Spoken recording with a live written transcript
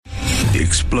The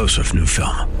explosive new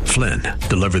film, Flynn,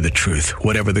 deliver the truth,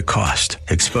 whatever the cost,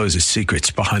 exposes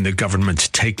secrets behind the government's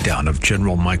takedown of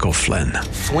General Michael Flynn.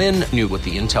 Flynn knew what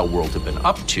the intel world had been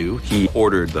up to. He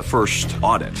ordered the first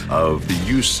audit of the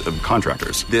use of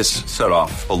contractors. This set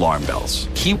off alarm bells.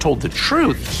 He told the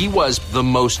truth. He was the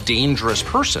most dangerous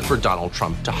person for Donald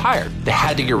Trump to hire. They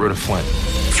had to get rid of Flynn.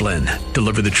 Flynn,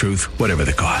 deliver the truth, whatever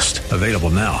the cost. Available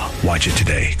now. Watch it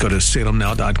today. Go to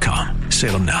salemnow.com.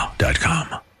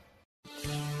 salemnow.com.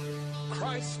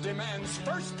 Christ demands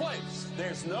first place.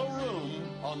 There's no room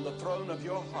on the throne of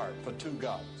your heart for two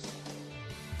gods.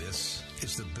 This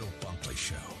is the Bill Bunkley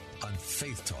Show on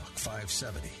Faith Talk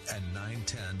 570 and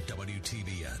 910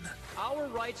 WTBN. Our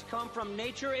rights come from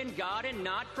nature and God and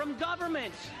not from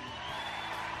government.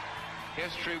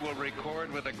 History will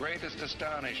record with the greatest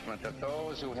astonishment that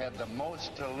those who had the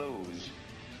most to lose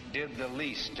did the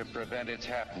least to prevent its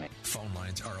happening. Phone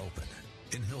lines are open.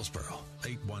 In Hillsborough,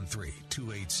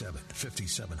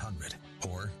 813-287-5700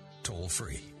 or toll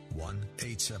free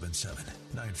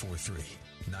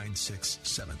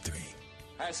 1-877-943-9673.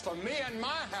 As for me and my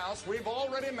house, we've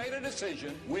already made a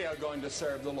decision. We are going to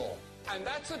serve the Lord. And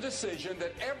that's a decision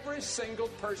that every single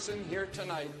person here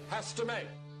tonight has to make.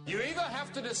 You either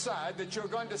have to decide that you're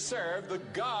going to serve the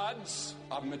gods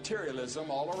of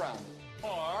materialism all around you,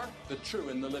 or the true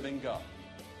and the living God.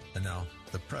 And now,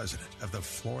 the president of the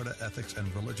Florida Ethics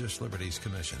and Religious Liberties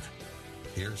Commission.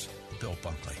 Here's Bill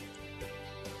Bunkley.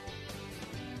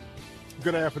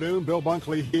 Good afternoon. Bill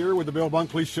Bunkley here with the Bill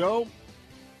Bunkley Show.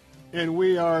 And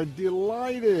we are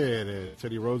delighted, as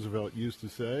Teddy Roosevelt used to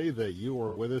say, that you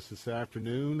are with us this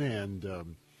afternoon.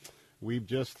 And we've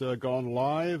just gone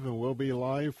live, and we'll be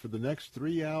live for the next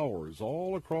 3 hours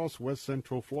all across West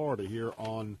Central Florida here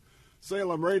on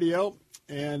Salem Radio.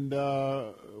 And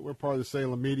we're part of the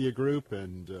Salem Media Group,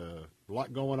 and a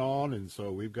lot going on, and so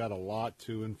we've got a lot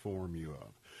to inform you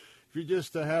of. If you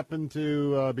just happen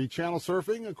to be channel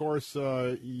surfing, of course,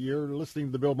 you're listening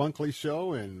to the Bill Bunkley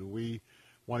Show, and we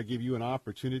want to give you an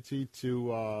opportunity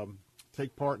to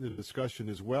take part in the discussion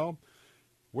as well.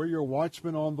 We're your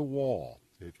watchman on the wall.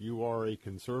 If you are a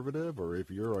conservative or if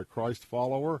you're a Christ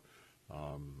follower,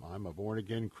 I'm a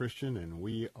born-again Christian, and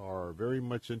we are very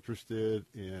much interested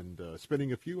in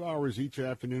spending a few hours each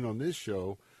afternoon on this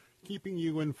show, keeping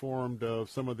you informed of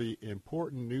some of the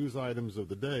important news items of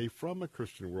the day from a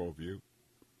Christian worldview.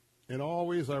 And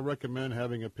always I recommend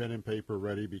having a pen and paper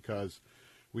ready, because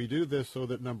we do this so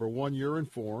that, number one, you're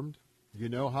informed, you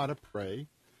know how to pray,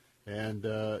 and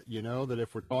you know that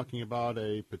if we're talking about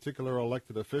a particular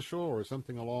elected official or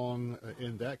something along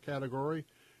in that category,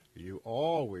 you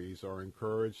always are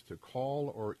encouraged to call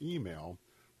or email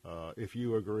if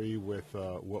you agree with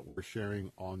what we're sharing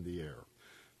on the air.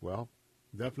 Well,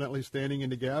 definitely standing in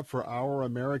the gap for our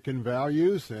American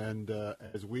values, and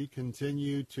as we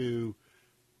continue to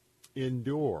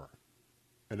endure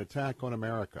an attack on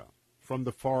America from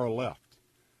the far left,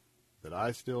 that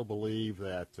I still believe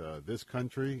that this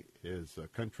country is a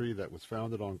country that was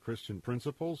founded on Christian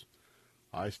principles.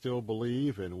 I still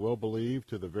believe and will believe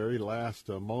to the very last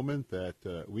moment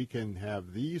that we can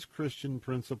have these Christian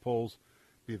principles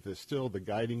be still the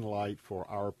guiding light for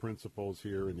our principles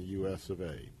here in the U.S. of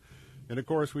A. And, of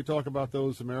course, we talk about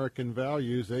those American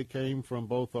values. They came from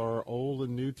both our Old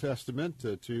and New Testament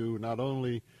to not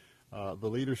only the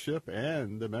leadership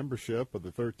and the membership of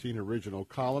the 13 original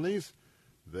colonies.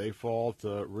 They fought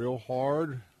real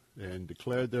hard and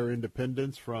declared their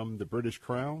independence from the British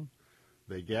Crown.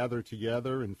 They gathered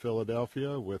together in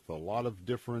Philadelphia with a lot of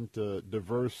different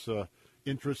diverse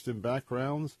interests and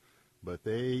backgrounds, but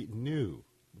they knew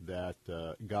that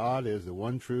God is the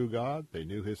one true God. They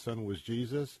knew his son was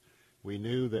Jesus. We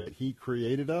knew that he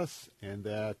created us, and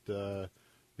that the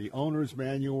owner's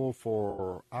manual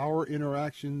for our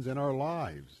interactions and our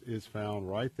lives is found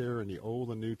right there in the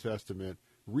Old and New Testament,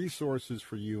 resources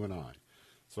for you and I.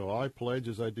 So I pledge,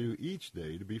 as I do each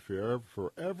day, to be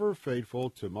forever faithful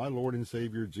to my Lord and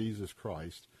Savior Jesus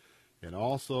Christ, and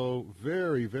also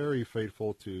very, very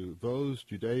faithful to those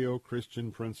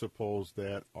Judeo-Christian principles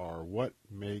that are what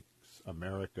makes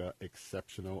America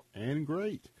exceptional and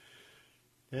great.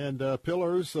 And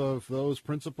pillars of those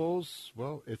principles,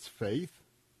 well, it's faith,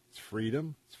 it's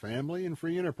freedom, it's family, and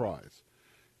free enterprise.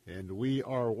 And we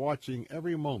are watching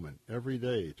every moment, every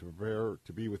day, to prepare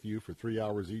to be with you for 3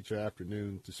 hours each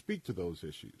afternoon to speak to those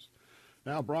issues.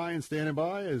 Now, Brian standing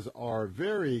by is our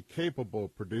very capable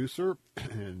producer,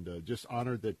 and just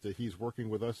honored that he's working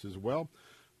with us as well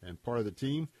and part of the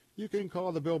team. You can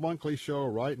call the Bill Bunkley Show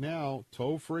right now,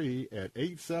 toll-free at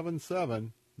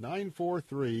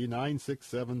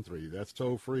 877-943-9673. That's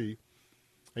toll-free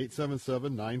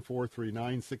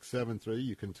 877-943-9673.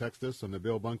 You can text us on the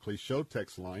Bill Bunkley Show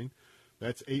text line.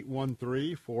 That's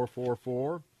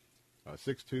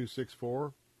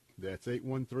 813-444-6264. That's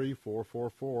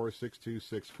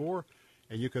 813-444-6264.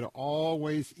 And you can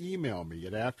always email me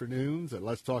at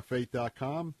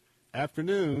afternoons@letstalkfaith.com.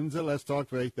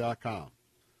 Afternoons@letstalkfaith.com.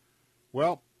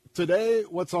 Well, today,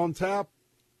 what's on tap?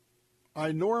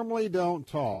 I normally don't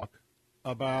talk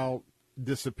about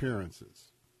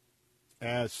disappearances.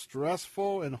 As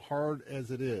stressful and hard as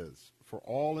it is for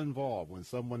all involved when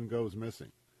someone goes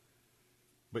missing.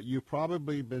 But you've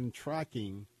probably been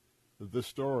tracking the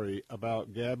story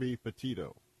about Gabby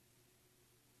Petito.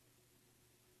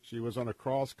 She was on a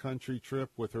cross-country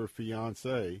trip with her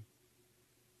fiancé,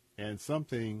 and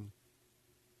something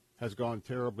has gone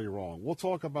terribly wrong. We'll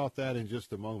talk about that in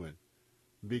just a moment,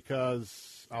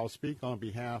 because I'll speak on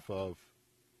behalf of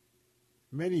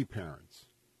many parents.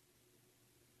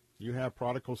 You have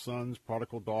prodigal sons,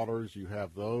 prodigal daughters. You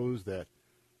have those that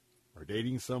are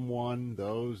dating someone,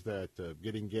 those that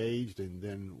get engaged, and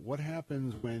then what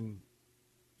happens when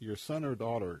your son or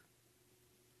daughter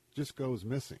just goes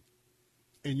missing?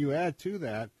 And you add to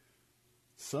that,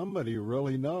 somebody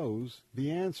really knows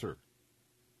the answer,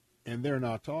 and they're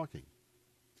not talking.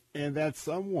 And that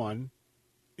someone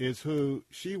is who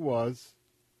she was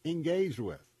engaged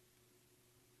with.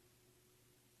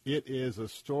 It is a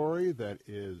story that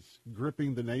is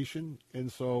gripping the nation,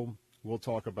 and so we'll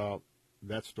talk about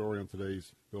that story on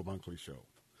today's Bill Bunkley Show.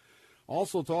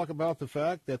 Also talk about the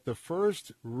fact that the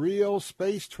first real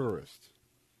space tourist.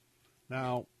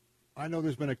 Now, I know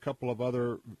there's been a couple of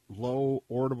other low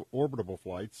orbitable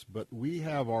flights, but we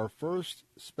have our first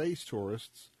space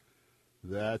tourists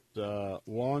that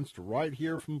launched right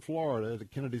here from Florida at the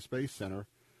Kennedy Space Center.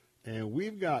 And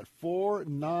we've got 4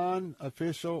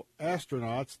 non-official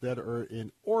astronauts that are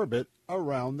in orbit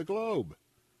around the globe.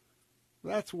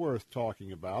 That's worth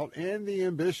talking about, and the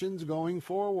ambitions going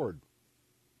forward.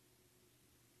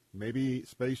 Maybe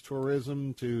space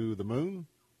tourism to the moon?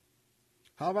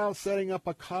 How about setting up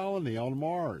a colony on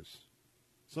Mars?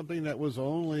 Something that was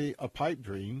only a pipe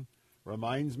dream.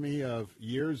 Reminds me of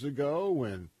years ago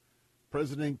when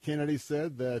President Kennedy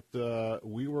said that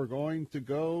we were going to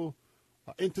go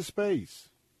into space.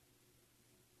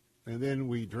 And then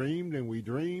we dreamed and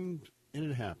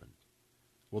it happened.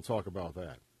 We'll talk about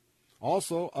that.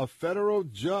 Also, a federal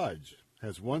judge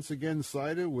has once again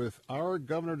sided with our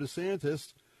Governor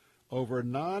DeSantis over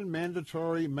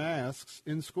non-mandatory masks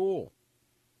in school.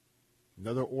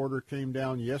 Another order came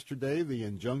down yesterday. The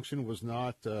injunction was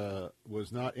not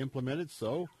implemented.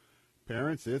 So,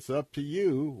 parents, it's up to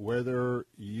you whether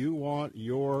you want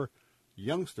your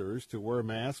youngsters to wear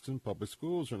masks in public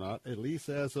schools or not, at least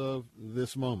as of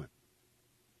this moment.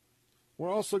 We're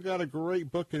also got a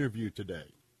great book interview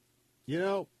today. You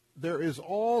know, there is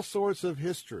all sorts of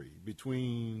history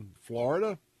between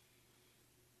Florida,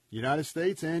 United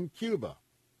States, and Cuba.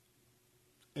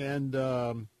 And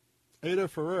Ada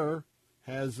Ferrer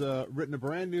has written a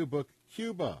brand new book,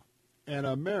 Cuba, An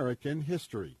American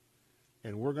History.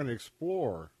 And we're going to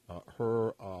explore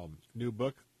her new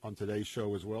book on today's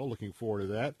show as well. Looking forward to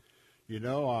that. You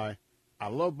know, I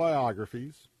love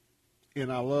biographies,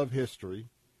 and I love history.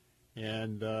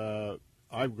 And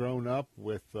I've grown up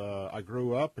with, I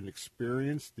grew up and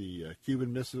experienced the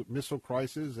Cuban Missile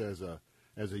Crisis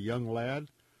as a young lad.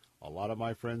 A lot of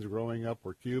my friends growing up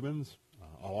were Cubans.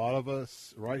 A lot of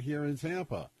us right here in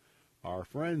Tampa, our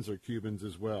friends are Cubans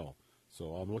as well.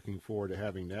 So I'm looking forward to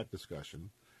having that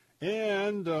discussion.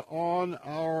 And on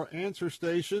our answer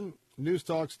station, News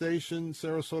Talk Station,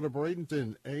 Sarasota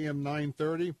Bradenton, AM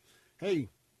 930. Hey,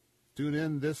 tune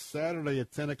in this Saturday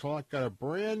at 10 o'clock. Got a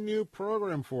brand new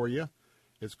program for you.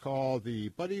 It's called the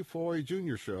Buddy Foy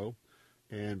Jr. Show.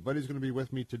 And Buddy's going to be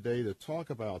with me today to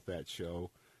talk about that show.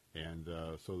 And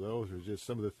so those are just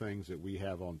some of the things that we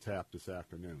have on tap this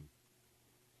afternoon.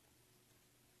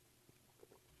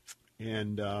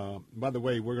 And by the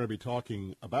way, we're going to be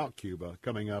talking about Cuba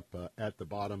coming up at the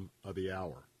bottom of the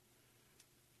hour.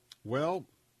 Well,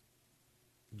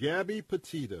 Gabby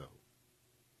Petito,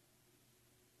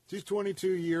 she's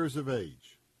 22 years of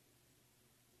age.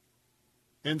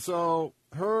 And so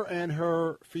her and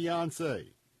her fiancé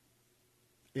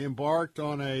embarked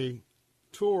on a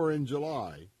tour in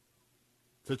July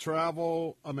to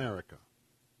travel America.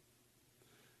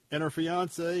 And her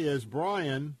fiancé is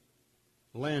Brian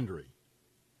Landry.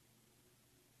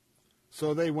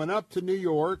 So they went up to New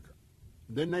York,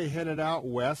 then they headed out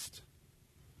west,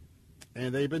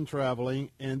 and they've been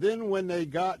traveling. And then when they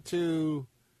got to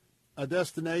a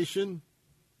destination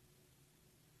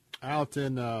out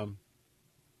in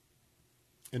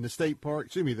in the state park.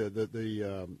 Excuse me,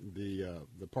 the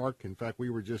park. In fact, we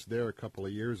were just there a couple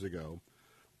of years ago,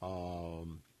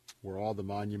 where all the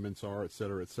monuments are, et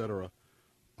cetera, et cetera.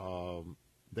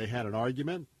 They had an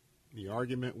argument. The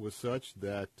argument was such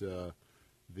that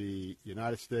the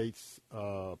United States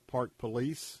Park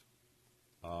Police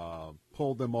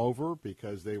pulled them over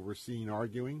because they were seen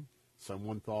arguing.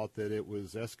 Someone thought that it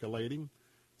was escalating.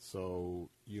 So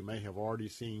you may have already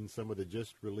seen some of the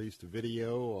just released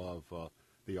video of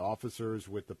the officers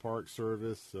with the Park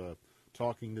Service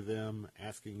talking to them,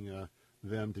 asking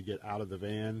them to get out of the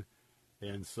van.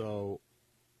 And so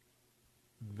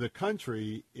the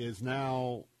country is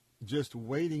now just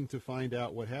waiting to find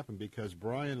out what happened, because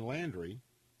Brian Landry,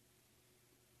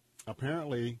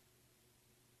 apparently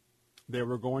they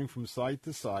were going from site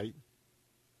to site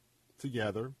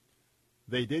together.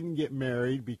 They didn't get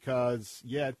married because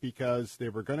they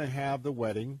were going to have the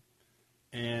wedding,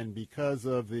 and because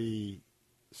of the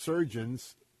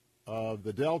surgeons of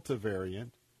the Delta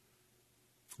variant,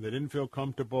 they didn't feel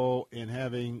comfortable in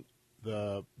having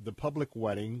the public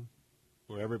wedding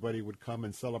where everybody would come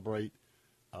and celebrate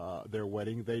their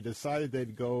wedding. They decided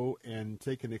they'd go and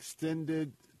take an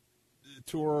extended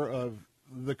tour of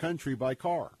the country by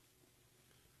car.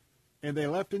 And they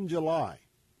left in July.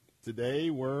 Today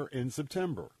we're in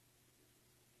September.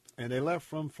 And they left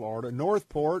from Florida.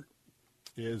 Northport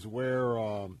is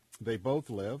where they both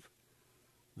live.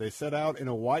 They set out in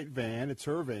a white van. It's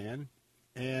her van.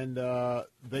 And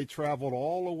they traveled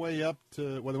all the way up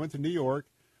to, well, they went to New York,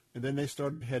 and then they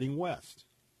started heading west.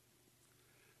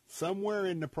 Somewhere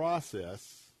in the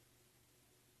process,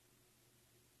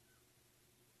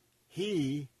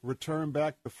 he returned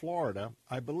back to Florida,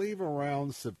 I believe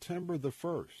around September the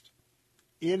 1st,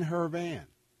 in her van.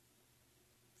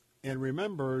 And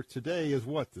remember, today is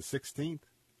what, the 16th?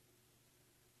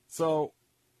 So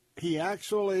he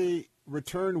actually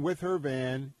returned with her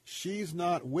van. She's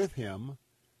not with him.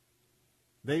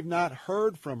 They've not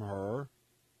heard from her.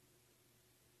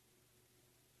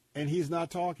 And he's not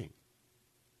talking.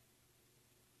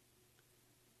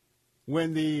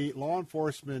 When the law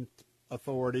enforcement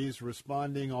authorities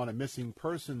responding on a missing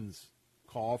persons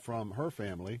call from her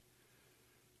family,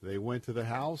 they went to the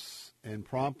house, and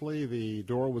promptly the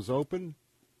door was open,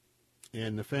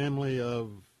 and the family of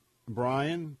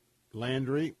Brian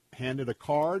Landry handed a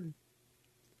card.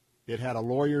 It had a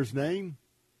lawyer's name,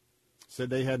 said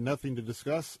they had nothing to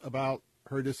discuss about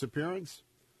her disappearance,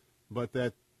 but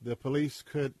that the police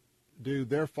could do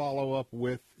their follow-up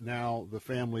with now the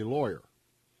family lawyer.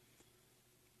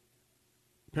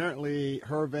 Apparently,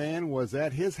 her van was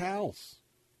at his house.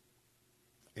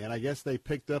 And I guess they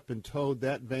picked up and towed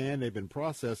that van. They've been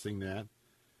processing that.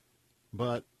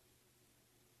 But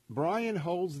Brian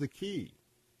holds the key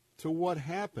to what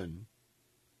happened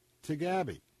to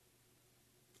Gabby.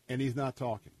 And he's not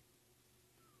talking.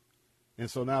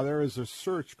 And so now there is a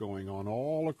search going on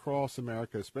all across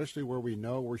America, especially where we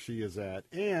know where she is at.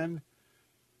 And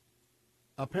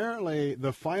apparently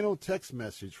the final text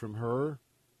message from her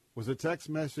was a text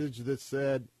message that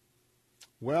said,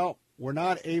 well, we're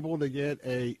not able to get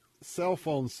a cell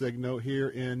phone signal here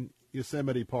in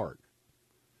Yosemite Park.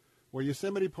 Well,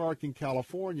 Yosemite Park in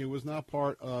California was not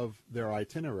part of their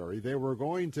itinerary. They were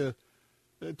going to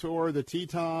tour the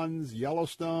Tetons,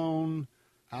 Yellowstone,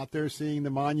 out there seeing the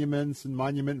monuments in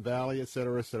Monument Valley, et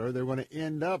cetera, et cetera. They're going to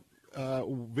end up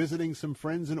visiting some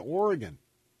friends in Oregon,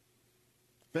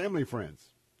 family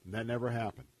friends. And that never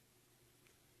happened.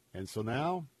 And so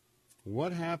now,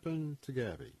 what happened to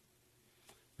Gabby?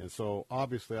 And so,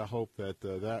 obviously, I hope that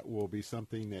that will be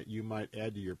something that you might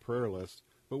add to your prayer list.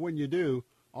 But when you do,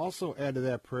 also add to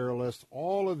that prayer list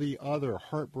all of the other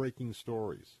heartbreaking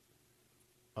stories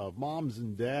of moms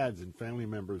and dads and family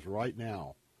members right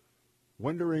now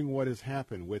wondering what has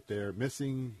happened with their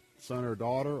missing son or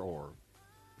daughter or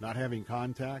not having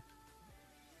contact.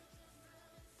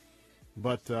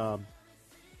 But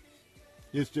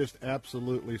it's just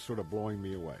absolutely sort of blowing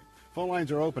me away. Phone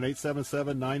lines are open,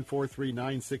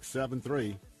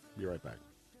 877-943-9673. Be right back.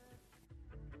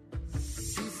 She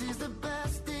sees the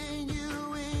best in you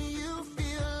when you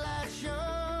feel like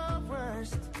your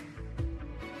worst.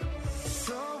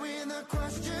 So in the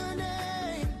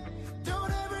questioning,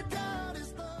 don't ever doubt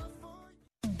his love for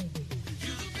you.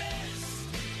 You're the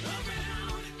best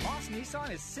around. Moss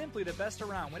Nissan is simply the best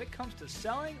around when it comes to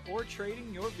selling or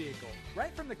trading your vehicle.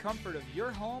 Right from the comfort of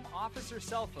your home, office, or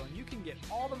cell phone, you can get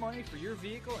all the money for your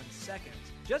vehicle in seconds.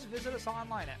 Just visit us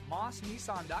online at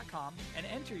mossnissan.com and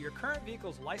enter your current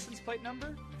vehicle's license plate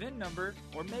number, VIN number,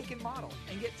 or make and model,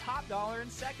 and get top dollar in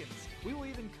seconds. We will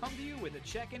even come to you with a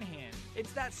check in hand.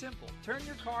 It's that simple. Turn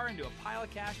your car into a pile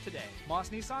of cash today. Moss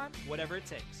Nissan, whatever it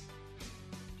takes.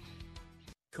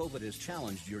 COVID has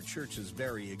challenged your church's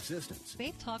very existence.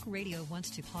 Faith Talk Radio wants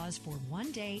to pause for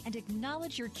one day and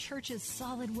acknowledge your church's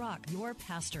solid rock, your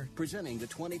pastor. Presenting the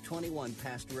 2021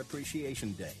 Pastor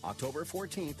Appreciation Day, October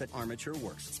 14th at Armature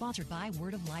Works. Sponsored by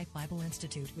Word of Life Bible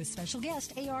Institute with special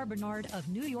guest A.R. Bernard of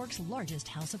New York's largest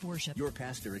house of worship. Your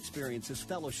pastor experiences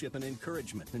fellowship and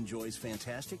encouragement, enjoys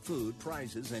fantastic food,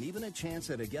 prizes, and even a chance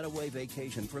at a getaway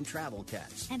vacation from Travel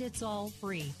Cats. And it's all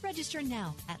free. Register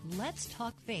now at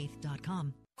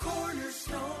letstalkfaith.com.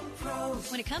 Cornerstone Pros.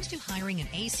 When it comes to hiring an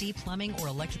AC, plumbing, or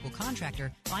electrical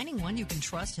contractor, finding one you can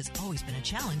trust has always been a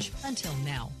challenge until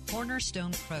now.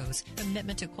 Cornerstone Pros.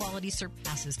 Commitment to quality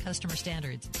surpasses customer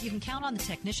standards. You can count on the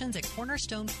technicians at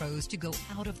Cornerstone Pros to go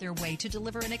out of their way to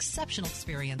deliver an exceptional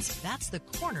experience. That's the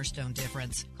Cornerstone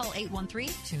difference. Call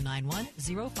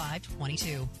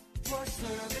 813-291-0522. For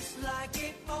service like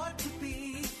it ought to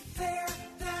be, fair,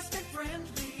 fast, and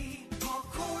friendly. Call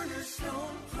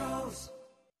Cornerstone Pros.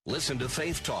 Listen to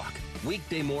Faith Talk,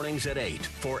 weekday mornings at 8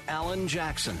 for Alan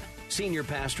Jackson, senior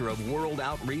pastor of World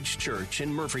Outreach Church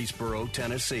in Murfreesboro,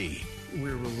 Tennessee.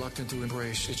 We're reluctant to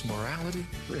embrace its morality.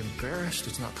 We're embarrassed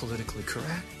it's not politically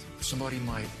correct. Somebody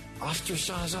might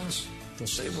ostracize us. They'll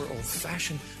say we're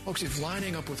old-fashioned. Folks, if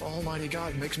lining up with Almighty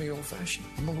God makes me old-fashioned,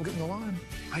 I'm going to get in the line.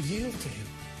 I yield to Him.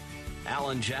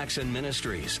 Alan Jackson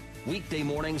Ministries, weekday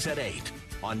mornings at 8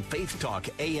 on Faith Talk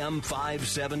AM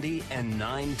 570 and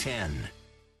 910.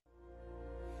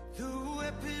 The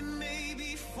weapon may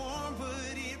be formed,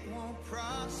 but it won't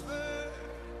prosper.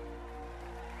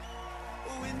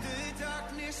 When the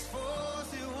darkness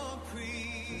falls, it won't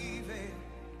prevail.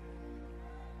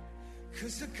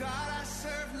 'Cause the God I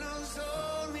serve knows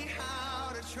only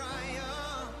how to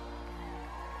triumph.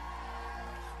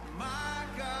 My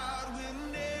God will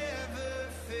never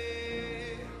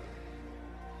fail.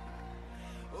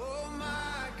 Oh,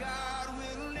 my God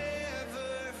will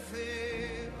never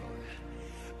fail.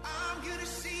 I'm gonna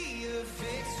see a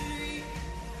victory.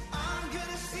 I'm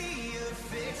gonna see a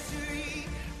victory.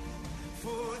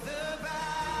 For the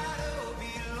battle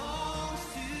belongs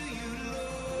to you,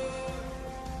 Lord.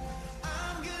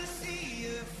 I'm gonna see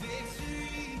a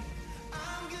victory.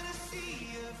 I'm gonna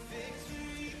see a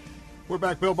victory. We're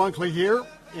back, Bill Bunkley here,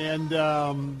 and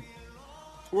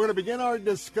we're going to begin our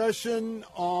discussion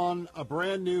on a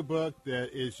brand new book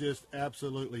that is just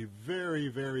absolutely very,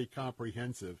 very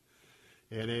comprehensive.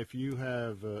 And if you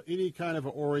have any kind of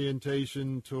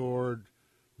orientation toward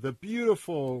the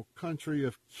beautiful country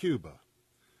of Cuba,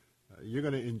 you're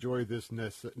going to enjoy this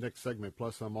next segment.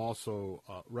 Plus, I'm also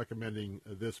recommending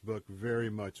this book very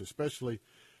much, especially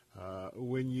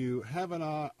when you have an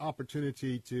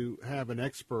opportunity to have an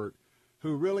expert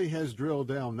who really has drilled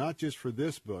down, not just for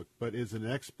this book, but is an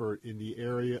expert in the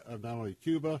area of not only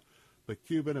Cuba, but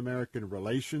Cuban-American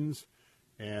relations,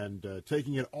 and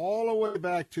taking it all the way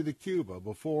back to the Cuba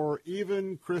before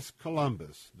even Chris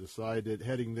Columbus decided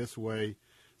heading this way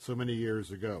so many years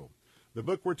ago. The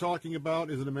book we're talking about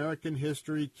is An American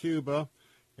History, Cuba,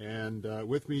 and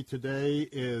with me today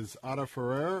is Ada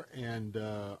Ferrer, and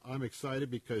I'm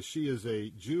excited because she is a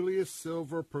Julius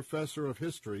Silver Professor of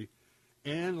History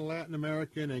and Latin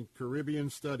American and Caribbean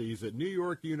Studies at New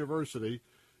York University,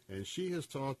 and she has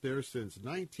taught there since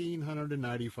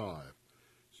 1995.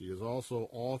 She is also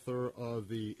author of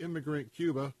The Immigrant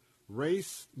Cuba,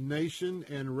 Race, Nation,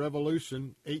 and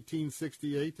Revolution,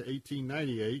 1868 to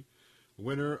 1898,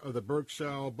 winner of the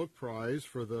Berkshire Book Prize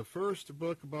for the first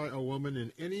book by a woman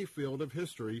in any field of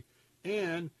history,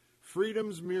 and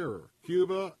Freedom's Mirror,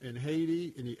 Cuba and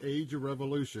Haiti in the Age of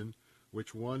Revolution,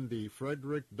 which won the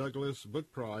Frederick Douglass Book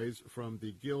Prize from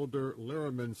the Gilder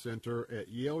Lehrman Center at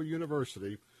Yale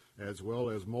University, as well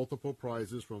as multiple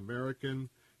prizes from American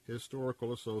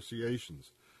historical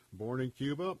associations. Born in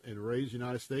Cuba and raised in the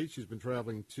United States, she's been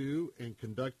traveling to and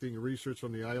conducting research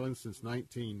on the island since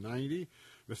 1990.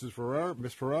 Mrs. Ferrer,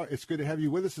 Ms. Ferrer, it's good to have you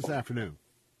with us this afternoon.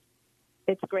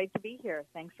 It's great to be here.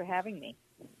 Thanks for having me.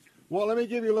 Well, let me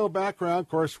give you a little background. Of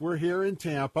course, we're here in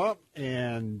Tampa,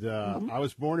 and I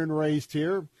was born and raised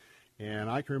here, and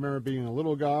I can remember being a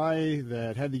little guy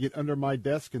that had to get under my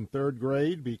desk in third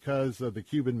grade because of the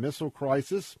Cuban Missile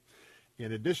Crisis.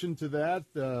 In addition to that,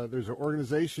 there's an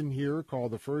organization here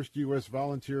called the First U.S.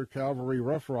 Volunteer Cavalry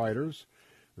Rough Riders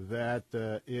that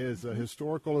is a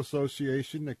historical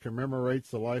association that commemorates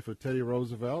the life of Teddy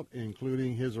Roosevelt,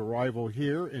 including his arrival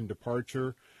here and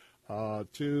departure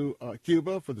to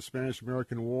Cuba for the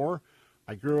Spanish-American War.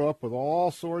 I grew up with all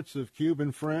sorts of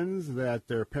Cuban friends that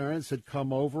their parents had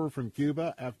come over from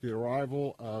Cuba after the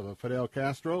arrival of Fidel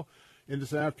Castro. And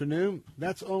this afternoon,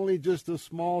 that's only just a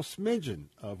small smidgen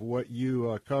of what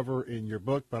you cover in your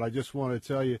book, but I just want to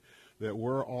tell you that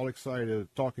we're all excited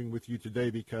talking with you today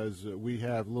because we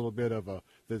have a little bit of a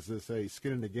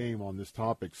skin in the game on this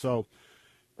topic. So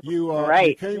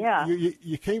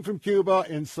you came from Cuba,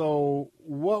 and so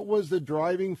what was the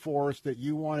driving force that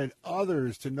you wanted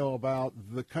others to know about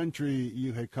the country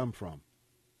you had come from?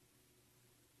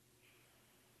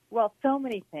 Well, so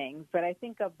many things, but I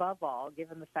think above all,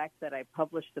 given the fact that I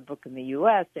published the book in the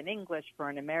U.S. in English for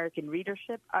an American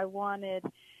readership, I wanted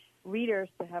readers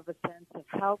to have a sense of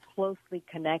how closely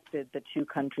connected the two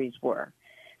countries were.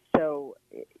 So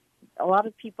a lot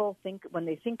of people think, when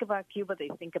they think about Cuba, they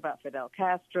think about Fidel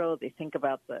Castro, they think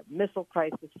about the missile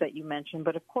crisis that you mentioned,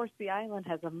 but of course the island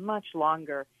has a much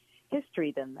longer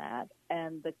history than that,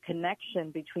 and the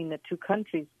connection between the two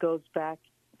countries goes back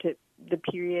to the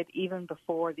period even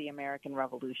before the American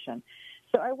Revolution.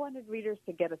 So I wanted readers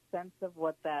to get a sense of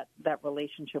what that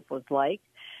relationship was like.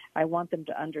 I want them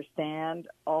to understand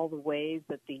all the ways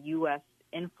that the U.S.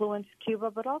 influenced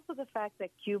Cuba, but also the fact that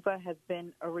Cuba has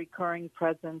been a recurring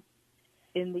presence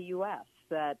in the U.S.,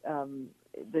 that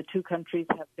the two countries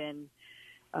have been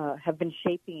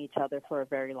shaping each other for a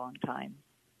very long time.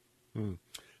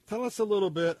 Tell us a little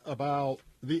bit about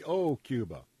the old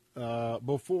Cuba.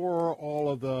 Before all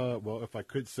of the, well, if I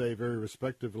could say very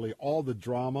respectively, all the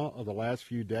drama of the last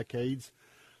few decades,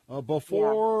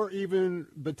 before even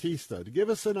Batista, to give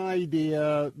us an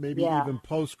idea, maybe even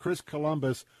post Chris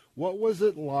Columbus, what was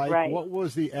it like? Right. What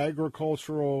was the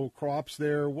agricultural crops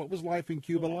there? What was life in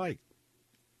Cuba like?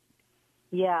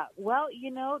 Yeah, well,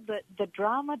 the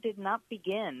drama did not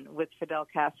begin with Fidel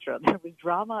Castro. There was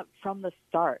drama from the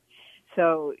start.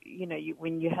 So,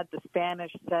 when you had the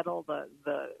Spanish settle the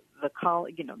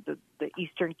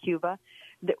eastern Cuba,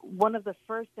 one of the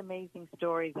first amazing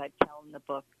stories I tell in the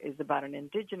book is about an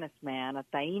indigenous man, a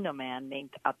Taino man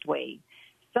named Atuey,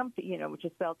 which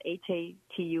is spelled Hatuey,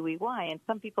 and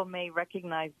some people may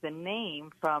recognize the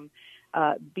name from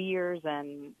beers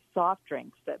and soft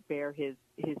drinks that bear his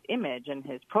image and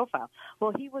his profile.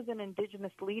 Well, he was an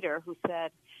indigenous leader who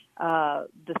said,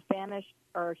 the Spanish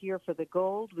are here for the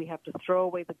gold. We have to throw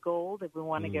away the gold if we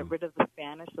want to get rid of the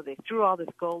Spanish. So they threw all this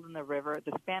gold in the river.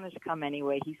 The Spanish come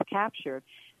anyway. He's captured.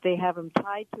 They have him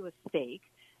tied to a stake.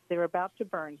 They're about to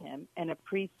burn him, and a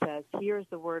priest says, "Here's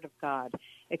the word of God.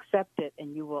 Accept it,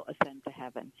 and you will ascend to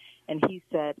heaven." And he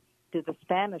said, "Did the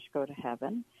Spanish go to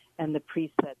heaven?" And the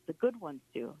priest said, "The good ones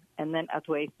do." And then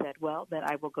Atuey said, "Well, then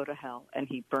I will go to hell." And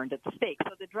he burned at the stake.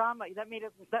 So the drama, that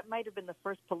might have been the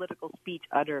first political speech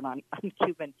uttered on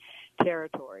Cuban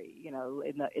territory,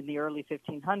 in the early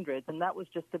 1500s. And that was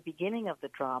just the beginning of the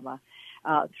drama.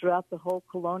 Throughout the whole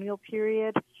colonial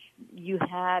period, you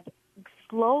had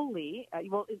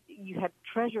you had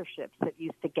treasure ships that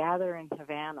used to gather in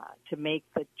Havana to make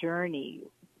the journey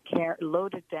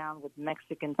loaded down with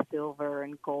Mexican silver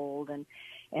and gold and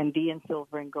Andean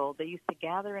silver and gold. They used to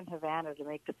gather in Havana to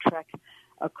make the trek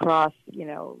across,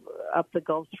 up the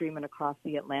Gulf Stream and across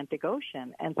the Atlantic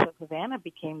Ocean. And so Havana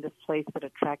became this place that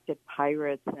attracted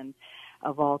pirates and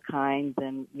of all kinds,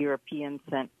 and Europeans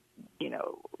sent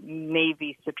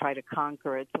navies to try to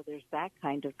conquer it. So there's that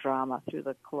kind of drama through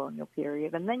the colonial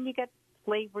period. And then you get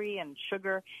slavery and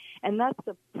sugar, and that's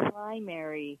the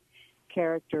primary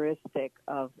characteristic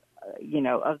of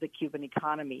the Cuban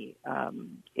economy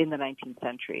in the 19th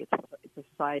century. It's a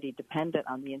society dependent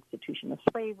on the institution of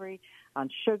slavery, on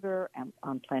sugar, and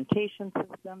on plantation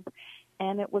systems.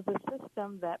 And it was a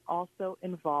system that also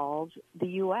involved the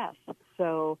U.S.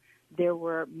 So there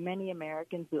were many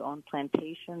Americans who owned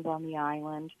plantations on the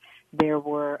island. There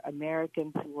were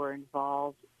Americans who were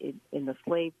involved in the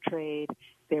slave trade.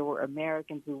 There were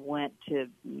Americans who went to,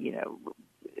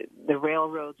 the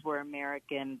railroads were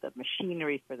American. The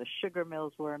machinery for the sugar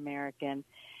mills were American.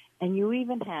 And you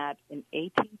even had, in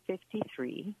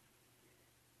 1853,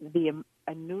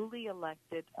 a newly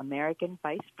elected American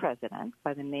vice president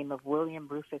by the name of William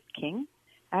Rufus King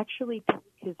actually took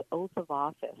his oath of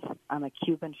office on a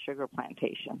Cuban sugar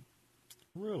plantation.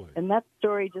 Really? And that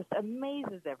story just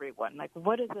amazes everyone. Like,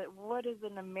 what is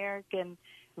an American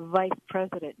vice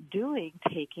president doing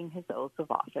taking his oath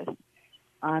of office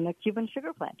on a Cuban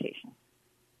sugar plantation?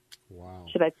 Wow.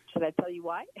 Should I tell you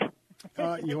why?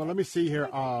 Let me see here.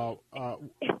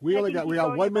 We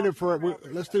got 1 minute for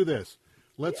it. Let's do this.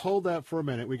 Let's hold that for a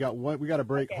minute. We got a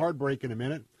break, hard break in a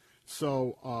minute.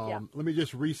 So let me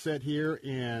just reset here,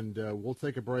 and we'll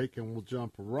take a break, and we'll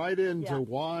jump right into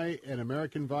why an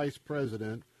American vice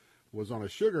president was on a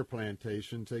sugar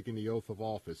plantation taking the oath of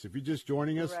office. If you're just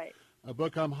joining us, Right. a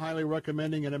book I'm highly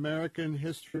recommending, an American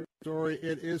history story,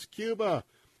 it is Cuba.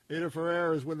 Ada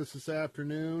Ferrer is with us this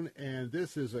afternoon, and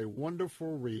this is a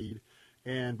wonderful read.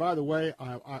 And by the way,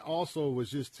 I also was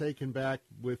just taken back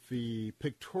with the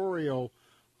pictorial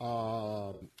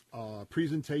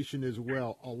presentation as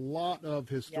well. A lot of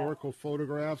historical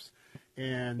photographs,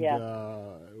 and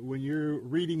when you're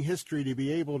reading history, to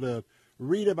be able to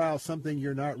read about something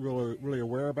you're not really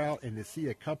aware about, and to see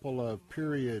a couple of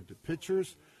period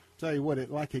pictures, tell you what,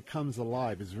 it comes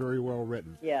alive. It's very well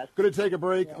written. Yes. Going to take a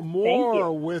break. Yes.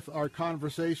 More with our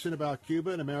conversation about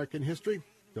Cuba and American history.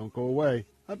 Don't go away.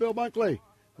 I'm Bill Bunkley.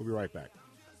 We'll be right back.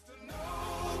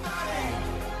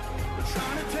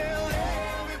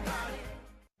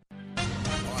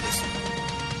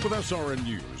 With SRN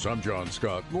News, I'm John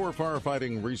Scott. More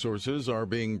firefighting resources are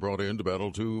being brought in to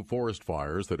battle two forest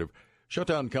fires that have shut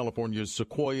down California's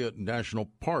Sequoia National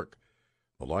Park.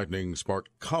 The lightning sparked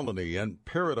Colony and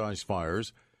Paradise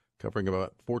fires, covering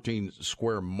about 14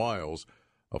 square miles.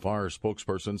 A fire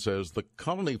spokesperson says the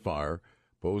Colony fire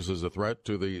poses a threat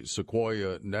to the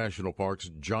Sequoia National Park's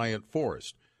giant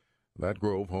forest. That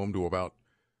grove home to about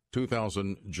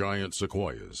 2,000 giant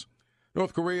sequoias.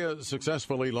 North Korea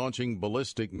successfully launching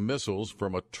ballistic missiles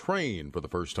from a train for the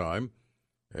first time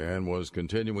and was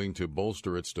continuing to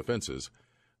bolster its defenses.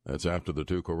 That's after the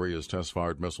two Koreas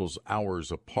test-fired missiles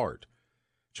hours apart.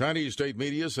 Chinese state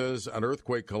media says an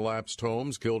earthquake collapsed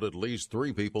homes, killed at least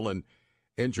 3 people, and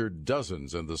injured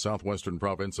dozens in the southwestern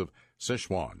province of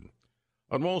Sichuan.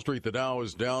 On Wall Street, the Dow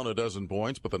is down a dozen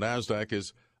points, but the Nasdaq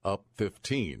is up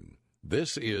 15.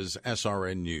 This is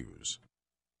SRN News.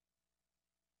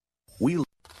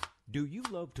 Do you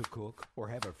love to cook or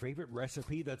have a favorite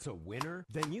recipe that's a winner?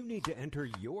 Then you need to enter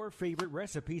your favorite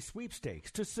recipe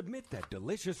sweepstakes to submit that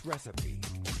delicious recipe.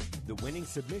 The winning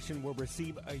submission will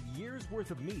receive a year's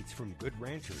worth of meats from Good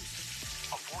Ranchers,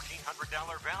 a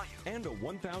 $1,400 value, and a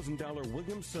 $1,000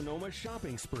 Williams-Sonoma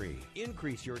shopping spree.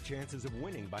 Increase your chances of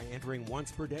winning by entering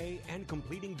once per day and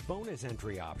completing bonus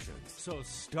entry options. So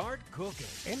start cooking.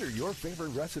 Enter your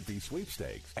favorite recipe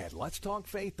sweepstakes at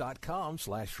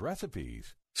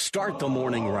letstalkfaith.com/recipes. Start the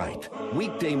morning right.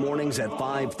 Weekday mornings at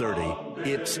 5:30.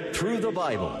 It's Through the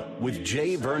Bible with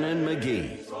J. Vernon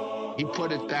McGee. He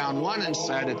put it down one and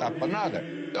set it up another.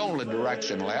 The only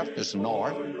direction left is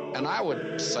north. And I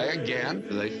would say again,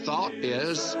 the thought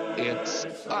is it's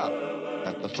up.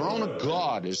 That the throne of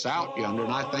God is out yonder,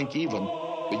 and I think even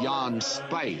beyond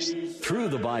space. Through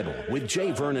the Bible with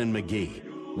J. Vernon McGee.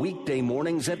 Weekday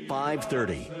mornings at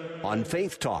 5:30 on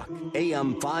Faith Talk,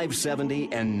 AM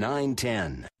 570 and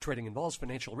 910. Trading involves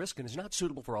financial risk and is not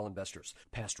suitable for all investors.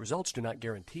 Past results do not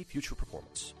guarantee future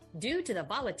performance. Due to the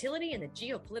volatility in the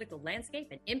geopolitical landscape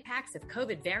and impacts of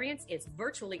COVID variants, it's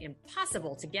virtually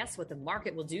impossible to guess what the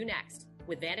market will do next.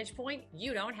 With Vantage Point,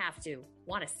 you don't have to.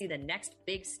 Want to see the next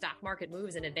big stock market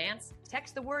moves in advance?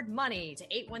 Text the word MONEY to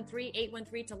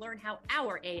 813-813 to learn how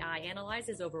our AI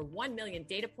analyzes over 1 million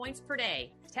data points per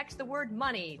day. Text the word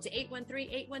MONEY to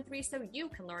 813-813 so you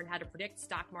can learn how to predict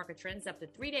stock market trends up to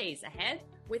 3 days ahead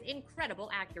with incredible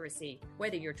accuracy.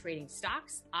 Whether you're trading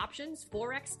stocks, options,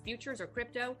 forex, futures, or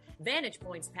crypto, Vantage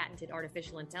Point's patented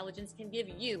artificial intelligence can give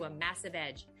you a massive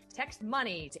edge. Text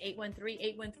MONEY to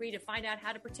 813-813 to find out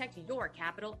how to protect your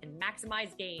capital and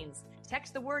maximize gains.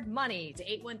 Text the word MONEY to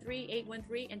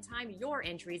 813-813 and time your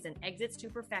entries and exits to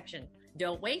perfection.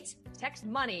 Don't wait. Text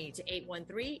MONEY to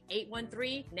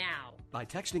 813-813 now. By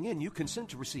texting in, you consent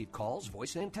to receive calls,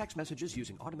 voice, and text messages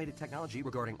using automated technology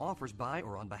regarding offers by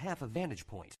or on behalf of Vantage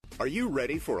Point. Are you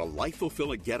ready for a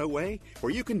life-fulfilling getaway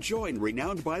where you can join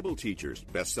renowned Bible teachers,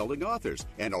 best-selling authors,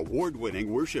 and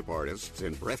award-winning worship artists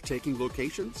in breathtaking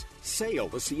locations? Sail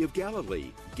the Sea of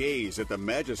Galilee, gaze at the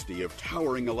majesty of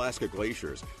towering Alaska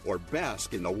glaciers, or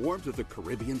bask in the warmth of the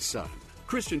Caribbean sun.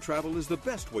 Christian travel is the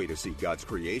best way to see God's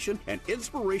creation, and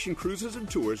Inspiration Cruises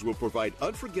and Tours will provide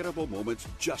unforgettable moments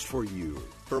just for you.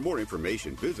 For more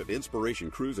information, visit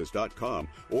InspirationCruises.com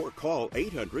or call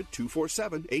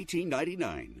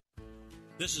 800-247-1899.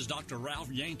 This is Dr. Ralph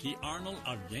Yankee Arnold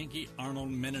of Yankee Arnold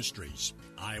Ministries.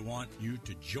 I want you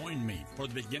to join me for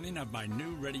the beginning of my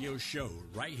new radio show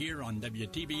right here on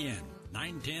WTBN,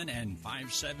 910 and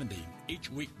 570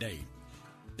 each weekday.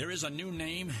 There is a new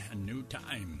name, a new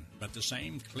time, but the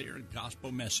same clear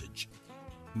gospel message.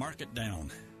 Mark it down.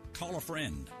 Call a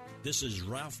friend. This is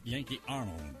Ralph Yankee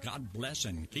Arnold. God bless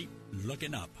and keep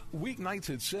looking up. Weeknights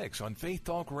at 6 on Faith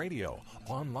Talk Radio.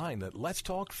 Online at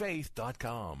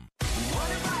letstalkfaith.com.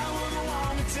 What if I was the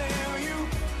one to tell you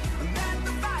that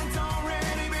the fight's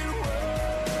already been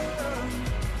won?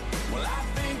 Well, I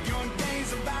think your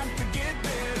day's about to get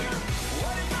better.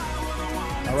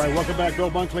 All right, welcome back.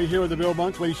 Bill Bunkley here with the Bill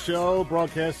Bunkley Show,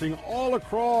 broadcasting all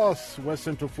across West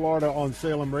Central Florida on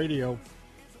Salem Radio.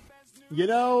 You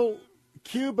know,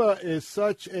 Cuba is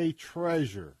such a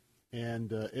treasure,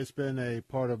 and it's been a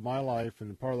part of my life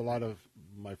and part of a lot of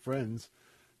my friends.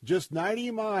 Just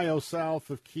 90 miles south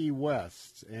of Key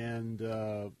West,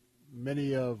 and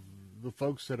many of the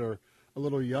folks that are a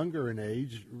little younger in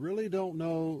age really don't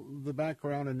know the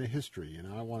background and the history.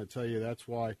 And I want to tell you that's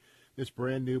why this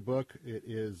brand new book, it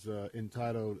is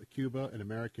entitled Cuba, An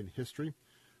American History.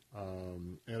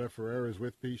 Etta Ferreira is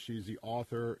with me. She's the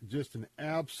author. Just an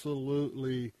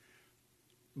absolutely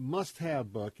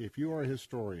must-have book. If you are a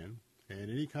historian and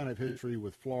any kind of history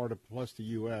with Florida plus the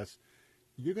U.S.,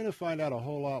 you're going to find out a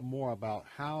whole lot more about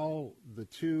how the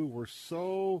two were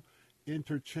so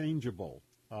interchangeable,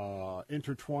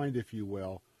 intertwined, if you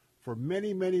will, for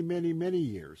many, many, many, many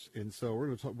years. And so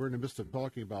we're in the midst of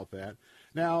talking about that.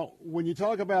 Now, when you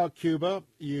talk about Cuba,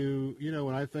 you know,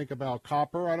 when I think about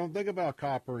copper, I don't think about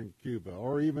copper in Cuba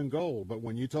or even gold. But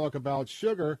when you talk about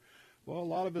sugar, well, a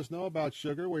lot of us know about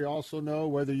sugar. We also know,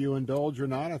 whether you indulge or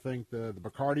not, I think the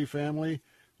Bacardi family,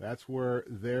 that's where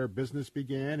their business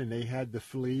began, and they had to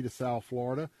flee to South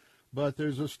Florida. But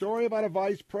there's a story about a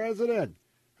vice president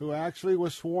who actually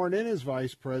was sworn in as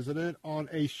vice president on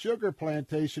a sugar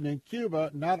plantation in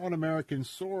Cuba, not on American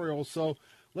soil. So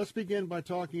let's begin by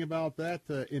talking about that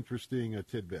interesting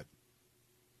tidbit.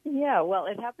 Yeah, well,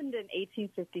 it happened in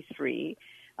 1853.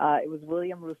 It was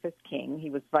William Rufus King. He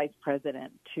was vice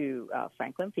president to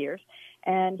Franklin Pierce,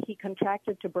 and he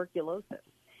contracted tuberculosis.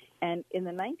 And in the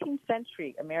 19th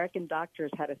century, American doctors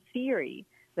had a theory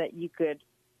that you could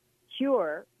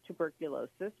cure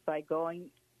tuberculosis by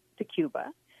going to Cuba,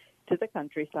 to the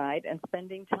countryside, and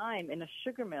spending time in a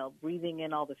sugar mill, breathing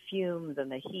in all the fumes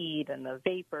and the heat and the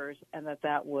vapors, and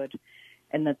that would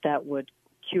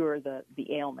cure the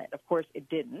ailment. Of course, it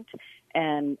didn't,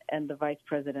 and the vice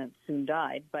president soon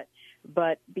died. But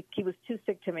he was too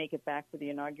sick to make it back for the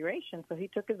inauguration, so he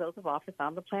took his oath of office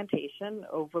on the plantation,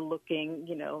 overlooking,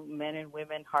 you know, men and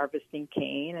women harvesting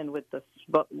cane, and with the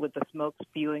smoke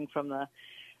spewing from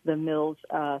the mill's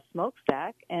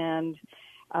smokestack. And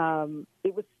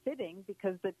it was fitting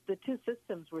because the two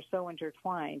systems were so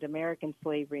intertwined, American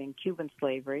slavery and Cuban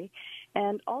slavery,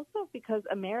 and also because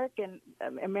American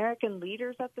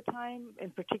leaders at the time, in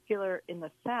particular in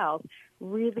the South,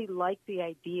 really liked the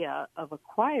idea of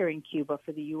acquiring Cuba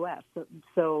for the U.S.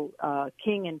 So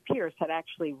King and Pierce had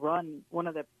actually run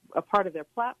a part of their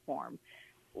platform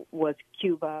was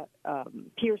Cuba,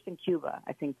 Pierce in Cuba,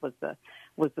 I think was the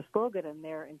slogan, and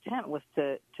their intent was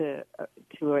to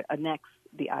annex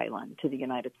the island to the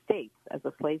United States as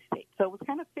a slave state. So it was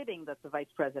kind of fitting that the vice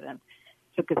president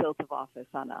took his oath of office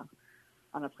on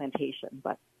a plantation,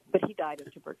 but he died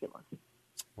of tuberculosis.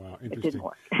 Wow, interesting. It didn't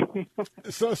work.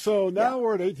 So now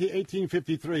we're at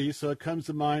 1853. So it comes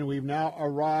to mind we've now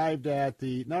arrived at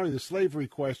not only the slavery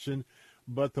question,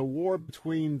 but the war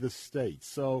between the states.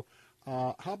 So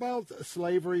how about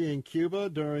slavery in Cuba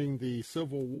during the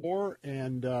Civil War,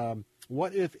 and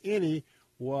what, if any,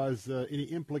 was any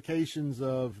implications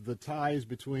of the ties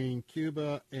between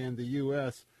Cuba and the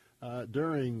U.S.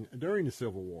 During the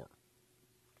Civil War?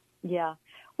 Yeah,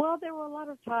 well, there were a lot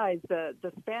of ties. The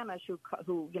Spanish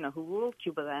who ruled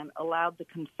Cuba then allowed the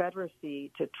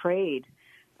Confederacy to trade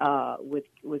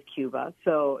with Cuba,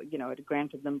 so it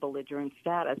granted them belligerent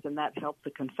status, and that helped the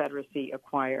Confederacy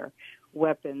acquire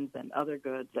weapons and other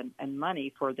goods and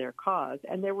money for their cause.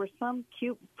 And there were some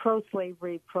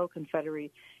pro-slavery,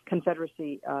 pro-Confederacy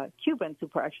Cubans who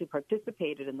actually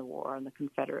participated in the war on the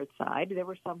Confederate side. There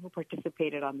were some who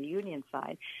participated on the Union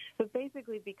side. But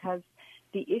basically because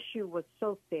the issue was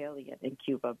so salient in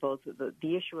Cuba, both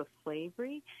the issue of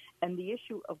slavery and the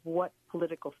issue of what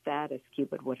political status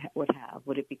Cuba would have.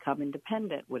 Would it become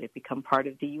independent? Would it become part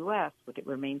of the U.S.? Would it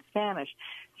remain Spanish?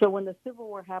 So when the Civil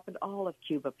War happened, all of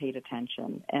Cuba paid attention,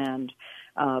 and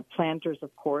planters,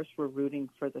 of course, were rooting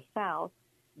for the South.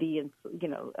 The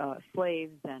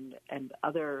slaves and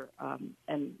other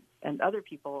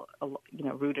people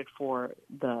rooted for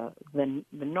the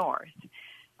North.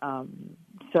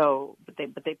 But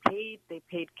they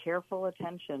paid careful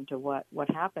attention to what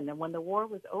happened. And when the war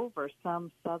was over,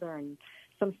 some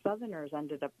Southerners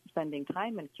ended up spending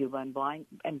time in Cuba and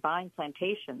buying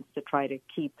plantations to try to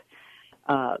keep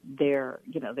their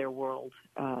world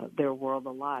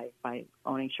alive by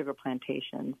owning sugar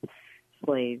plantations,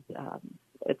 slaves,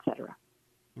 etc.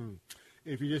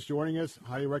 If you're just joining us,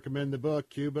 highly recommend the book,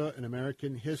 Cuba, An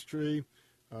American History.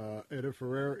 Etta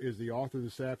Ferreira is the author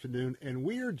this afternoon, and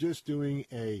we are just doing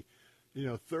a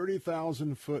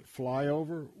 30,000-foot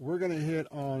flyover. We're going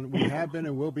to we have been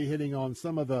and will be hitting on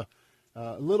some of the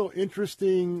little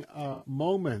interesting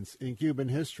moments in Cuban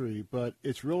history, but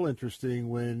it's real interesting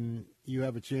when you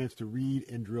have a chance to read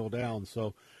and drill down.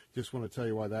 So just want to tell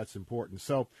you why that's important.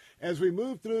 So as we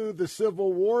move through the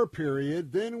Civil War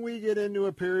period, then we get into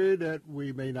a period that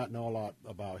we may not know a lot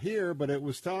about here, but it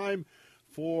was time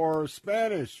for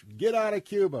Spanish. Get out of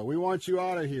Cuba. We want you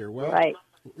out of here. Well,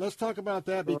 let's talk about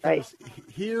that because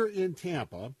here in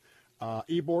Tampa,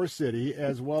 Ybor City,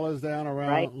 as well as down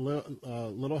around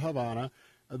Little Havana,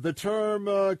 the term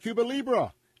Cuba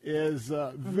Libre is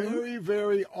very,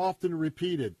 very often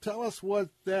repeated. Tell us what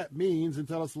that means and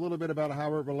tell us a little bit about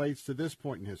how it relates to this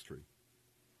point in history.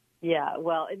 Yeah,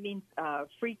 well, it means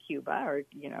free Cuba, or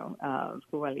Cuba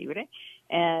Libre,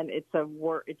 and it's a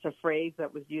phrase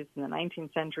that was used in the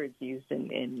 19th century. It's used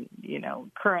in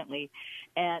currently,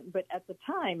 but at the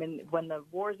time, and when the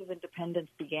wars of independence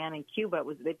began in Cuba, it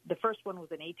was the first one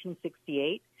was in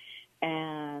 1868,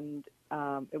 and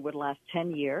it would last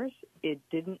 10 years. It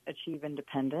didn't achieve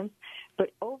independence, but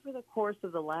over the course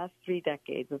of the last 3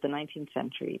 decades of the 19th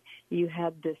century, you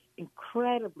had this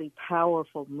incredibly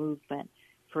powerful movement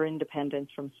for independence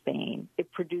from Spain. It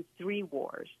produced 3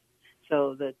 wars.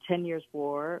 So the 10 Years'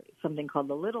 War, something called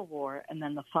the Little War, and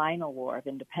then the final War of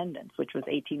Independence, which was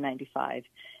 1895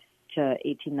 to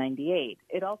 1898.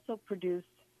 It also produced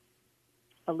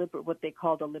what they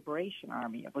called a liberation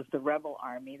army. It was the rebel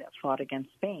army that fought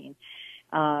against Spain.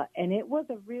 And it was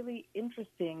a really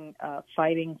interesting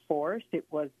fighting force. It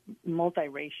was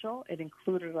multiracial. It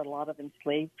included a lot of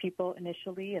enslaved people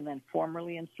initially and then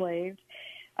formerly enslaved.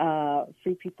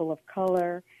 Free people of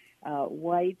color,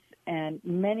 whites, and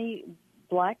many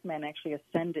black men actually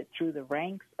ascended through the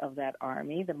ranks of that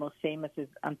army. The most famous is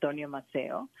Antonio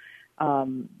Maceo,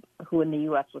 who in the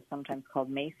U.S. was sometimes called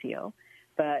Maceo.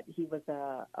 But he was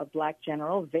a black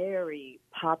general, very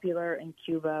popular in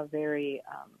Cuba, very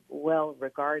well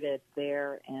regarded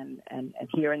there and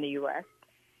here in the U.S.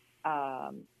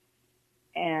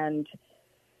 And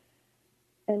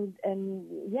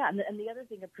the other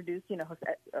thing it produced,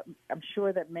 I'm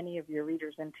sure that many of your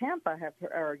readers in Tampa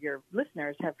or your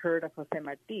listeners have heard of Jose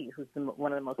Marti, who's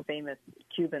one of the most famous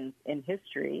Cubans in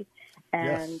history.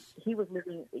 And he was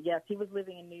living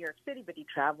in New York City, but he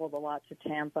traveled a lot to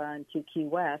Tampa and to Key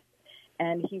West.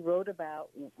 And he wrote about,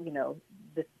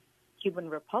 the Cuban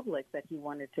Republic that he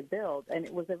wanted to build. And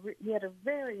he had a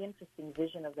very interesting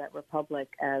vision of that republic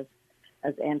as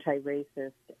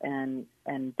anti-racist and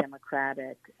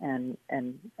democratic and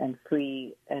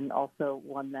free, and also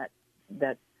one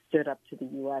that stood up to the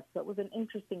U.S. So it was an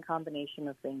interesting combination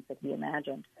of things that he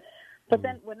imagined. But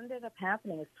then what ended up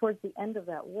happening is towards the end of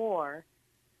that war,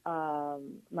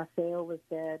 Maceo was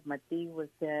dead, Marti was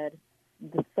dead.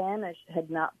 The Spanish had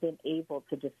not been able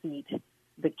to defeat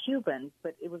the Cubans,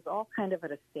 but it was all kind of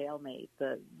at a stalemate.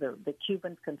 The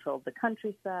Cubans controlled the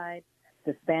countryside.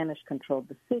 The Spanish controlled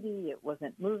the city. It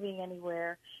wasn't moving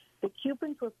anywhere. The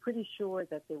Cubans were pretty sure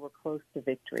that they were close to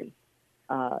victory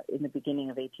in the beginning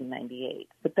of 1898.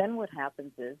 But then what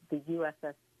happens is the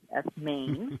USS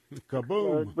Maine,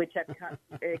 kaboom!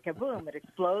 Kaboom! It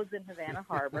explodes in Havana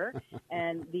Harbor,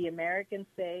 and the Americans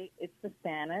say it's the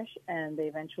Spanish, and they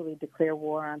eventually declare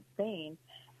war on Spain.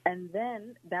 And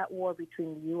then that war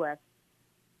between the U.S.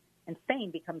 and Spain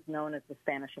becomes known as the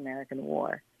Spanish-American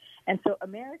War. And so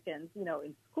Americans,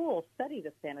 in school study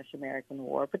the Spanish-American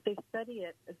War, but they study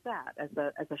it as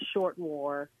a short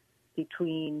war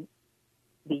between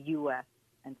the U.S.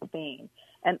 and Spain.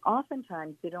 And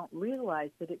oftentimes they don't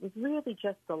realize that it was really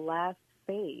just the last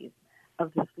phase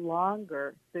of this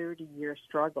longer 30-year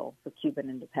struggle for Cuban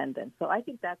independence. So I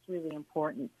think that's really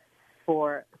important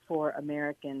for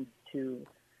Americans to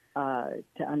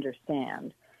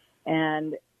understand.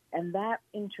 And that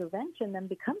intervention then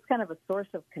becomes kind of a source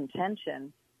of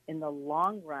contention in the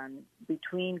long run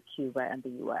between Cuba and the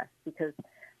U.S., because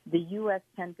the U.S.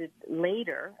 tended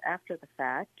later, after the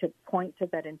fact, to point to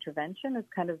that intervention as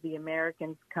kind of the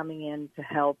Americans coming in to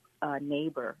help a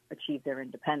neighbor achieve their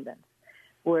independence,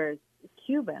 whereas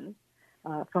Cubans,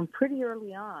 from pretty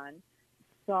early on,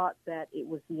 thought that it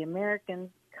was the Americans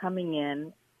coming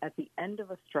in at the end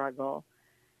of a struggle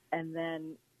and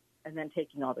then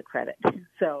taking all the credit.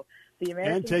 So the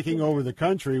Americans and taking over the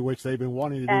country, which they've been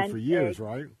wanting to do for years,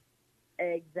 right?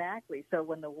 Exactly. So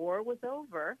when the war was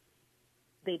over,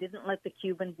 they didn't let the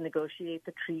Cubans negotiate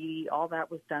the treaty. All that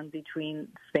was done between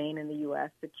Spain and the U.S.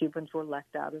 The Cubans were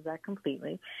left out of that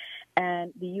completely,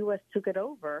 and the U.S. took it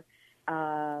over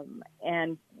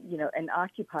and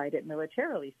occupied it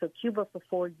militarily. So Cuba for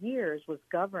 4 years was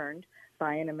governed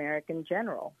by an American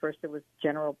general. First it was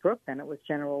General Brooke, then it was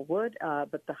General Wood,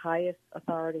 but the highest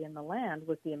authority in the land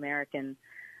was the American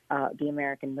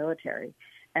military.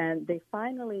 And they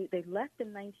left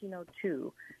in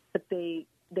 1902, but they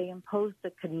imposed a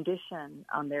condition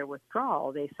on their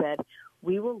withdrawal. They said,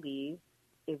 we will leave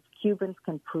if Cubans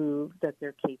can prove that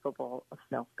they're capable of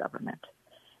self-government.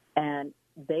 And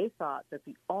they thought that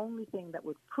the only thing that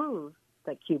would prove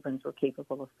that Cubans were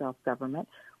capable of self-government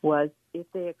was if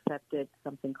they accepted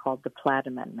something called the Platt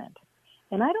Amendment.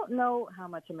 And I don't know how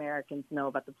much Americans know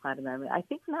about the Platt Amendment. I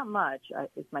think not much,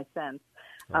 is my sense.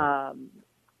 Right.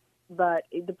 But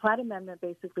the Platt Amendment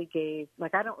basically gave,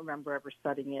 I don't remember ever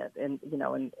studying it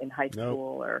in high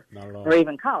school or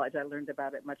even college. I learned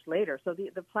about it much later. So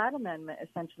the Platt Amendment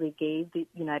essentially gave the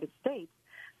United States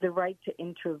the right to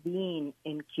intervene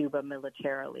in Cuba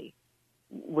militarily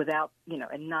without,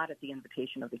 and not at the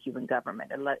invitation of the Cuban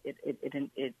government.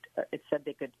 It said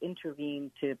they could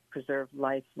intervene to preserve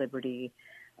life, liberty,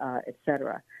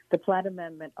 etc. The Platt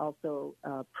Amendment also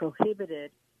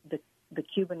prohibited the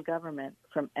Cuban government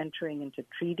from entering into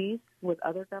treaties with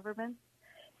other governments.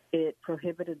 It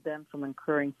prohibited them from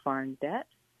incurring foreign debt,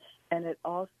 and it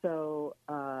also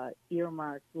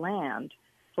earmarked land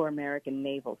for American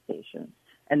naval stations.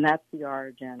 And that's the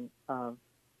origin of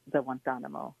the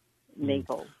Guantanamo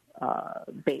naval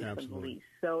base and police.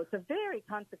 So it's a very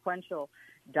consequential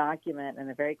document and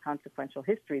a very consequential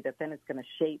history that then is going to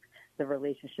shape the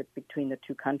relationship between the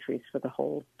two countries for the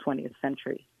whole 20th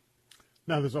century.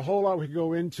 Now, there's a whole lot we could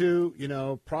go into.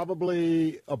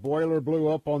 Probably a boiler blew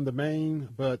up on the Maine,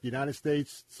 but the United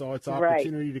States saw its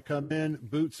opportunity to come in,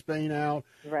 boot Spain out.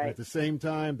 Right. At the same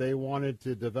time, they wanted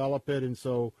to develop it. And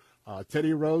so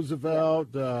Teddy Roosevelt,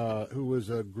 who was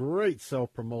a great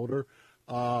self-promoter,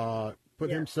 put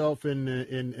himself in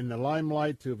the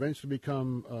limelight to eventually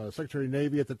become Secretary of the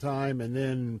Navy at the time and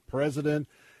then president.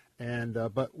 And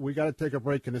but we got to take a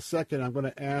break in a second. I'm going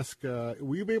to ask,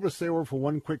 will you be able to stay over for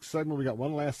one quick segment? We got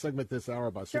one last segment this hour,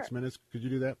 about 6 minutes. Could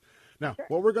you do that? Now,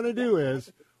 what we're going to do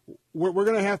is we're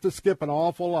going to have to skip an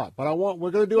awful lot, but we're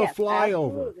going to do a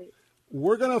flyover. Absolutely.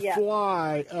 We're going to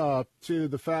fly to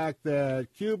the fact that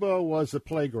Cuba was a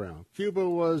playground. Cuba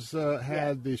was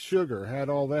had the sugar, had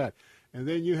all that. And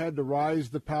then you had to rise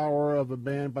the power of a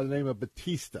man by the name of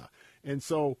Batista. And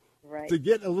so to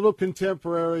get a little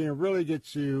contemporary and really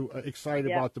get you excited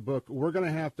about the book, we're going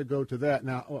to have to go to that.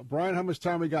 Now, Brian, how much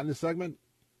time we got in this segment?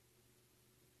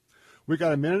 We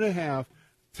got a minute and a half.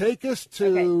 Take us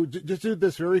to, just do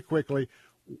this very quickly.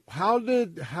 How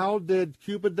did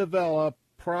Cuba develop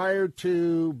prior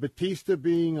to Batista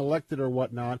being elected or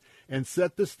whatnot, and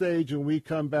set the stage when we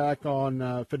come back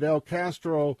on Fidel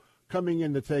Castro coming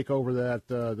in to take over that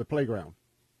the playground?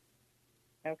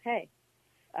 Okay.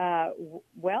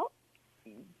 Well,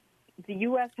 the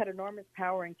U.S. had enormous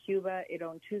power in Cuba. It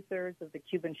owned 2/3 of the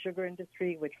Cuban sugar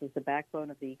industry, which was the backbone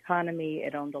of the economy.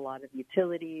 It owned a lot of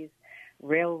utilities,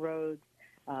 railroads,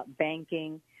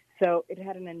 banking. So it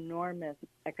had an enormous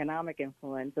economic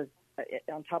influence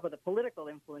on top of the political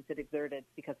influence it exerted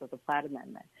because of the Platt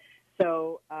Amendment.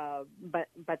 So, but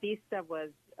Batista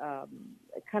was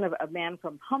kind of a man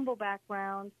from humble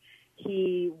background.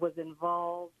 He was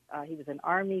involved. He was an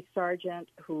army sergeant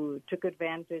who took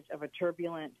advantage of a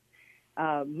turbulent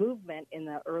movement in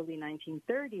the early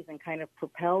 1930s and kind of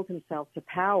propelled himself to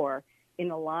power in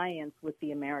alliance with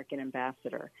the American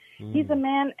ambassador. He's a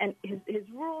man, and his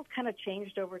rules kind of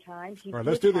changed over time. All right,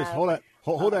 let's do this.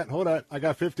 Hold on. I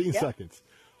got 15 seconds.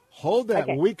 Hold that.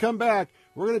 Okay. When we come back,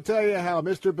 we're going to tell you how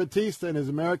Mr. Batista and his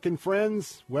American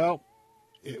friends, well,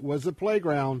 it was a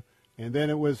playground, and then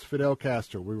it was Fidel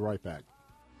Castro. We'll be right back.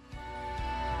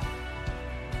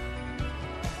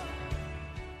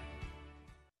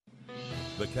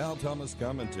 The Cal Thomas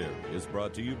Commentary is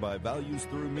brought to you by Values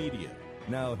Through Media.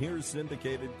 Now here's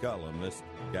syndicated columnist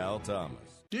Cal Thomas.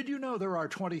 Did you know there are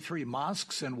 23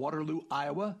 mosques in Waterloo,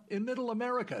 Iowa? In Middle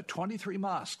America, 23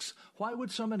 mosques. Why would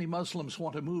so many Muslims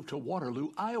want to move to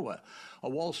Waterloo, Iowa? A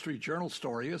Wall Street Journal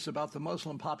story is about the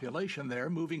Muslim population there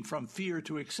moving from fear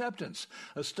to acceptance.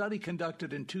 A study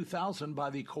conducted in 2000 by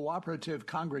the Cooperative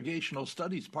Congregational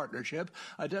Studies Partnership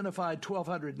identified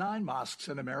 1,209 mosques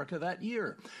in America that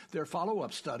year. Their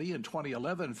follow-up study in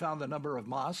 2011 found the number of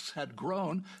mosques had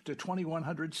grown to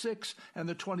 2,106, and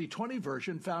the 2020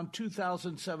 version found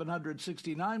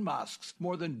 2,769 mosques,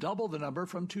 more than double the number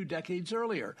from 2 decades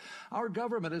earlier. Our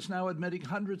government is now admitting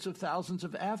hundreds of thousands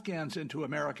of Afghans into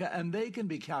America, and they can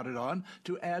be counted on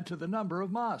to add to the number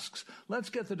of mosques. Let's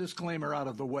get the disclaimer out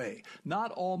of the way.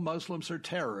 Not all Muslims are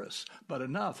terrorists, but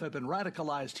enough have been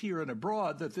radicalized here and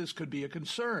abroad that this could be a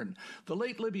concern. The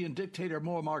late Libyan dictator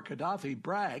Muammar Gaddafi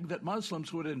bragged that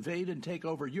Muslims would invade and take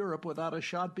over Europe without a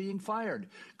shot being fired.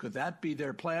 Could that be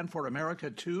their plan for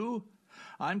America too?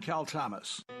 I'm Cal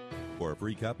Thomas. For a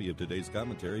free copy of today's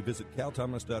commentary, visit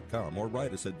calthomas.com or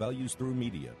write us at Values Through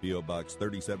Media, P.O. Box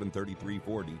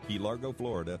 373340, Key Largo,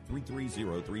 Florida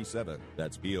 33037.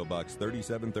 That's P.O. Box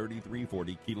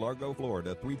 373340, Key Largo,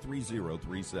 Florida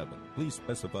 33037. Please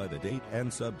specify the date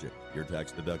and subject. Your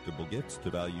tax-deductible gifts to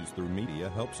Values Through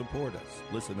Media help support us.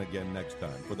 Listen again next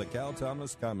time for the Cal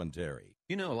Thomas Commentary.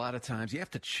 You know, a lot of times you have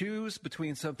to choose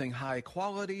between something high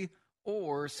quality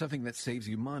or something that saves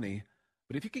you money.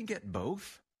 But if you can get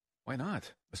both, why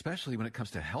not? Especially when it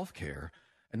comes to health care.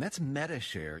 And that's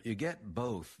MediShare. You get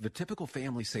both. The typical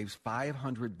family saves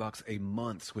 $500 a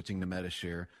month switching to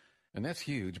MediShare. And that's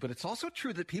huge. But it's also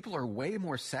true that people are way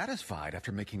more satisfied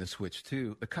after making the switch,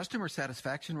 too. The customer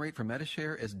satisfaction rate for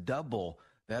MediShare is double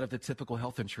that of the typical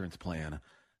health insurance plan.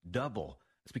 Double.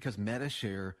 It's because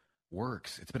MediShare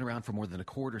works. It's been around for more than a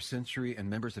quarter century,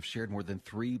 and members have shared more than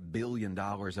 $3 billion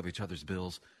of each other's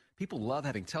bills. People love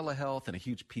having telehealth and a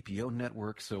huge PPO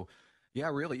network. So,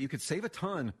 yeah, really, you could save a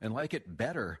ton and like it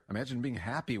better. Imagine being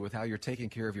happy with how you're taking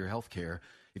care of your health care.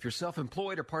 If you're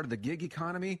self-employed or part of the gig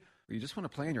economy, or you just want a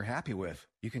plan you're happy with,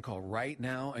 you can call right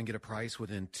now and get a price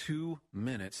within 2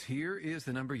 minutes. Here is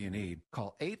the number you need.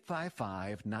 Call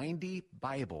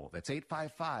 855-90-BIBLE. That's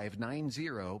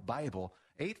 855-90-BIBLE.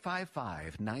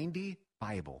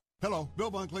 855-90-BIBLE. Hello,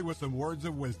 Bill Bunkley with some words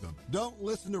of wisdom. Don't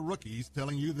listen to rookies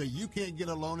telling you that you can't get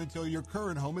a loan until your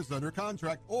current home is under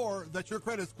contract or that your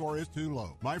credit score is too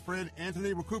low. My friend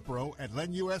Anthony Recupero at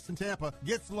LendUS in Tampa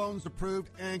gets loans approved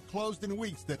and closed in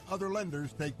weeks that other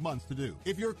lenders take months to do.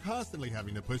 If you're constantly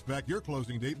having to push back your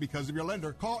closing date because of your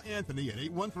lender, call Anthony at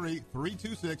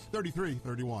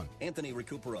 813-326-3331. Anthony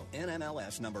Recupero,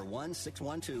 NMLS number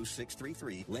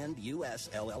 1612633, LendUS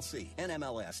LLC,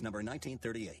 NMLS number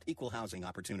 1938, Equal Housing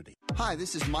Opportunity. Hi,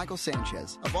 this is Michael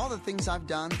Sanchez. Of all the things I've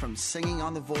done, from singing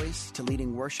on The Voice to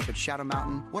leading worship at Shadow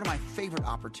Mountain, one of my favorite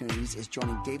opportunities is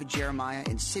joining David Jeremiah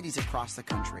in cities across the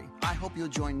country. I hope you'll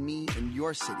join me in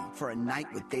your city for a night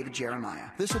with David Jeremiah.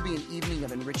 This will be an evening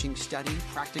of enriching study,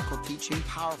 practical teaching,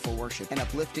 powerful worship, and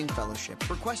uplifting fellowship.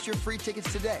 Request your free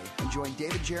tickets today and join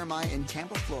David Jeremiah in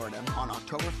Tampa, Florida on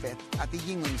October 5th at the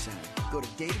Yingling Center. Go to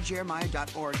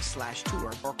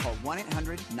davidjeremiah.org/tour or call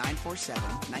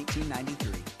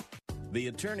 1-800-947-1993. The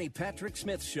Attorney Patrick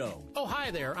Smith Show. Oh,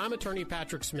 hi there. I'm Attorney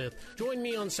Patrick Smith. Join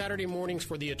me on Saturday mornings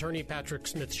for the Attorney Patrick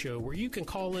Smith Show, where you can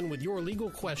call in with your legal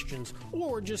questions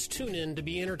or just tune in to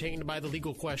be entertained by the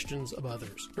legal questions of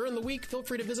others. During the week, feel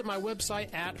free to visit my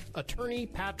website at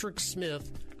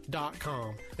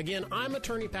attorneypatricksmith.com. Again, I'm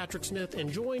Attorney Patrick Smith,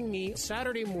 and join me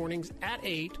Saturday mornings at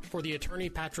 8 for the Attorney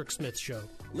Patrick Smith Show.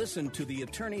 Listen to the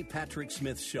Attorney Patrick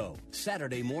Smith Show,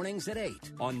 Saturday mornings at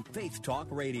 8 on Faith Talk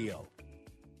Radio.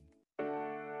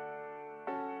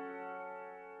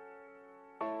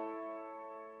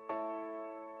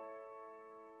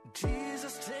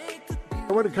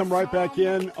 I want to come right back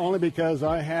in only because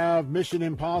I have Mission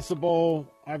Impossible.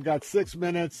 I've got 6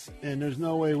 minutes, and there's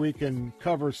no way we can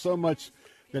cover so much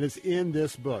that is in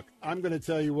this book. I'm going to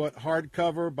tell you what,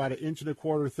 hardcover, about 1.25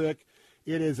 inches thick.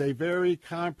 It is a very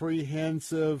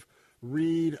comprehensive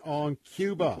read on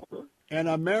Cuba and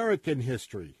American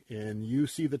history, and you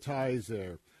see the ties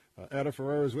there. Etta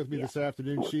Ferreira is with me this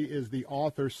afternoon. She is the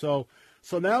author. So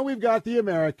now we've got the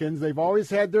Americans. They've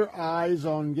always had their eyes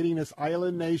on getting this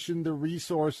island nation the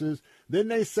resources. Then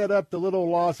they set up the little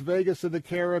Las Vegas of the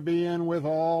Caribbean with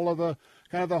all of the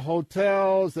kind of the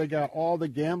hotels. They got all the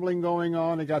gambling going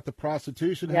on. They got the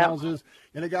prostitution houses.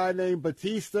 And a guy named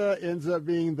Batista ends up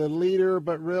being the leader,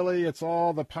 but really it's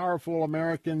all the powerful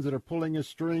Americans that are pulling his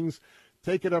strings.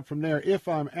 Take it up from there, if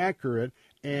I'm accurate,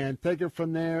 and take it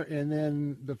from there. And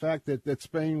then the fact that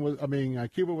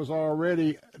Cuba was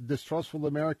already distrustful of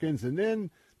Americans, and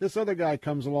then this other guy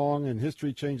comes along and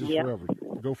history changes forever.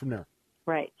 Go from there.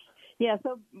 Right. Yeah,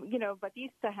 so,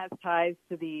 Batista has ties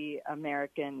to the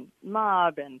American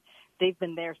mob, and they've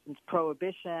been there since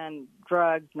Prohibition,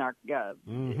 drugs,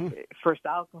 first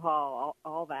alcohol,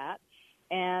 all that.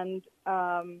 And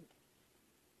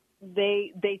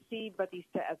they see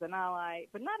Batista as an ally,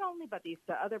 but not only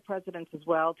Batista, other presidents as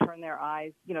well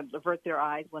avert their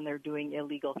eyes when they're doing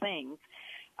illegal things.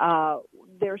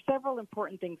 There are several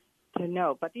important things to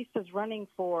know. Batista's running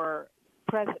for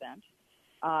president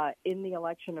in the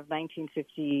election of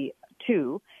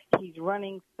 1952. He's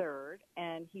running third,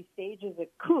 and he stages a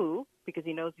coup because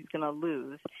he knows he's going to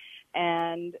lose.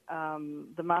 And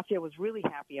the mafia was really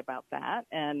happy about that,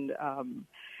 and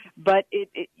but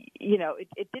it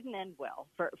didn't end well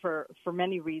for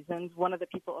many reasons. One of the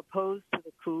people opposed to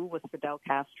the coup was Fidel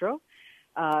Castro.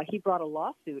 He brought a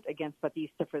lawsuit against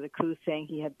Batista for the coup, saying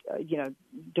he had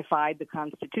defied the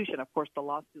Constitution. Of course, the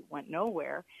lawsuit went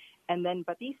nowhere, And then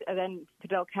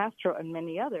Fidel Castro and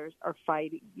many others are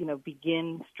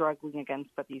begin struggling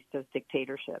against Batista's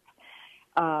dictatorship.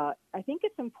 I think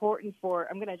it's important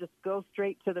I'm going to just go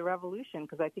straight to the revolution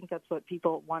because I think that's what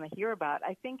people want to hear about.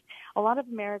 I think a lot of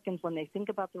Americans, when they think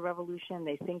about the revolution,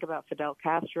 they think about Fidel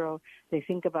Castro, they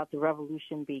think about the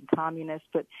revolution being communist,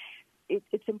 but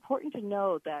it's important to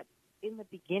know that in the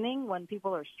beginning, when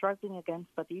people are struggling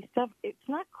against Batista, it's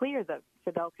not clear that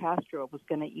Fidel Castro was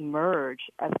going to emerge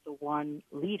as the one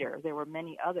leader. There were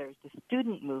many others. The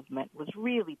student movement was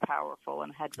really powerful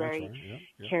and had very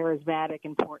charismatic,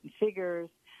 important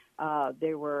figures.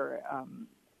 There were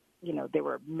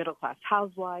middle-class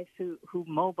housewives who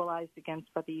mobilized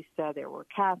against Batista. There were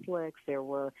Catholics.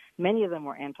 Many of them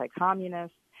were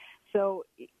anti-communist. So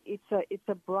it's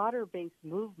a broader-based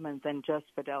movement than just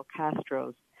Fidel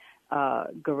Castro's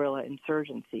guerrilla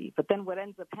insurgency. But then what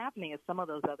ends up happening is some of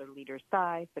those other leaders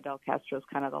die. Fidel Castro is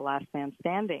kind of the last man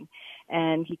standing,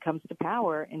 and he comes to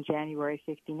power in January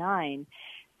 1959.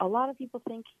 A lot of people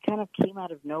think he kind of came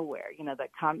out of nowhere,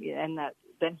 that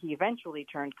then he eventually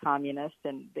turned communist,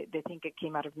 and they think it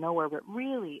came out of nowhere. But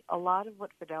really, a lot of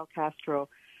what Fidel Castro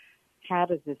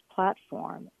had as his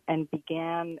platform and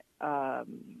began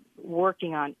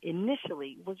working on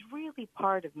initially was really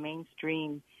part of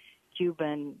mainstream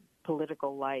Cuban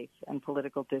political life and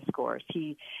political discourse.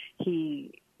 He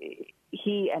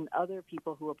and other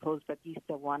people who opposed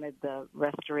Batista wanted the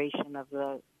restoration of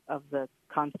the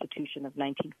Constitution of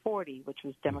 1940, which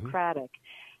was democratic.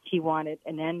 Mm-hmm. He wanted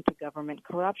an end to government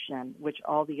corruption, which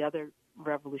all the other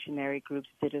revolutionary groups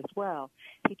did as well.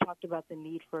 He talked about the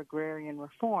need for agrarian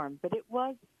reform, but it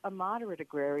was a moderate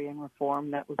agrarian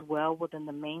reform that was well within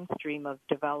the mainstream of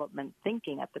development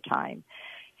thinking at the time.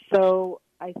 So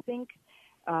I think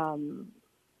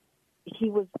he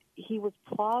was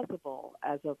plausible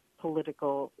as a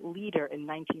political leader in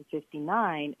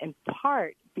 1959, in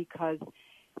part because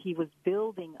he was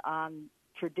building on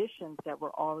traditions that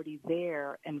were already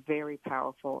there and very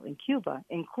powerful in Cuba,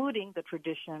 including the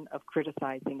tradition of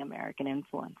criticizing American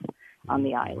influence on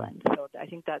the island. So I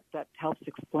think that helps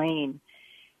explain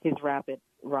his rapid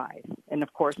rise. And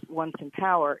of course, once in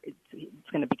power, it's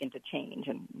going to begin to change,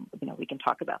 and we can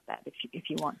talk about that if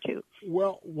you want to.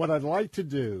 Well, what I'd like to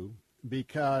do,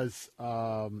 because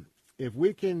if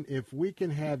we can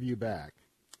have you back,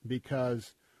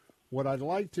 because what I'd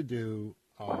like to do,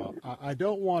 I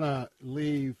don't want to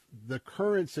leave the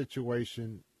current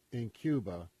situation in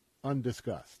Cuba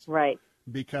undiscussed. Right.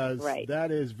 Because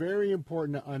that is very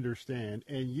important to understand,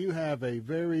 and you have a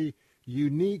very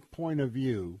unique point of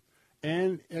view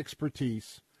and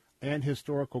expertise and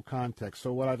historical context.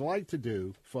 So what I'd like to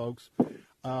do, folks,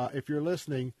 if you're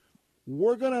listening,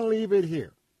 we're going to leave it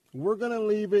here. We're going to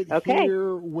leave it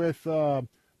here with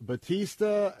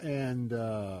Batista and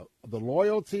the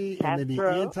loyalty Castro. And then the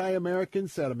anti-American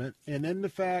sentiment, and then the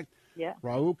fact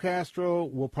Raul Castro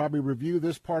will probably review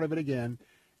this part of it again.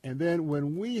 And then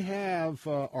when we have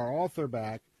our author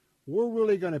back, we're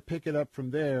really going to pick it up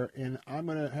from there, and I'm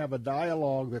going to have a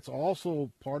dialogue that's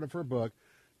also part of her book,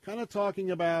 kind of talking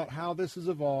about how this has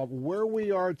evolved, where we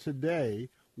are today,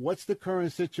 what's the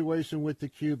current situation with the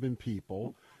Cuban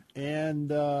people,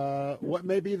 and what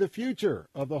may be the future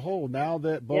of the whole now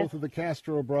that both of the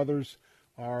Castro brothers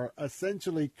are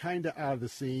essentially kind of out of the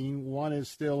scene. One is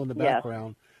still in the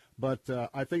background. But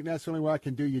I think that's the only way I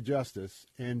can do you justice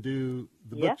and do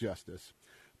the book justice.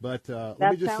 But let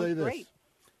me just say this. Great.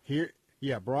 Here,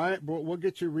 Brian, we'll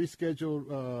get you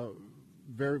rescheduled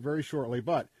very, very shortly.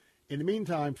 But in the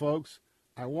meantime, folks,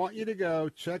 I want you to go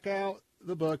check out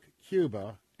the book,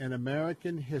 Cuba, An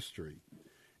American History,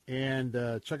 and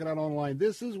check it out online.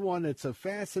 This is one that's a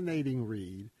fascinating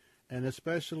read, and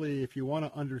especially if you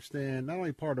want to understand not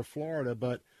only part of Florida,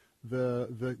 but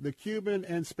the Cuban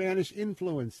and Spanish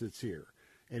influence that's here.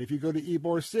 And if you go to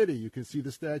Ybor City, you can see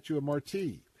the statue of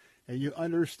Martí. And you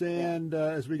understand,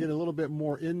 as we get a little bit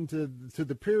more into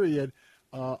the period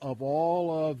of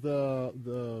all of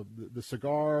the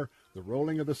cigar, the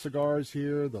rolling of the cigars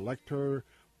here, the lecture,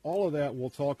 all of that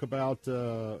we'll talk about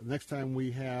next time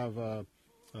we have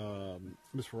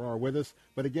Ms. Farrar with us.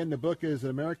 But again, the book is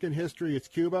American History. It's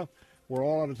Cuba. We're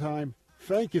all out of time.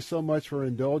 Thank you so much for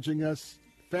indulging us.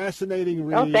 Fascinating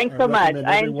read. Oh, thanks so much.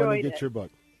 I enjoyed get it. your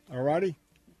book. All righty?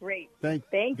 Great. Thank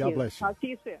you. God bless you. Talk to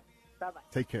you soon. Bye-bye.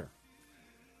 Take care.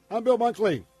 I'm Bill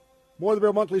Bunkley. More of the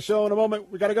Bill Bunkley Show in a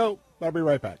moment. We got to go. I'll be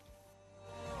right back.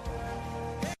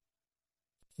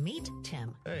 Meet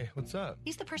Tim. Hey, what's up?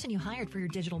 He's the person you hired for your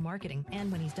digital marketing,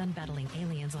 and when he's done battling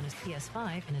aliens on his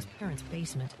PS5 in his parents'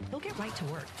 basement, he'll get right to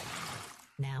work.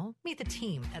 Now, meet the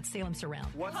team at Salem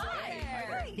Surround.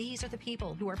 Hi. These are the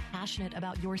people who are passionate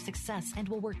about your success and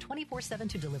will work 24/7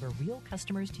 to deliver real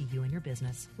customers to you and your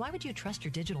business. Why would you trust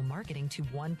your digital marketing to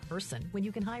one person when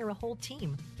you can hire a whole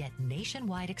team? Get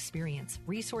nationwide experience,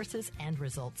 resources, and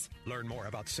results. Learn more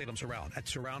about Salem Surround at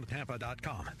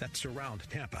surroundtampa.com. That's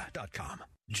surroundtampa.com.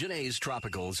 Janae's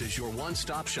Tropicals is your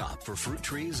one-stop shop for fruit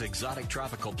trees, exotic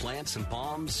tropical plants and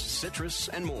palms, citrus,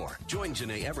 and more. Join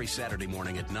Janae every Saturday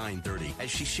morning at 9:30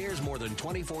 as she shares more than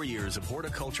 24 years of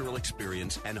horticultural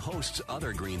experience and hosts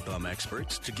other Green Thumb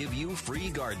experts to give you free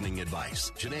gardening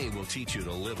advice. Janae will teach you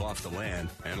to live off the land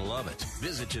and love it.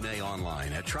 Visit Janae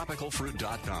online at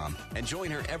tropicalfruit.com and join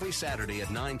her every Saturday at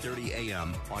 9:30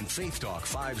 a.m. on Faith Talk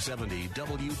 570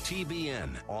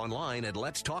 WTBN, online at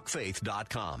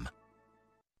letstalkfaith.com.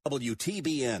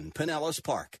 WTBN Pinellas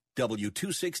Park,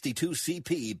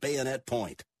 W262CP Bayonet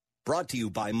Point. Brought to you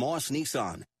by Moss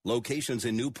Nissan. Locations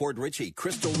in Newport Richey,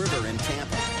 Crystal River, and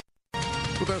Tampa.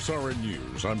 With SRN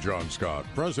News, I'm John Scott.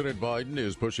 President Biden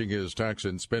is pushing his tax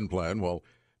and spend plan while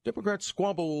Democrats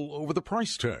squabble over the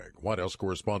price tag. White House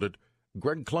correspondent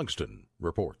Greg Clugston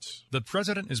reports. The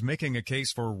president is making a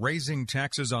case for raising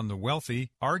taxes on the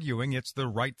wealthy, arguing it's the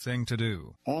right thing to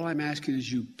do. All I'm asking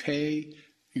is you pay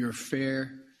your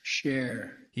fair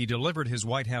share. He delivered his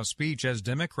White House speech as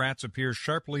Democrats appear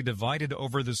sharply divided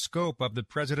over the scope of the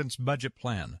president's budget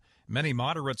plan. Many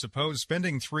moderates oppose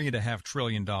spending $3.5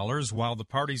 trillion, while the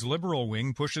party's liberal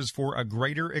wing pushes for a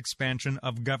greater expansion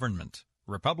of government.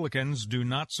 Republicans do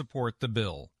not support the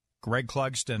bill. Greg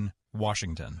Clugston,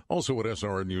 Washington. Also at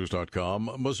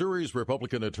SRNnews.com, Missouri's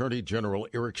Republican Attorney General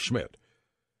Eric Schmidt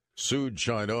sued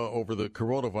China over the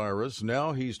coronavirus.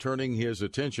 Now he's turning his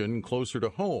attention closer to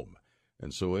home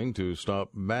and suing to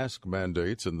stop mask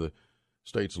mandates in the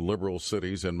state's liberal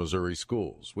cities and Missouri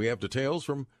schools. We have details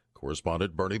from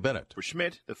correspondent Bernie Bennett. For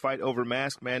Schmidt, the fight over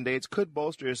mask mandates could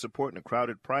bolster his support in a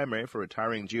crowded primary for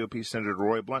retiring GOP Senator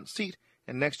Roy Blunt's seat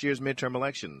in next year's midterm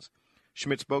elections.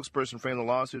 Schmidt's spokesperson framed the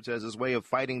lawsuits as his way of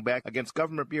fighting back against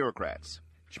government bureaucrats.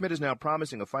 Schmidt is now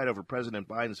promising a fight over President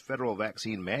Biden's federal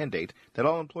vaccine mandate that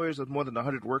all employers with more than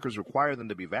 100 workers require them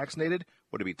to be vaccinated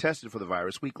or to be tested for the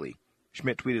virus weekly.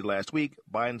 Schmidt tweeted last week,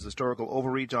 Biden's historical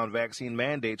overreach on vaccine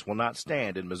mandates will not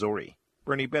stand in Missouri.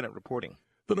 Bernie Bennett reporting.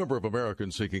 The number of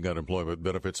Americans seeking unemployment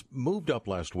benefits moved up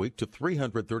last week to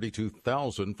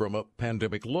 332,000 from a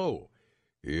pandemic low.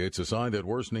 It's a sign that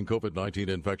worsening COVID-19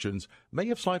 infections may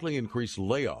have slightly increased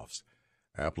layoffs.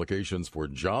 Applications for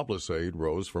jobless aid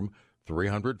rose from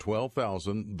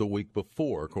 312,000 the week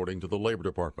before, according to the Labor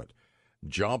Department.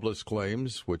 Jobless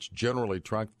claims, which generally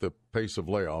track the pace of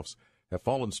layoffs, have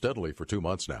fallen steadily for 2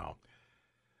 months now.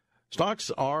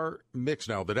 Stocks are mixed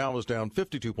now. The Dow is down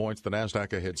 52 points. The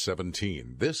Nasdaq ahead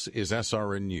 17. This is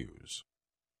SRN News.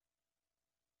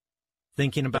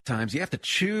 Thinking about times you have to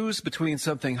choose between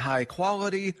something high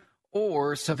quality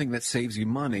or something that saves you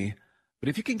money. But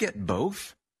if you can get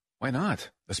both, why not?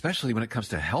 Especially when it comes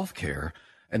to health care.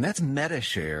 And that's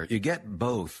MediShare. You get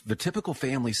both. The typical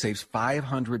family saves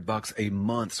 $500 a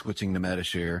month switching to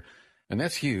MediShare. And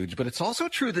that's huge, but it's also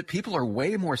true that people are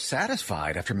way more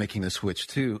satisfied after making the switch,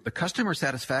 too. The customer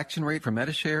satisfaction rate for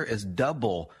MediShare is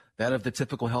double that of the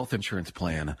typical health insurance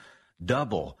plan.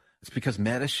 Double. It's because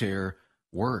MediShare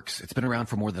works. It's been around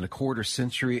for more than a quarter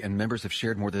century, and members have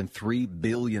shared more than $3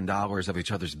 billion of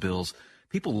each other's bills.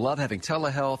 People love having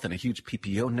telehealth and a huge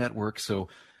PPO network, so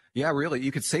yeah, really,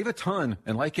 you could save a ton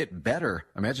and like it better.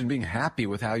 Imagine being happy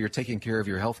with how you're taking care of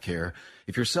your health care.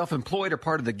 If you're self-employed or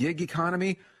part of the gig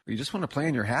economy, or you just want a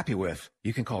plan you're happy with,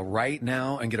 you can call right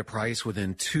now and get a price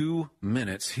within 2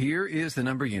 minutes. Here is the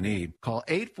number you need. Call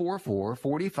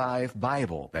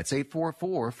 844-45-BIBLE. That's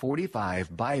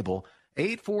 844-45-BIBLE.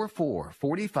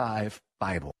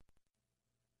 844-45-BIBLE.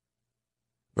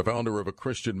 The founder of a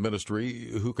Christian ministry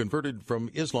who converted from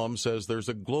Islam says there's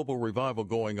a global revival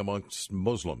going amongst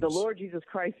Muslims. The Lord Jesus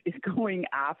Christ is going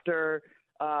after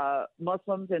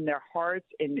Muslims in their hearts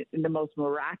in the most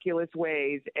miraculous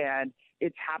ways, and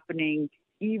it's happening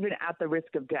even at the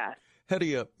risk of death.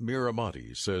 Hedia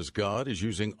Miramati says God is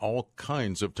using all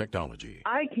kinds of technology.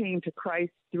 I came to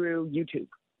Christ through YouTube.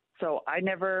 So I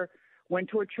never went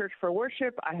to a church for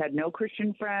worship. I had no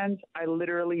Christian friends. I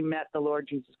literally met the Lord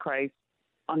Jesus Christ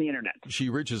on the internet. She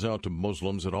reaches out to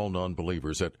Muslims and all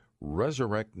non-believers at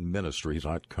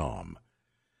resurrectministry.com.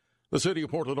 The city of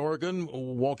Portland, Oregon,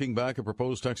 walking back a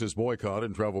proposed Texas boycott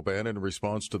and travel ban in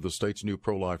response to the state's new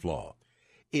pro-life law.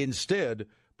 Instead,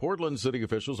 Portland city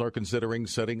officials are considering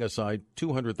setting aside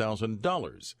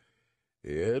 $200,000.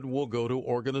 It will go to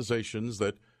organizations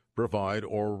that provide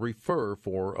or refer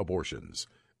for abortions.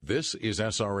 This is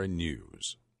SRN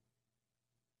News.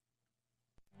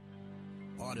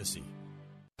 Odyssey.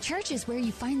 Church is where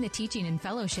you find the teaching and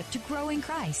fellowship to grow in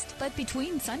Christ. But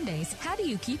between Sundays, how do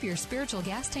you keep your spiritual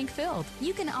gas tank filled?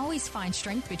 You can always find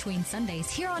strength between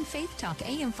Sundays here on Faith Talk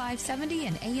AM 570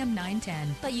 and AM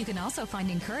 910. But you can also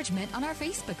find encouragement on our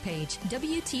Facebook page,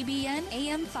 WTBN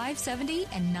AM 570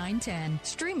 and 910.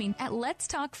 Streaming at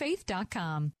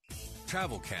letstalkfaith.com.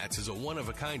 Travel Cats is a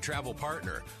one-of-a-kind travel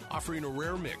partner, offering a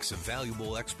rare mix of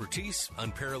valuable expertise,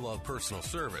 unparalleled personal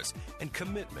service, and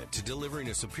commitment to delivering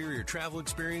a superior travel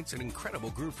experience at incredible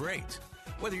group rates.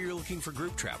 Whether you're looking for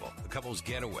group travel, a couple's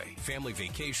getaway, family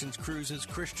vacations, cruises,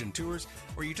 Christian tours,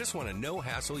 or you just want a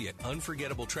no-hassle yet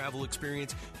unforgettable travel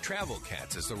experience, Travel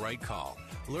Cats is the right call.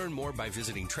 Learn more by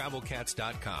visiting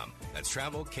TravelCats.com. That's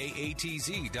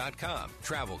TravelCatz.com.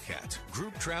 Travel Cats.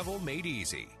 Group travel made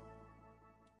easy.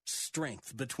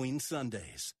 Strength between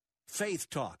Sundays.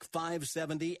 Faith Talk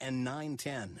 570 and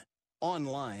 910.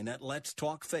 Online at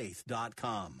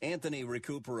letstalkfaith.com. Anthony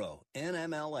Recupero,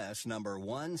 NMLS number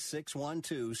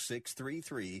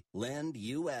 1612633, Lend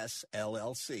US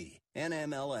LLC.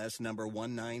 NMLS number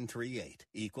 1938,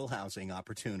 Equal Housing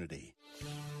Opportunity.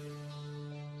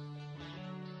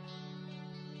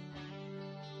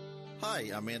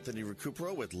 Hi, I'm Anthony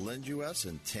Recupero with Lend US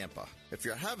in Tampa. If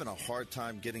you're having a hard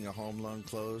time getting a home loan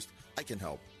closed, I can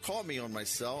help. Call me on my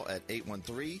cell at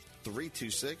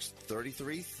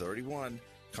 813-326-3331.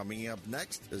 Coming up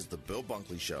next is The Bill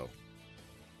Bunkley Show.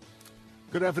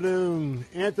 Good afternoon,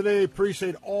 Anthony.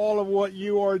 Appreciate all of what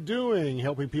you are doing,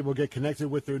 helping people get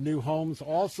connected with their new homes.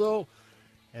 Also,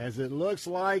 as it looks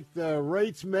like the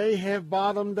rates may have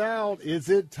bottomed out, is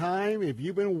it time? If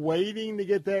you've been waiting to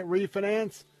get that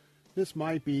refinance, this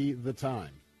might be the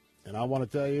time. And I want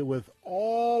to tell you, with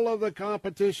all of the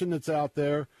competition that's out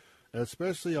there,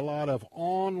 especially a lot of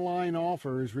online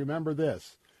offers, remember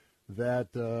this,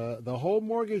 that the whole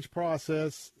mortgage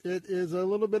process, it is a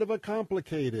little bit of a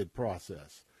complicated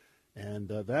process. And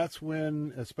that's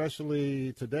when,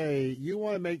 especially today, you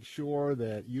want to make sure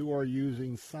that you are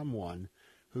using someone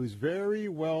who's very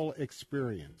well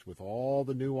experienced with all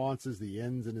the nuances, the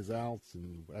ins and his outs.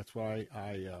 And that's why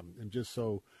I am just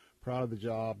so proud of the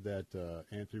job that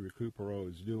Anthony Recupero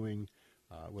is doing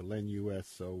with Lend US.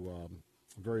 So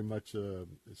very much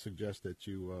suggest that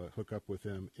you hook up with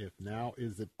him if now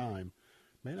is the time.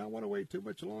 May not want to wait too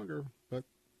much longer, but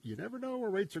you never know where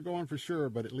rates are going for sure.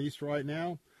 But at least right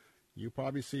now, you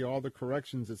probably see all the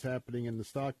corrections that's happening in the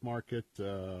stock market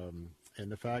and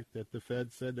the fact that the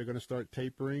Fed said they're going to start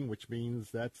tapering, which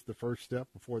means that's the first step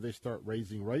before they start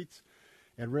raising rates.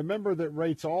 And remember that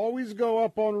rates always go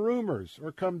up on rumors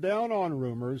or come down on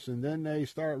rumors, and then they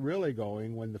start really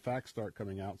going when the facts start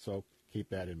coming out. So keep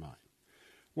that in mind.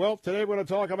 Well, today we're going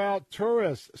to talk about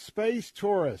tourists, space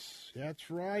tourists. That's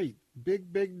right.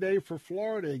 Big day for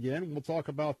Florida again. We'll talk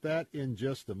about that in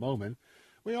just a moment.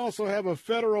 We also have a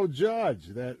federal judge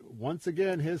that once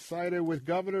again has sided with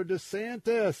Governor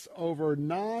DeSantis over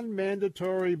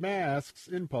non-mandatory masks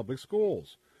in public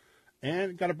schools.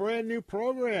 And got a brand new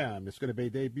program. It's going to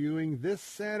be debuting this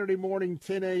Saturday morning,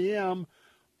 10 a.m.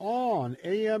 on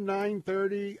AM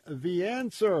 930, The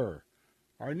Answer.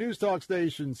 Our News Talk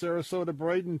station, Sarasota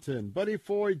Bradenton. Buddy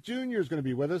Foy Jr. is going to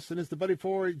be with us, and it's the Buddy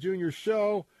Foy Jr.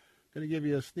 Show. Going to give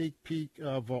you a sneak peek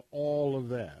of all of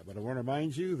that. But I want to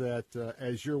remind you that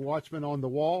as your watchman on the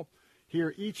wall,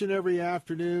 here each and every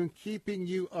afternoon, keeping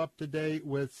you up to date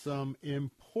with some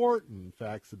important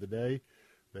facts of the day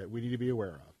that we need to be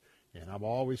aware of. And I'm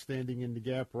always standing in the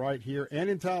gap right here and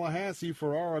in Tallahassee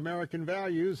for our American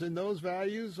values, and those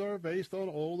values are based on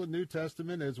Old and New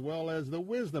Testament as well as the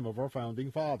wisdom of our founding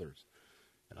fathers.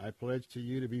 And I pledge to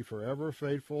you to be forever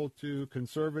faithful to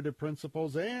conservative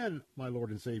principles and my Lord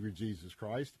and Savior Jesus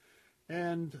Christ.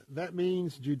 And that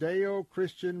means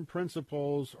Judeo-Christian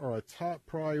principles are a top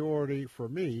priority for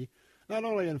me, not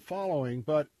only in following,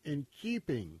 but in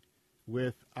keeping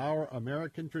with our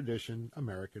American tradition,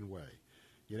 American way.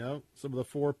 You know, some of the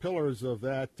four pillars of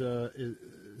that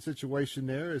situation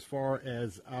there as far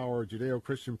as our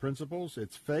Judeo-Christian principles,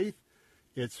 it's faith,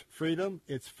 it's freedom,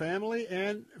 it's family,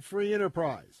 and free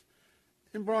enterprise.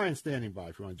 And Brian's standing by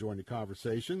if you want to join the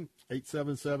conversation,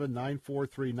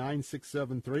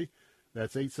 877-943-9673.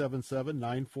 That's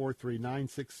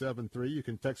 877-943-9673. You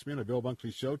can text me on the Bill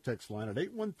Bunkley Show text line at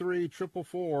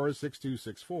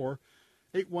 813-444-6264,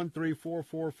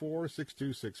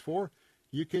 813-444-6264.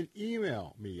 You can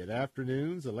email me at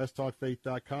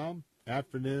afternoons@letstalkfaith.com,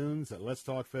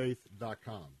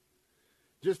 afternoons@letstalkfaith.com.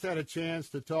 Just had a chance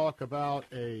to talk about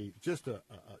just an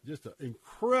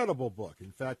incredible book.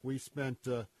 In fact, we spent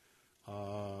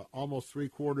almost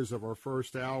 3/4 of our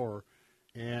first hour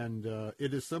And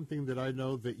it is something that I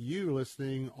know that you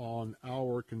listening on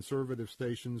our conservative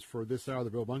stations for this hour of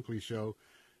the Bill Bunkley Show,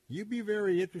 you'd be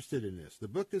very interested in this. The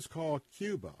book is called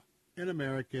Cuba in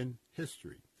American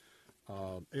History.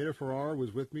 Ada Ferrar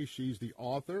was with me. She's the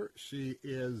author. She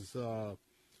is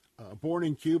born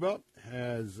in Cuba,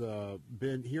 has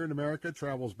been here in America,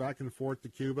 travels back and forth to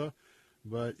Cuba.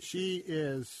 But she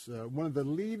is one of the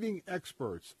leading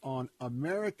experts on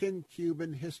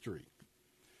American-Cuban history.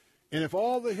 And if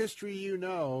all the history you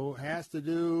know has to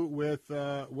do with,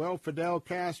 Fidel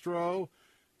Castro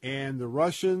and the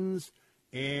Russians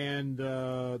and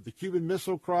the Cuban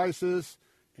Missile Crisis,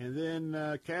 and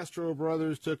then Castro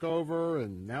brothers took over,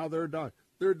 and now they're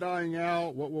dying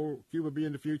out, what will Cuba be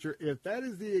in the future? If that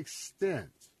is the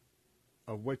extent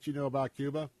of what you know about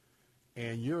Cuba,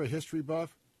 and you're a history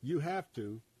buff, you have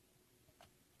to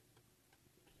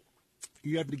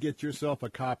get yourself a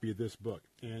copy of this book.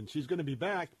 And she's going to be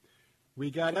back. We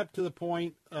got up to the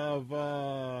point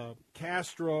of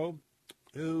Castro,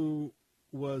 who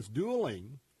was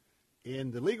dueling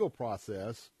in the legal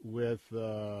process with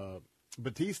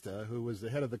Batista, who was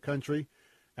the head of the country.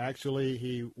 Actually,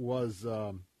 he was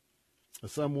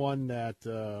someone that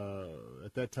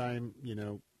at that time,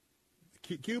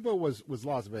 Cuba was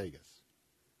Las Vegas.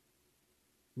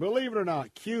 Believe it or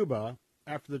not, Cuba,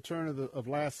 after the turn of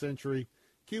last century,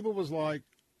 Cuba was like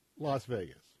Las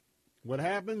Vegas. What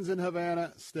happens in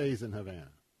Havana stays in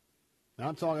Havana. Now,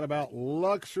 I'm talking about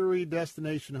luxury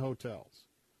destination hotels.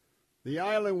 The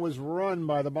island was run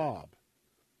by the mob.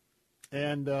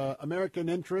 And American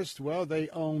interests, well, they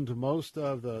owned most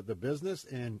of the business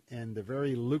and the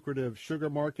very lucrative sugar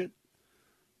market.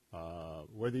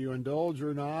 Whether you indulge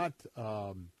or not,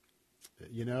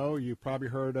 you probably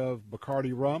heard of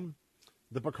Bacardi rum.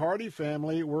 The Bacardi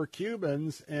family were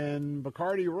Cubans, and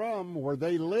Bacardi rum, where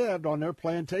they lived on their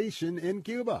plantation in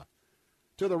Cuba.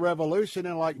 To the revolution,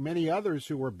 and like many others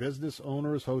who were business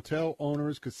owners, hotel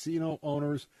owners, casino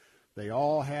owners, they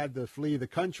all had to flee the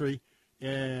country.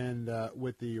 And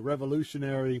with the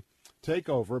revolutionary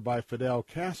takeover by Fidel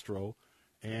Castro,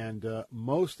 and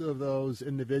most of those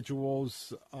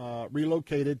individuals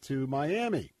relocated to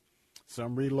Miami.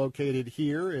 Some relocated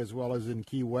here as well as in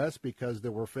Key West because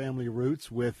there were family roots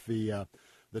with the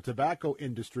tobacco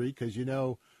industry. Because,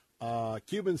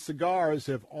 Cuban cigars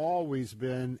have always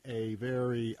been a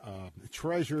very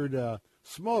treasured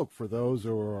smoke for those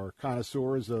who are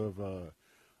connoisseurs of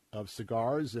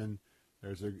cigars. And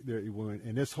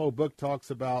and this whole book talks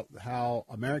about how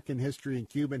American history and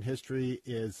Cuban history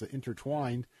is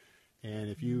intertwined. And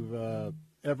if you've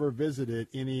ever visited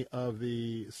any of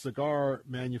the cigar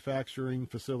manufacturing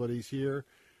facilities here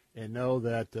and know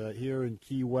that here in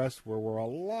Key West, where a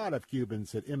lot of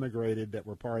Cubans had immigrated that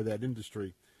were part of that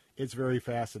industry, it's very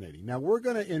fascinating. Now, we're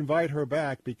going to invite her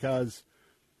back because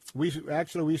we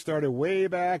started way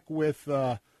back with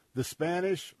the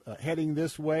Spanish heading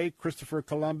this way, Christopher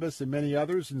Columbus and many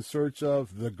others in search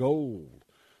of the gold,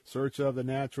 search of the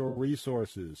natural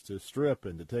resources to strip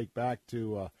and to take back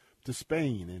to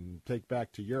Spain and take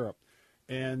back to Europe.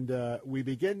 And we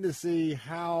begin to see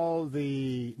how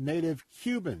the native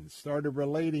Cubans started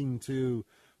relating to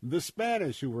the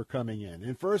Spanish who were coming in.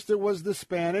 And first it was the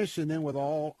Spanish, and then with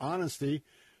all honesty,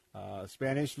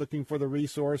 Spanish looking for the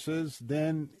resources.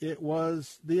 Then it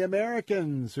was the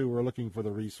Americans who were looking for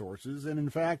the resources. And in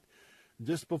fact,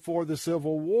 just before the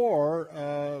Civil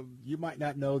War, you might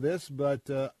not know this, but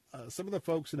some of the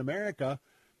folks in America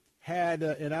had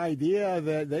an idea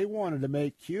that they wanted to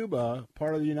make Cuba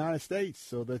part of the United States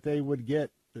so that they would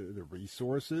get the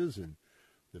resources and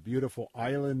the beautiful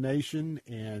island nation.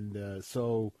 And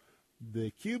so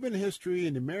the Cuban history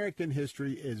and American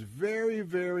history is very,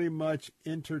 very much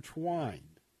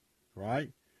intertwined,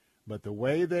 right? But the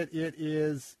way that it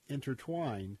is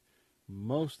intertwined,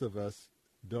 most of us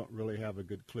don't really have a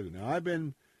good clue. Now, I've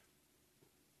been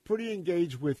pretty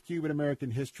engaged with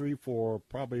Cuban-American history for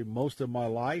probably most of my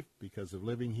life because of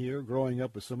living here, growing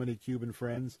up with so many Cuban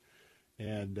friends,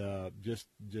 and just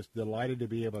delighted to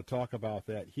be able to talk about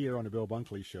that here on the Bill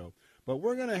Bunkley Show. But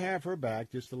we're going to have her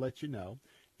back, just to let you know,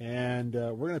 and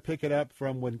we're going to pick it up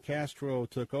from when Castro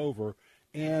took over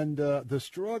and the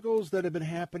struggles that have been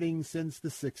happening since the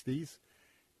 60s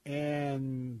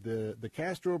and the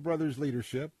Castro brothers'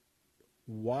 leadership.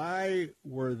 Why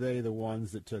were they the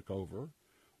ones that took over?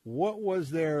 What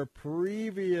was their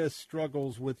previous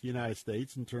struggles with the United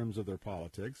States in terms of their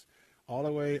politics, all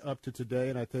the way up to today?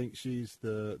 And I think she's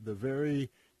the very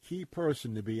key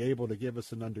person to be able to give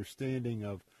us an understanding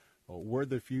of where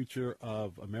the future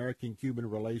of American-Cuban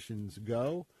relations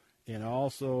go, and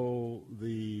also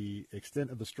the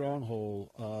extent of the stronghold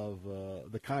of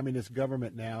the communist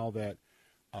government now that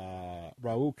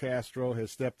Raul Castro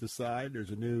has stepped aside. There's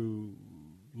a new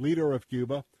leader of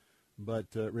Cuba, but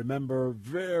remember,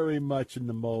 very much in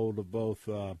the mold of both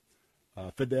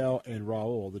Fidel and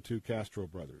Raul, the two Castro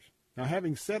brothers. Now,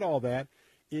 having said all that,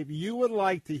 if you would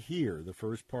like to hear the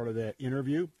first part of that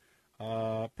interview,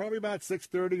 probably about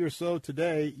 6:30 or so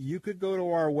today, you could go to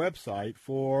our website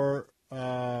for,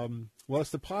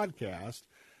 it's the podcast,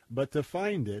 but to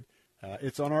find it,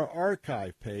 it's on our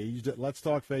archive page at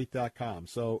letstalkfaith.com.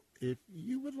 So if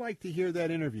you would like to hear that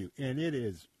interview, and it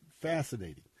is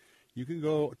fascinating, you can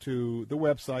go to the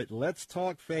website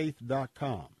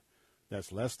letstalkfaith.com.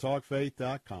 That's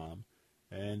letstalkfaith.com.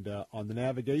 And on the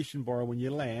navigation bar when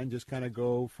you land, just kind of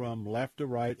go from left to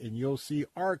right, and you'll see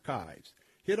archives.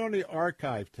 Hit on the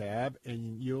archive tab,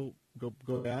 and you'll go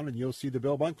down, and you'll see the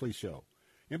Bill Bunkley Show.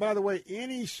 And by the way,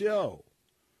 any show,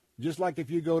 just like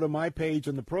if you go to my page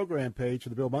on the program page for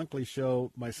the Bill Bunkley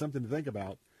Show, my Something to Think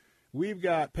About, we've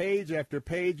got page after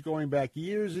page going back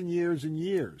years and years and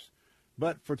years.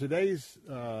 But for today's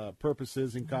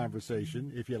purposes and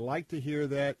conversation, if you'd like to hear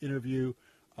that interview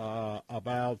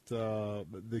about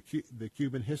the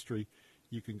Cuban history,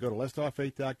 you can go to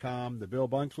letstalkfaith.com, the Bill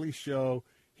Bunkley Show.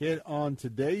 Hit on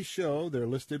today's show. They're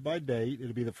listed by date.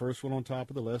 It'll be the first one on top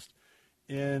of the list.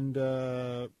 And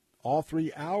all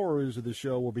 3 hours of the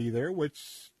show will be there,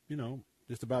 which,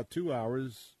 just about 2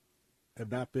 hours have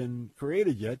not been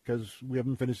created yet because we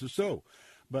haven't finished the show.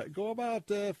 But go about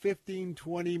 15,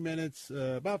 20 minutes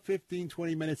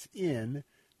in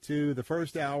to the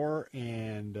first hour,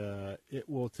 and it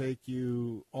will take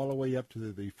you all the way up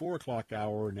to the 4 o'clock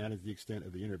hour, and that is the extent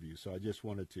of the interview. So I just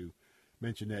wanted to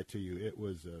mention that to you. It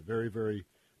was very, very,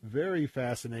 very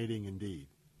fascinating indeed.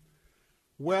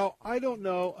 Well, I don't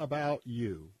know about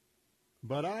you,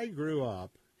 but I grew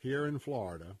up here in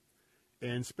Florida,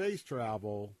 and space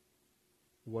travel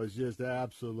was just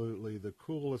absolutely the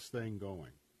coolest thing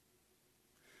going.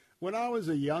 When I was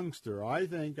a youngster, I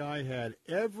think I had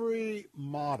every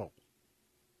model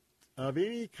of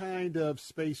any kind of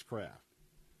spacecraft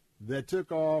that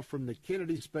took off from the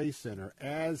Kennedy Space Center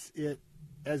as it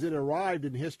arrived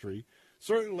in history.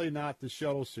 Certainly not the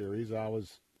shuttle series. I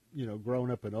was, grown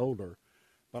up and older.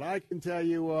 But I can tell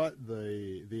you what,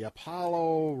 the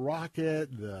Apollo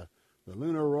rocket, the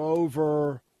lunar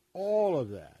rover, all of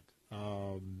that.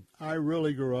 I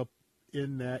really grew up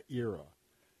in that era.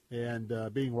 And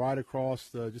being right across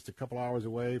just a couple hours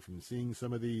away from seeing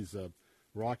some of these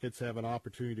rockets have an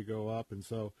opportunity to go up. And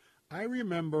so I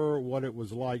remember what it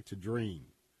was like to dream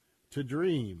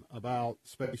about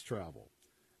space travel.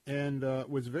 And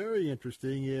what's very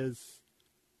interesting is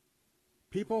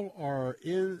people are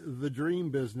in the dream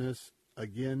business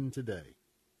again today.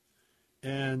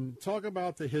 And talk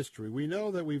about the history. We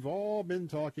know that we've all been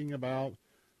talking about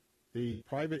the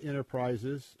private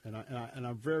enterprises, and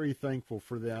I'm very thankful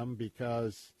for them,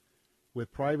 because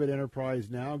with private enterprise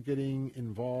now getting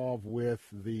involved with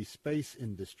the space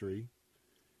industry,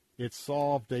 it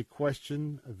solved a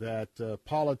question that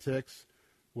politics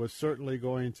was certainly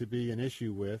going to be an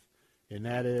issue with, and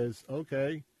that is,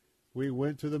 okay, we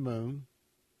went to the moon,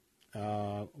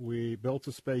 we built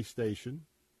a space station,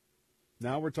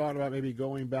 now we're talking about maybe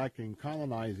going back and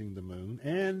colonizing the moon,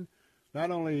 and not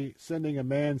only sending a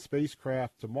manned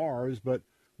spacecraft to Mars, but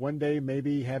one day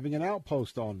maybe having an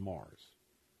outpost on Mars.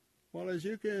 Well, as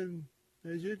you can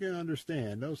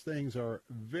understand, those things are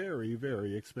very,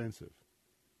 very expensive.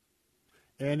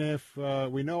 And if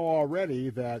we know already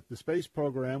that the space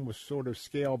program was sort of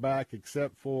scaled back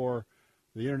except for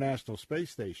the International Space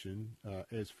Station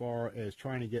as far as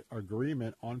trying to get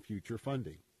agreement on future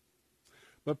funding.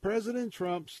 But President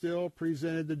Trump still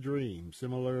presented the dream,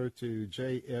 similar to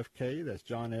JFK, that's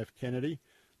John F. Kennedy,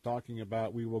 talking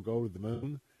about we will go to the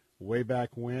moon way back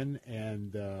when.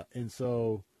 And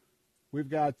so we've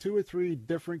got 2 or 3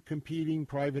 different competing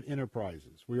private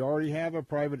enterprises. We already have a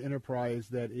private enterprise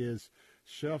that is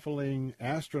shuffling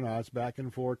astronauts back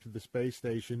and forth to the space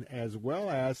station as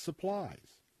well as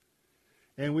supplies.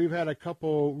 And we've had a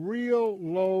couple real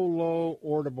low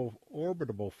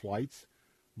orbitable flights.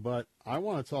 But I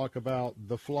want to talk about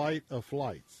the flight of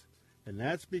flights. And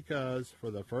that's because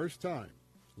for the first time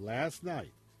last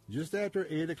night, just after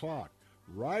 8 o'clock,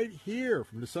 right here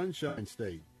from the Sunshine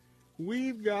State,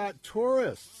 we've got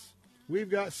tourists, we've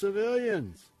got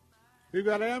civilians, we've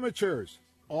got amateurs.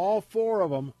 All 4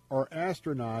 of them are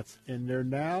astronauts, and they're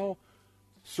now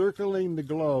circling the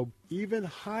globe even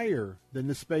higher than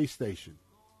the space station.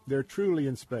 They're truly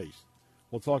in space.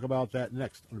 We'll talk about that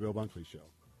next on the Bill Bunkley Show.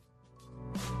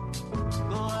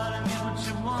 Go out and get what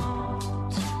you want.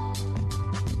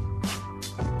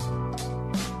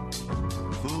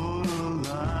 For the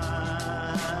light.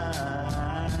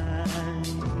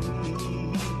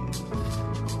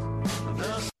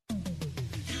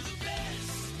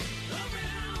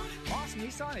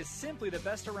 Nissan is simply the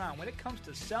best around when it comes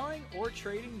to selling or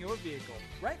trading your vehicle.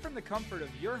 Right from the comfort of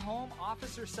your home,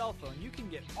 office, or cell phone, you can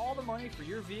get all the money for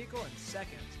your vehicle in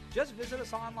seconds. Just visit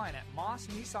us online at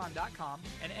mossnissan.com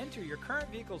and enter your current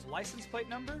vehicle's license plate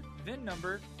number, VIN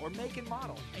number, or make and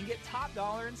model, and get top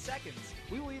dollar in seconds.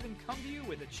 We will even come to you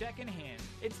with a check in hand.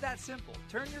 It's that simple.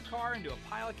 Turn your car into a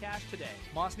pile of cash today.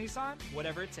 Moss Nissan,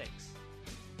 whatever it takes.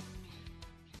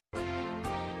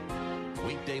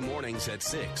 Weekday mornings at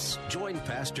 6. Join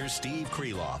Pastor Steve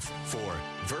Kreloff for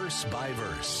Verse by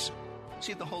Verse.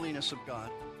 See the holiness of God.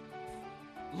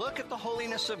 Look at the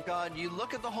holiness of God. You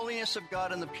look at the holiness of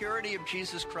God and the purity of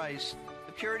Jesus Christ,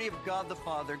 the purity of God the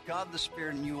Father, God the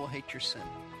Spirit, and you will hate your sin.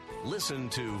 Listen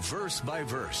to Verse by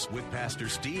Verse with Pastor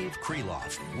Steve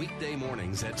Kreloff. Weekday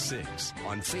mornings at 6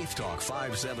 on Faith Talk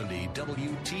 570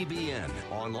 WTBN.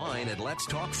 Online at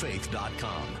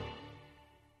letstalkfaith.com.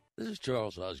 This is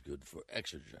Charles Osgood for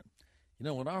Exergen. You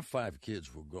know, when our 5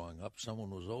 kids were growing up, someone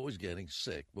was always getting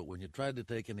sick, but when you tried to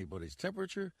take anybody's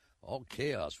temperature, all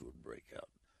chaos would break out.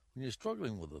 When you're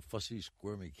struggling with a fussy,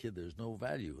 squirmy kid, there's no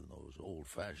value in those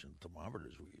old-fashioned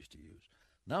thermometers we used to use.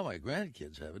 Now my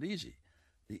grandkids have it easy.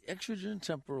 The Exergen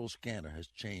temporal scanner has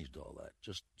changed all that.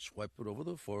 Just swipe it over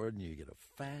the forehead and you get a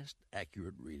fast,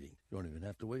 accurate reading. You don't even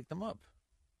have to wake them up.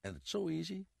 And it's so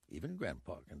easy, even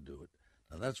Grandpa can do it.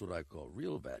 Now that's what I call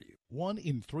real value. 1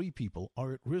 in 3 people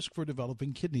are at risk for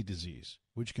developing kidney disease,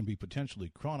 which can be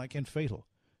potentially chronic and fatal.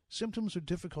 Symptoms are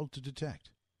difficult to detect.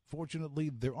 Fortunately,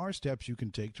 there are steps you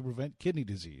can take to prevent kidney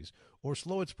disease or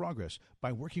slow its progress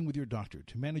by working with your doctor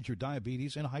to manage your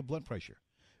diabetes and high blood pressure.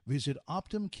 Visit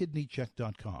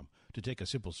OptumKidneyCheck.com to take a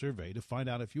simple survey to find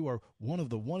out if you are one of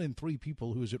the 1 in 3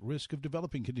 people who is at risk of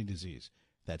developing kidney disease.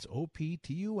 That's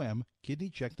OPTUM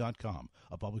KidneyCheck.com.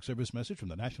 A public service message from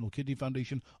the National Kidney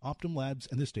Foundation, Optum Labs,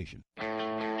 and the station. On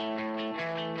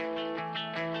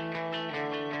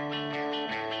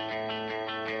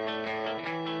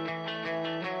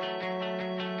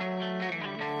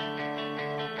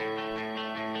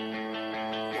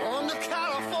to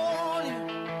California,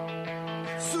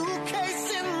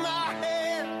 suitcase in my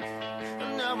hand.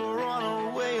 I never run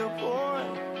away, boy.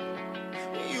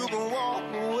 You can walk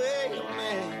away,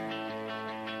 man.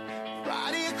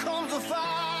 Right here comes to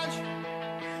find you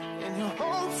in your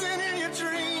hopes and in your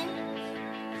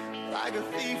dreams. Like a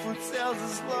thief who tells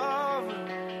his lover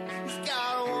he's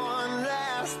got one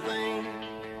last thing.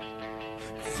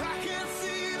 'Cause I can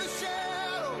see the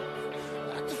shadow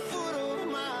at the foot of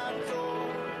my door.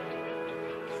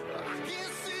 I can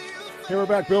see the Hey, we're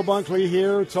back. Bill Bunkley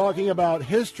here talking about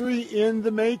history in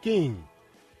the making.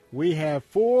 We have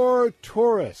 4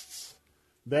 tourists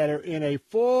that are in a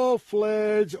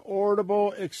full-fledged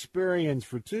Audible experience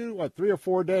for 3 or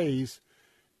 4 days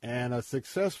and a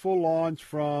successful launch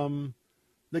from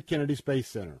the Kennedy Space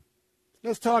Center.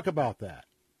 Let's talk about that.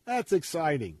 That's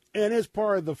exciting. And it's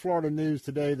part of the Florida news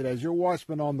today that as your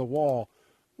watchman on the wall,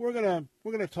 we're gonna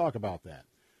talk about that.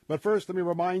 But first, let me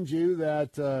remind you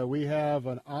that we have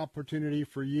an opportunity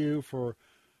for you, for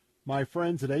my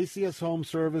friends at ACS Home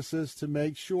Services, to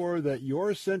make sure that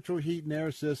your central heat and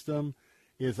air system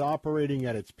is operating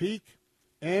at its peak,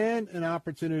 and an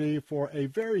opportunity for a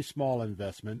very small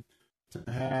investment to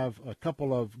have a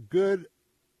couple of good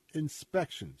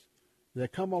inspections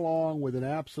that come along with an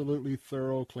absolutely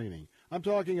thorough cleaning. I'm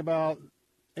talking about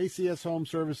ACS Home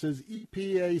Services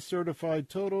EPA certified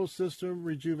total system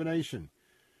rejuvenation.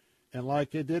 And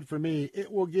like it did for me,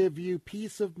 it will give you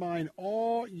peace of mind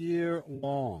all year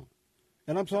long.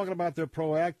 And I'm talking about their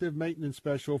proactive maintenance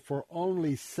special for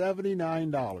only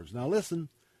 $79. Now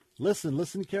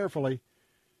listen carefully.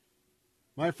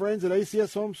 My friends at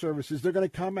ACS Home Services, they're going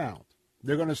to come out.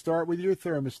 They're going to start with your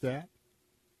thermostat.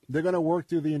 They're going to work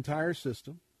through the entire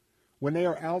system. When they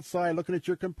are outside looking at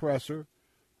your compressor,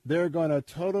 they're going to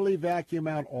totally vacuum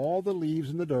out all the leaves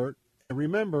and the dirt. And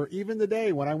remember, even the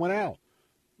day when I went out,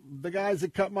 the guys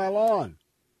that cut my lawn,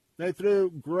 they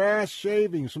threw grass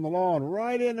shavings from the lawn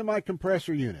right into my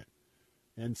compressor unit.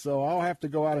 And so I'll have to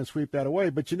go out and sweep that away.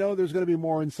 But you know there's going to be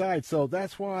more inside. So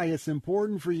that's why it's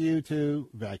important for you to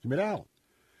vacuum it out.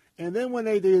 And then when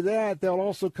they do that, they'll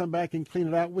also come back and clean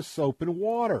it out with soap and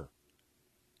water.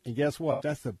 And guess what?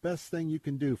 That's the best thing you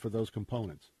can do for those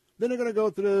components. Then they're going to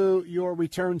go through your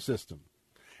return system.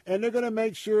 And they're going to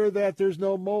make sure that there's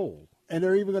no mold. And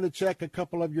they're even going to check a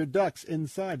couple of your ducts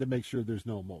inside to make sure there's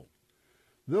no mold.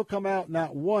 They'll come out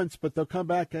not once, but they'll come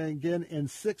back again in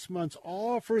 6 months,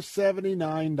 all for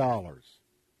 $79.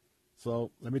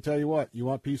 So let me tell you what, you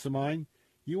want peace of mind?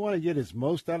 You want to get as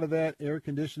most out of that air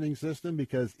conditioning system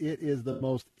because it is the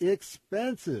most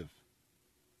expensive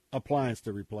appliance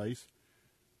to replace.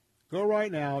 Go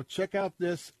right now, check out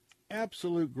this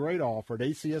absolute great offer at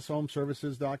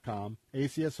acshomeservices.com,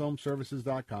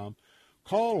 acshomeservices.com.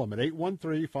 Call them at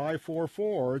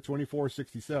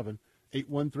 813-544-2467,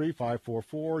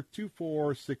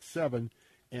 813-544-2467,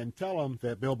 and tell them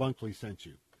that Bill Bunkley sent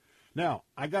you. Now,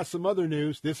 I got some other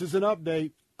news. This is an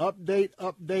update.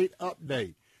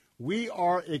 Update. We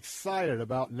are excited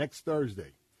about next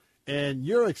Thursday, and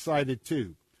you're excited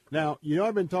too. Now,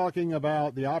 I've been talking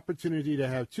about the opportunity to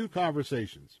have two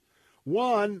conversations.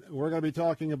 One, we're going to be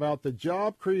talking about the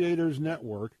Job Creators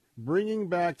Network bringing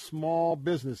back small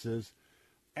businesses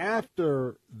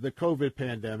after the COVID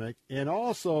pandemic, and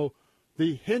also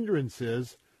the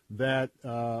hindrances that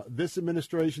this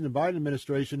administration, the Biden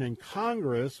administration, and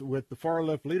Congress with the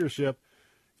far-left leadership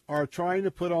are trying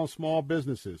to put on small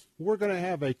businesses. We're going to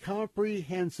have a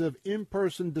comprehensive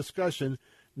in-person discussion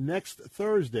next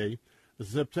Thursday,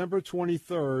 September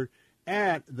 23rd,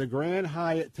 at the Grand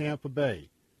Hyatt Tampa Bay.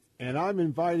 And I'm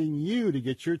inviting you to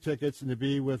get your tickets and to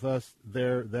be with us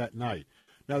there that night.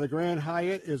 Now, the Grand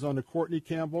Hyatt is on the Courtney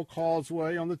Campbell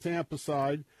Causeway on the Tampa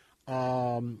side.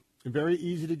 Very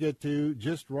easy to get to,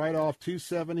 just right off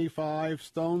 275,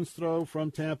 stone's throw from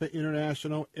Tampa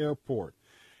International Airport.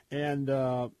 And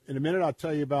in a minute, I'll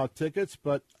tell you about tickets,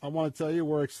 but I want to tell you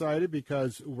we're excited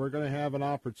because we're going to have an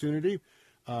opportunity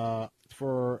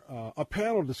for a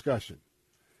panel discussion.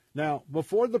 Now,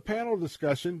 before the panel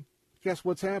discussion, guess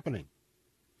what's happening?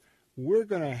 We're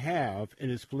going to have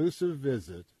an exclusive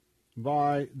visit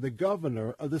by the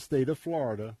governor of the state of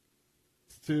Florida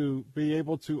to be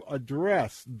able to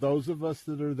address those of us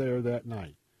that are there that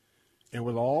night. And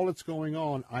with all that's going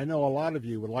on, I know a lot of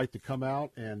you would like to come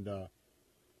out and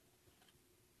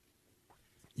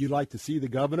you'd like to see the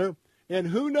governor. And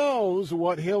who knows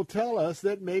what he'll tell us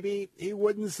that maybe he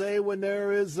wouldn't say when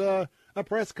there is a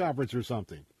press conference or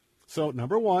something. So,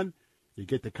 number one, you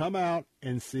get to come out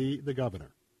and see the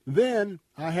governor. Then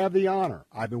I have the honor.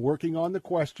 I've been working on the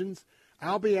questions.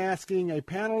 I'll be asking a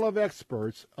panel of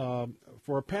experts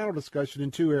for a panel discussion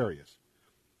in two areas.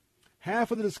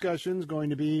 Half of the discussion is going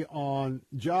to be on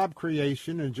job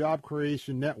creation and job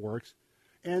creation networks.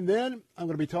 And then I'm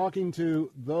going to be talking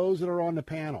to those that are on the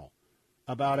panel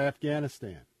about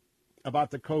Afghanistan,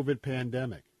 about the COVID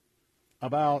pandemic,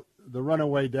 about the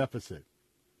runaway deficit.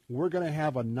 We're going to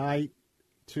have a night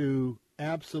to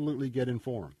absolutely get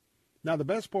informed. Now, the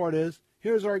best part is,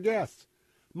 here's our guests.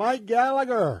 Mike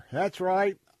Gallagher, that's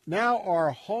right, now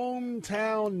our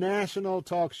hometown national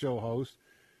talk show host.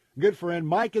 Good friend,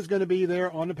 Mike is going to be there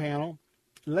on the panel.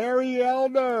 Larry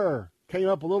Elder came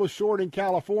up a little short in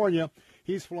California.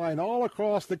 He's flying all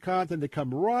across the continent to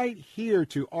come right here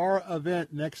to our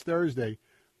event next Thursday.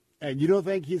 And you don't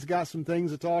think he's got some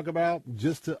things to talk about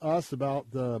just to us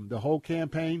about the whole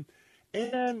campaign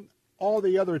and all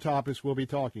the other topics we'll be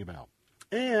talking about.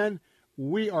 And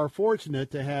we are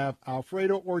fortunate to have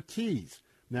Alfredo Ortiz.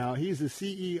 Now, he's the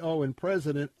CEO and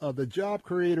president of the Job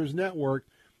Creators Network.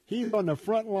 He's on the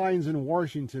front lines in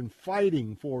Washington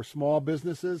fighting for small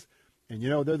businesses. And,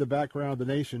 they're the background of the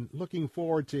nation. Looking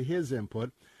forward to his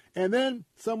input. And then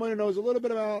someone who knows a little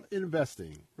bit about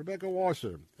investing, Rebecca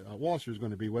Washer. Washer is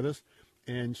going to be with us.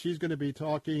 And she's going to be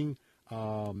talking.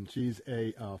 She's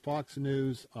a Fox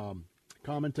News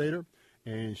commentator.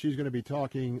 And she's going to be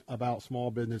talking about small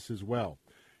business as well.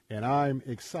 And I'm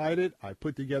excited. I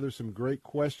put together some great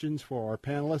questions for our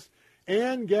panelists.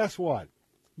 And guess what?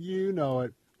 You know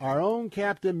it. Our own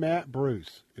Captain Matt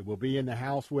Bruce. It will be in the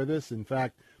house with us. In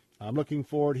fact, I'm looking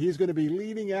forward. He's going to be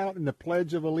leading out in the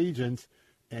Pledge of Allegiance.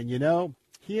 And,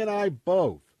 he and I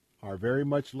both are very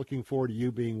much looking forward to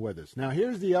you being with us. Now,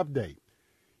 here's the update.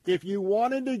 If you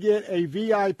wanted to get a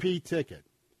VIP ticket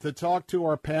to talk to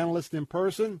our panelists in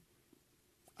person,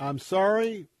 I'm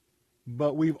sorry,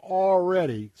 but we've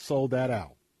already sold that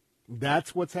out.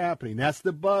 That's what's happening. That's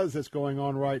the buzz that's going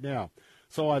on right now.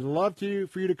 So I'd love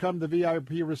for you to come to the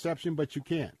VIP reception, but you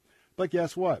can't. But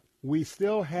guess what? We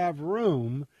still have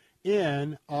room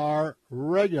in our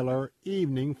regular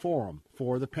evening forum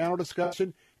for the panel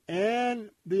discussion and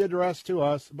the address to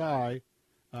us by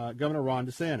Governor Ron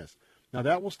DeSantis. Now,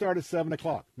 that will start at 7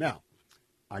 o'clock. Now,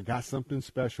 I got something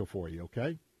special for you,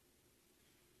 okay?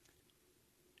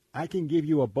 I can give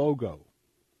you a BOGO.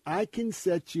 I can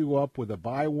set you up with a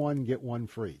buy one, get one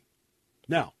free.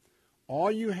 Now, all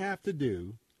you have to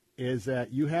do is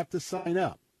that you have to sign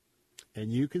up.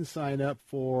 And you can sign up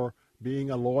for being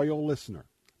a loyal listener,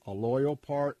 a loyal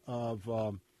part of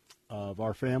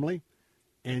our family.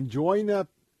 And join up.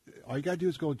 All you got to do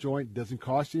is go join. It doesn't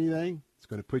cost you anything. It's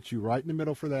going to put you right in the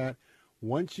middle for that.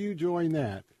 Once you join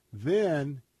that,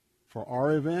 then for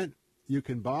our event, you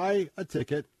can buy a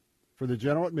ticket for the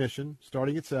general admission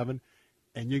starting at 7,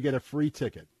 and you get a free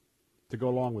ticket. to go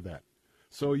along with that.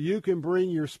 So you can bring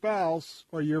your spouse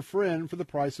or your friend for the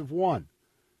price of one.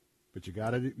 But you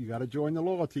gotta join the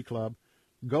loyalty club.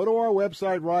 Go to our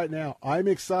website right now. I'm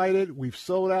excited. We've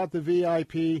sold out the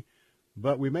VIP,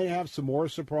 but we may have some more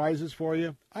surprises for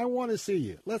you. I want to see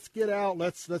you. Let's get out.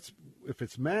 Let's if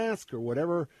it's mask or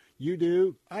whatever you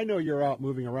do. I know you're out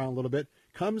moving around a little bit.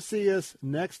 Come see us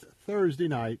next Thursday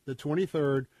night, the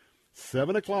 23rd,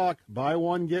 7 o'clock. Buy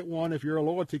one, get one if you're a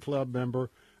loyalty club member.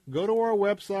 Go to our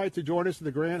website to join us at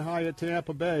the Grand Hyatt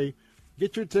Tampa Bay.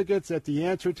 Get your tickets at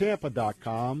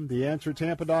theanswertampa.com,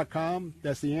 theanswertampa.com,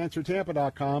 that's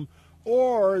theanswertampa.com,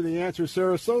 or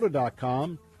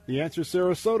theanswersarasota.com,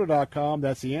 theanswersarasota.com,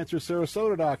 that's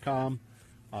theanswersarasota.com.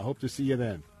 I hope to see you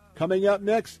then. Coming up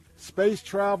next, space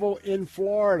travel in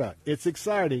Florida. It's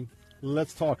exciting.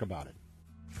 Let's talk about it.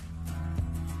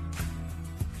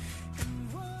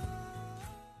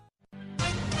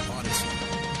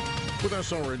 With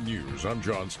SRN News, I'm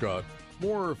John Scott.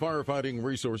 More firefighting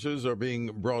resources are being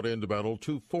brought in to battle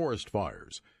two forest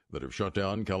fires that have shut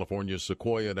down California's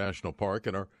Sequoia National Park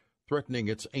and are threatening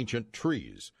its ancient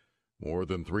trees. More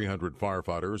than 300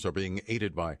 firefighters are being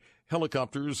aided by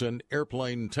helicopters and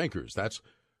airplane tankers. That's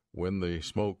when the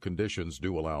smoke conditions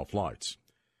do allow flights.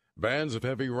 Bands of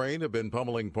heavy rain have been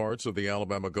pummeling parts of the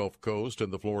Alabama Gulf Coast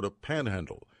and the Florida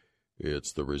Panhandle.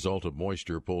 It's the result of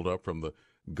moisture pulled up from the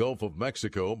Gulf of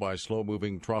Mexico by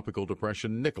slow-moving tropical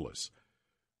depression Nicholas.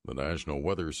 The National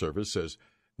Weather Service says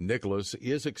Nicholas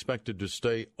is expected to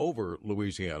stay over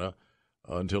Louisiana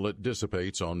until it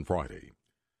dissipates on Friday.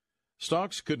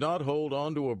 Stocks could not hold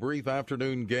on to a brief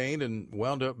afternoon gain and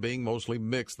wound up being mostly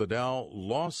mixed. The Dow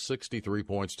lost 63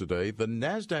 points today. The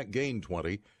Nasdaq gained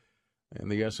 20,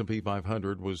 and the S&P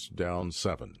 500 was down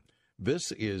 7.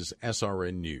 This is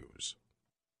SRN News.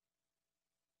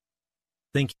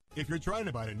 Thank you. If you're trying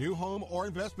to buy a new home or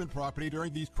investment property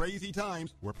during these crazy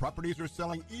times where properties are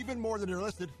selling even more than they're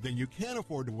listed, then you can't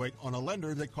afford to wait on a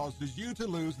lender that causes you to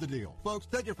lose the deal. Folks,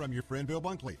 take it from your friend Bill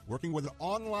Bunkley. Working with an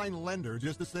online lender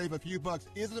just to save a few bucks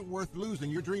isn't worth losing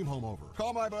your dream home over.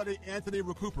 Call my buddy Anthony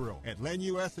Recupero at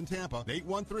LendUS in Tampa,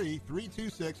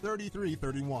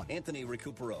 813-326-3331. Anthony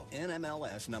Recupero,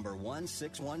 NMLS number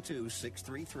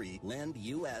 1612633,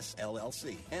 LendUS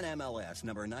LLC, NMLS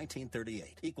number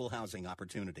 1938, Equal Housing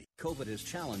Opportunity. COVID has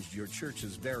challenged your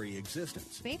church's very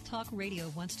existence. Faith Talk Radio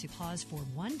wants to pause for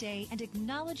one day and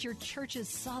acknowledge your church's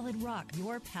solid rock,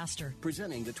 your pastor.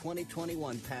 Presenting the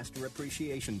 2021 Pastor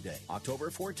Appreciation Day, October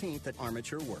 14th at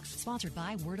Armature Works. Sponsored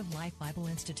by Word of Life Bible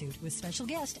Institute with special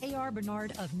guest A.R.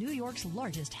 Bernard of New York's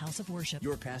largest house of worship.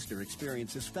 Your pastor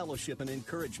experiences fellowship and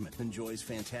encouragement, enjoys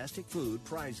fantastic food,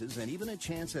 prizes, and even a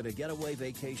chance at a getaway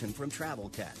vacation from Travel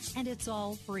Cats. And it's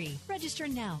all free. Register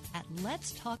now at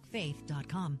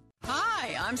letstalkfaith.com.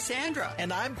 Hi, I'm Sandra.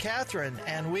 And I'm Catherine,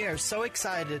 and we are so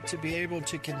excited to be able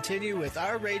to continue with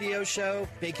our radio show,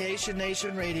 Vacation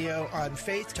Nation Radio, on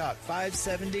Faith Talk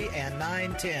 570 and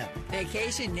 910.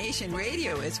 Vacation Nation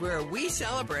Radio is where we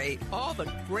celebrate all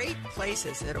the great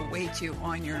places that await you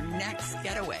on your next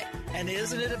getaway. And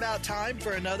isn't it about time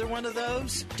for another one of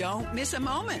those? Don't miss a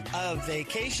moment of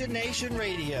Vacation Nation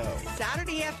Radio.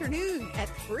 Saturday afternoon at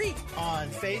 3 on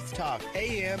Faith Talk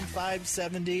AM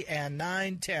 570 and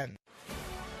 910.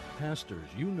 Pastors,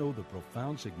 you know the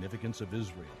profound significance of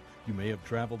Israel. You may have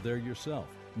traveled there yourself.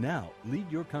 Now,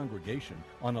 lead your congregation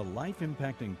on a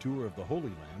life-impacting tour of the Holy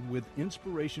Land with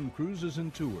Inspiration Cruises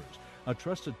and Tours, a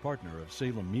trusted partner of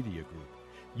Salem Media Group.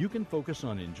 You can focus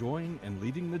on enjoying and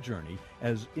leading the journey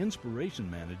as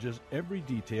Inspiration manages every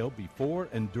detail before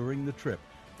and during the trip,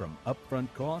 from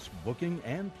upfront costs, booking,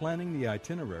 and planning the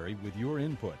itinerary with your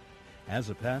input.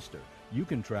 As a pastor, you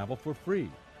can travel for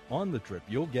free. On the trip,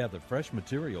 you'll gather fresh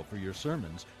material for your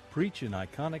sermons, preach in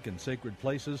iconic and sacred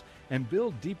places, and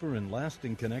build deeper and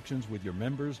lasting connections with your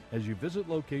members as you visit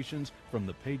locations from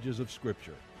the pages of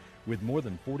Scripture. With more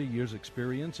than 40 years'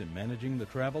 experience in managing the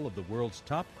travel of the world's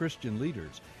top Christian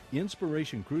leaders,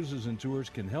 Inspiration Cruises and Tours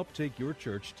can help take your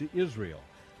church to Israel.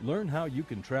 Learn how you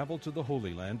can travel to the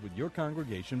Holy Land with your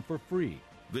congregation for free.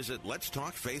 Visit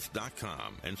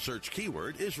letstalkfaith.com and search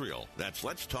keyword Israel. That's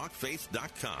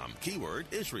letstalkfaith.com, keyword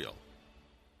Israel.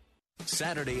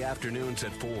 Saturday afternoons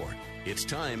at 4. It's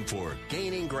time for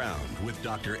Gaining Ground with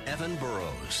Dr. Evan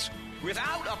Burrows.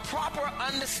 Without a proper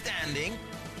understanding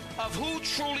of who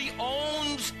truly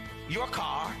owns your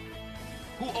car,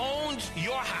 who owns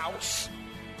your house,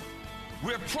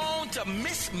 we're prone to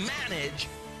mismanage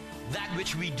that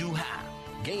which we do have.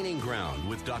 Gaining Ground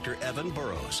with Dr. Evan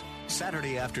Burrows.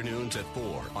 Saturday afternoons at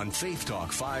 4 on Faith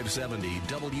Talk 570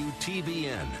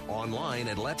 WTBN. Online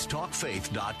at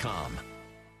letstalkfaith.com.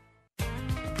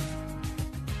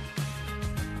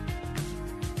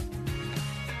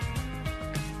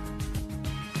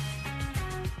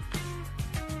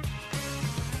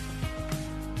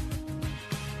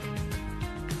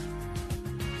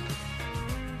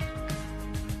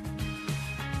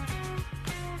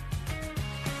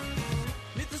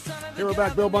 Here we're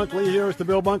back. Bill Bunkley here. It's the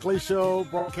Bill Bunkley Show,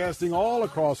 broadcasting all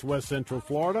across West Central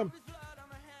Florida.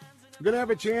 We're going to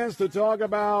have a chance to talk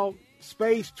about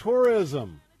space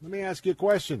tourism. Let me ask you a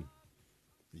question.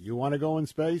 Do you want to go in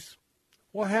space?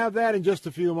 We'll have that in just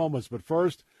a few moments. But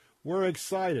first, we're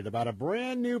excited about a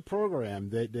brand new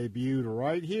program that debuted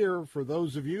right here for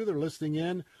those of you that are listening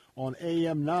in on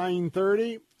AM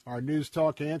 930, our News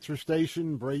Talk answer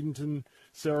station, Bradenton,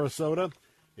 Sarasota.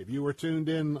 If you were tuned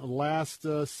in last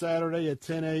Saturday at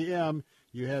 10 a.m.,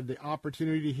 you had the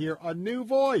opportunity to hear a new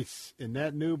voice. And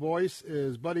that new voice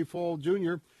is Buddy Fall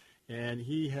Jr., and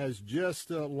he has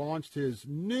just launched his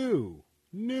new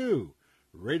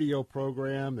radio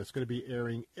program that's going to be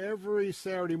airing every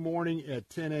Saturday morning at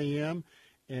 10 a.m.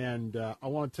 And I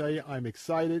want to tell you, I'm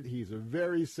excited. He's a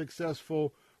very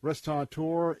successful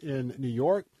restaurateur in New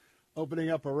York, opening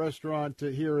up a restaurant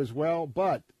here as well.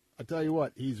 But I tell you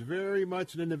what, he's very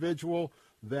much an individual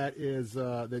that is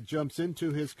that jumps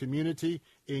into his community,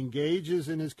 engages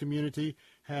in his community,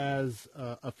 has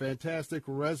a fantastic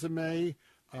resume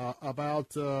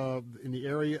about in the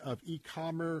area of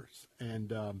e-commerce,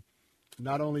 and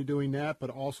not only doing that, but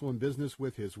also in business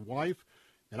with his wife.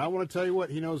 And I want to tell you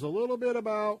what, he knows a little bit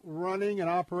about running and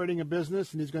operating a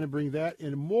business, and he's going to bring that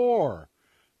and more.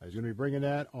 He's going to be bringing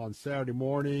that on Saturday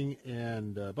morning.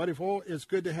 And Buddy Fall, it's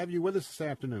good to have you with us this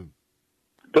afternoon.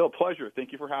 Bill, pleasure.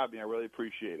 Thank you for having me. I really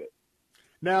appreciate it.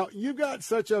 Now, you've got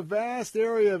such a vast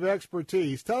area of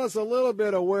expertise. Tell us a little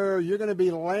bit of where you're going to be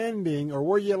landing, or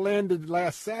where you landed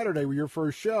last Saturday with your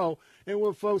first show, and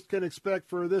what folks can expect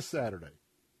for this Saturday.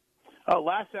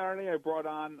 Last Saturday, I brought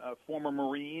on a former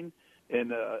Marine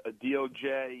and a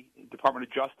DOJ, Department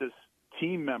of Justice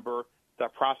team member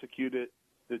that prosecuted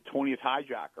the 20th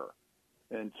hijacker.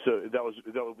 And so that was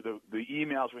the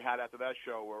emails we had after that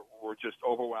show were just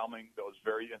overwhelming. That was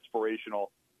very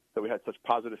inspirational that we had such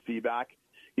positive feedback.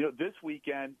 You know, this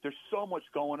weekend, there's so much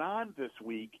going on this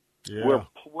week where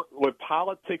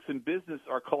politics and business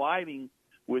are colliding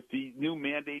with the new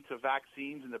mandates of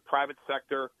vaccines and the private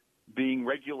sector being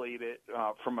regulated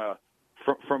from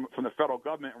the federal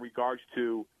government in regards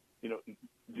to, you know,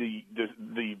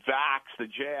 the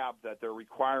jab that they're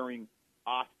requiring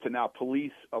us to now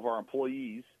police of our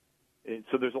employees. And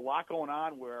so there's a lot going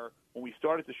on where when we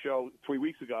started the show 3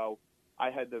 weeks ago,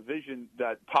 I had the vision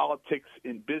that politics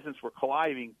and business were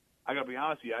colliding. I got to be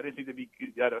honest with you, I didn't think they'd be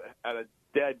at a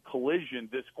dead collision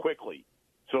this quickly.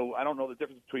 So I don't know the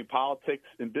difference between politics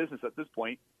and business at this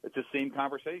point. It's the same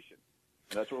conversation.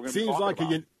 And that's what we're going to be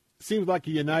talking about. Seems like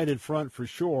a united front for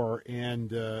sure, and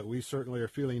we certainly are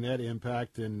feeling that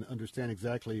impact and understand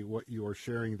exactly what you are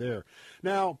sharing there.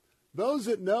 Now, those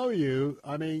that know you,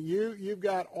 I mean, you've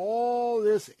got all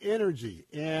this energy,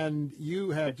 and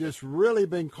you have just really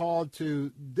been called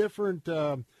to different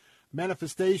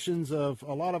manifestations of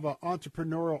a lot of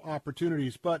entrepreneurial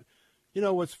opportunities. But, you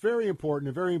know, what's very important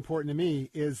and very important to me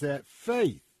is that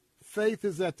faith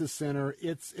is at the center.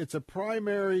 It's a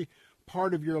primary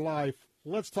part of your life.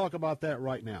 Let's talk about that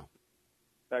right now.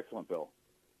 Excellent, Bill.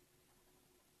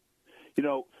 You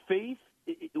know, faith,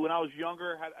 when I was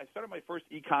younger, I started my first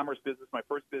e-commerce business, my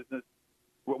first business.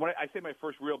 When I say my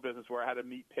first real business where I had to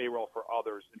meet payroll for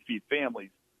others and feed families,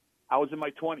 I was in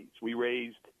my 20s. We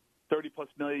raised $30+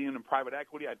 million in private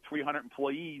equity. I had 300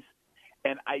 employees,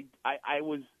 and I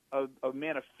was a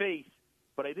man of faith,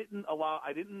 but I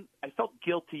felt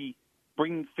guilty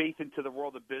bringing faith into the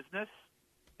world of business.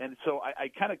 And so I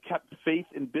kind of kept faith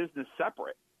and business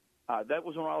separate. That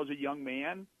was when I was a young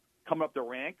man coming up the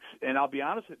ranks. And I'll be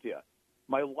honest with you,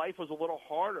 my life was a little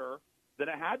harder than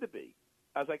it had to be.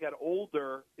 As I got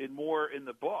older and more in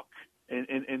the book and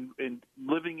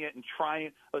living it and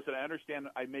trying. Listen, I understand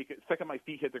I make it. The second my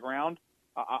feet hit the ground,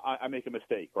 I make a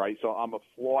mistake, right? So I'm a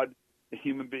flawed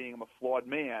human being. I'm a flawed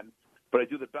man. But I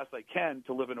do the best I can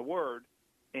to live in the Word.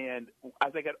 And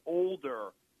as I got older,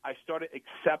 I started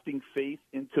accepting faith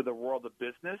into the world of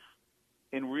business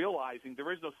and realizing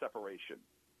there is no separation.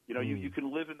 You know, you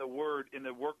can live in the Word in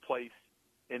the workplace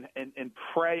and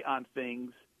pray on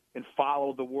things and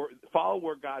follow the word, follow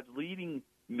where God's leading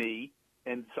me.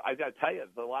 And so I got to tell you,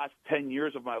 the last 10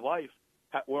 years of my life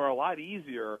were a lot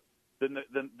easier than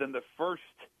the first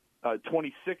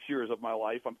 26 years of my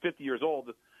life. I'm 50 years old,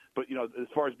 but you know, as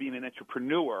far as being an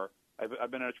entrepreneur,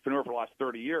 I've been an entrepreneur for the last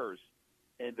 30 years.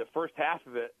 And the first half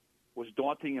of it was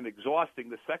daunting and exhausting.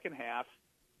 The second half,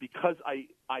 because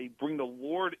I bring the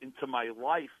Lord into my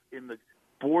life in the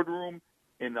boardroom,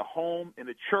 in the home, in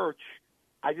the church,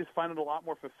 I just find it a lot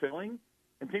more fulfilling,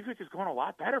 and things are just going a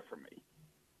lot better for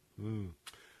me.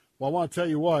 Well, I want to tell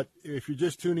you what, if you're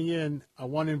just tuning in, I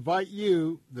want to invite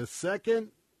you, the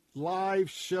second live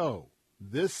show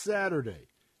this Saturday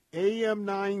AM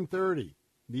 930,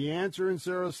 The Answer in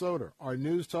Sarasota, our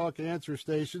News Talk answer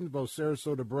stations, both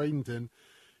Sarasota, Bradenton.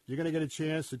 You're going to get a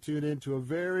chance to tune into a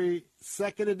very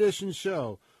second edition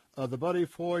show of the Buddy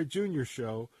Floyd Jr.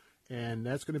 Show, and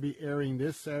that's going to be airing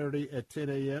this Saturday at 10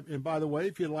 a.m. And by the way,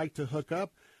 if you'd like to hook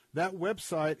up, that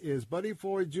website is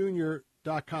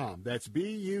buddyfloydjr.com. That's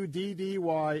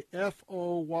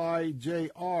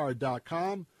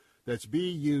BUDDYFOYJR.com. That's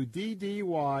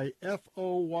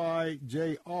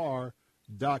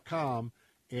BUDDYFOYJR.com.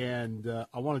 And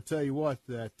I want to tell you what,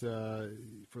 that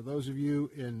for those of you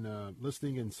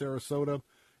listening in Sarasota,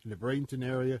 in the Bradenton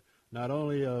area, not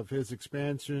only of his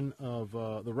expansion of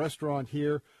the restaurant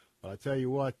here, but I tell you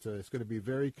what, it's going to be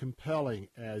very compelling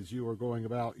as you are going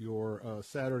about your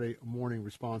Saturday morning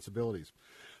responsibilities.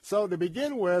 So to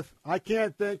begin with, I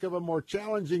can't think of a more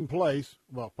challenging place,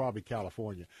 well, probably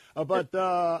California, but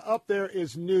up there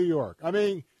is New York. I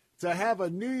mean, to have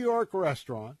a New York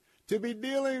restaurant, to be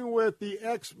dealing with the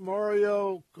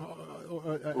ex-Mario,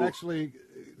 actually,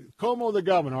 Cuomo the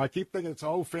governor. I keep thinking it's a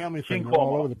whole family thing. They're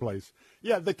all over the place.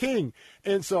 Yeah, the king.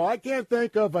 And so I can't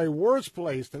think of a worse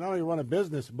place to not only run a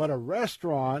business, but a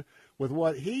restaurant with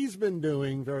what he's been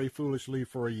doing very foolishly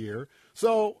for a year.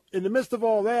 So in the midst of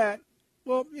all that,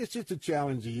 well, it's just a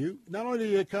challenge to you. Not only do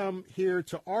you come here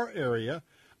to our area,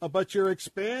 but you're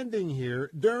expanding here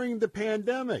during the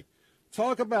pandemic.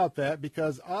 Talk about that,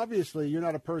 because obviously you're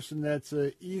not a person that's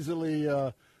easily,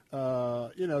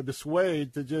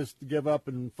 dissuaded to just give up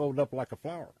and fold up like a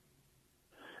flower.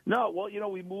 No, well,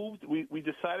 we moved. We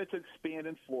decided to expand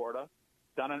in Florida,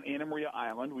 down on Anna Maria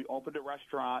Island. We opened a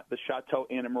restaurant, the Chateau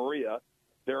Anna Maria,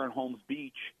 there in Holmes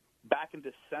Beach, back in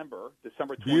December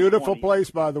 2020. Beautiful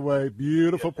place, by the way.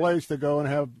 Beautiful place to go and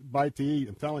have a bite to eat,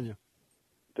 I'm telling you.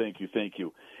 Thank you.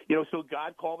 So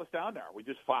God called us down there. We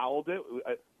just followed it.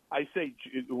 I say,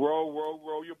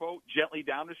 row your boat gently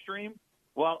down the stream.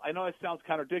 Well, I know it sounds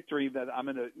contradictory that I'm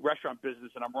in a restaurant business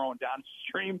and I'm rowing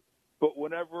downstream, but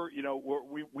whenever,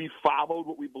 we followed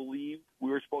what we believed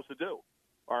we were supposed to do.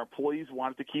 Our employees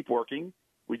wanted to keep working.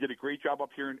 We did a great job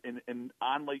up here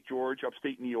on Lake George,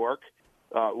 upstate New York,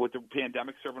 with the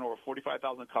pandemic, serving over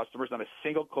 45,000 customers. Not a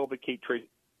single COVID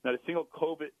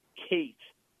case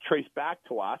traced back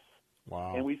to us.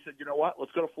 Wow. And we said, you know what?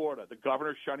 Let's go to Florida. The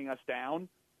governor's shutting us down.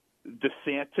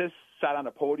 DeSantis sat on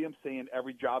a podium saying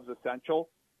every job's essential,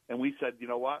 and we said, you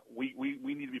know what, we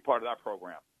need to be part of that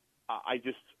program. I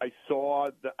saw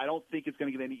that. I don't think it's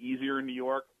going to get any easier in New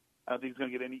York. I don't think it's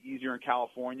going to get any easier in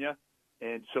California,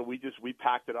 and so we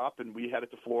packed it up and we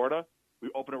headed to Florida. We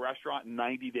opened a restaurant in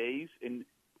 90 days. In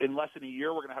less than a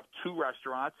year, we're going to have 2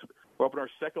 restaurants. We're opening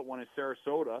our second one in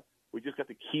Sarasota. We just got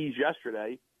the keys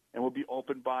yesterday, and we'll be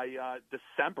open by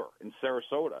December in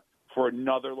Sarasota for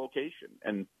another location.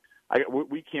 And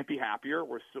we can't be happier.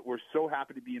 We're so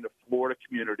happy to be in the Florida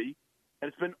community, and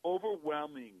it's been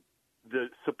overwhelming, the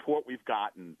support we've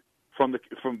gotten from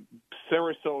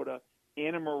Sarasota,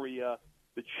 Anna Maria,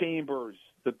 the chambers,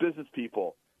 the business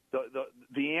people,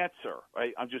 the answer.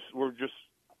 Right? We're just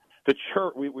the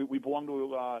church. We belong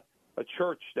to a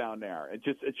church down there. It's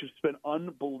just been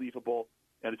unbelievable,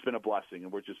 and it's been a blessing,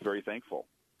 and we're just very thankful.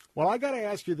 Well, I got to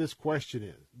ask you this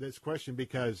question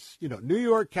because New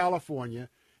York, California.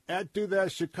 Add to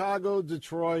that Chicago,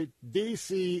 Detroit,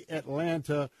 D.C.,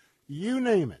 Atlanta, you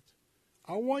name it.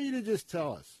 I want you to just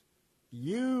tell us,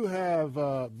 you have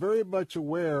very much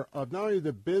aware of not only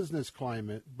the business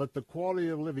climate, but the quality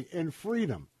of living and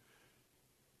freedom.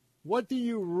 What do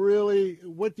you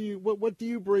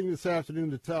bring this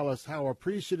afternoon to tell us how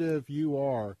appreciative you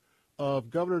are of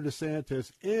Governor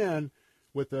DeSantis, and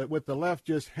with the left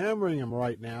just hammering him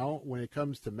right now when it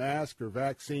comes to masks or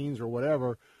vaccines or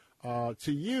whatever,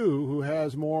 to you, who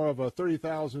has more of a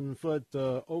 30,000-foot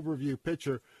overview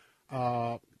picture,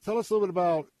 tell us a little bit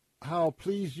about how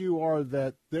pleased you are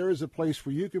that there is a place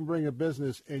where you can bring a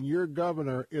business and your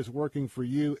governor is working for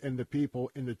you and the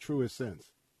people in the truest sense.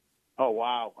 Oh,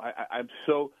 wow.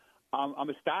 I'm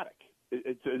ecstatic.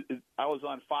 I was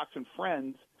on Fox and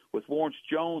Friends with Lawrence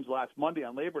Jones last Monday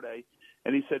on Labor Day,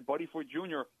 and he said, Buddy Floyd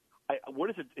Jr.,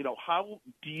 what is it,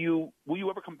 will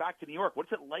you ever come back to New York?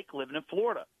 What's it like living in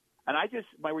Florida? And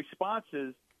my response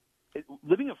is,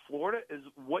 living in Florida is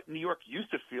what New York used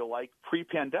to feel like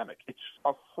pre-pandemic. It's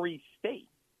a free state,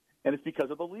 and it's because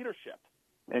of the leadership.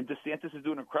 And DeSantis is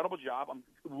doing an incredible job. I'm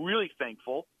really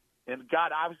thankful. And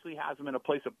God obviously has him in a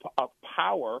place of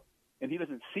power, and he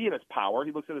doesn't see it as power.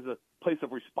 He looks at it as a place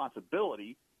of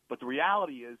responsibility. But the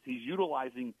reality is he's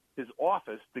utilizing his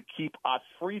office to keep us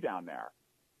free down there.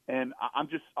 And I'm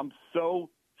so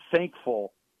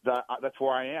thankful that's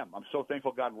where I am. I'm so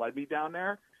thankful God led me down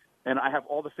there, and I have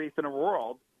all the faith in the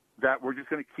world that we're just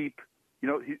going to keep,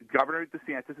 Governor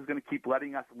DeSantis is going to keep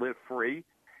letting us live free.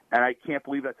 And I can't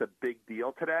believe that's a big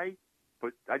deal today.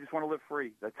 But I just want to live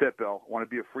free. That's it, Bill. I want to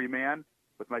be a free man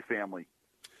with my family.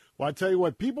 Well, I tell you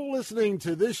what, people listening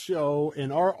to this show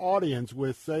in our audience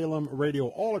with Salem Radio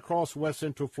all across West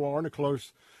Central Florida, of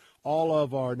course, all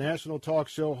of our national talk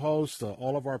show hosts,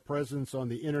 all of our presence on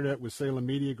the Internet with Salem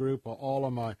Media Group, all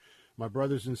of my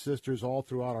brothers and sisters all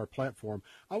throughout our platform.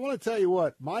 I want to tell you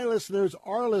what, my listeners,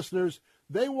 our listeners,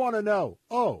 they want to know,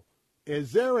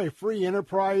 is there a free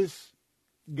enterprise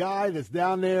guy that's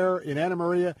down there in Anna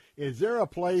Maria? Is there a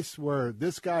place where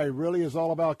this guy really is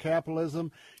all about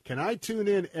capitalism? Can I tune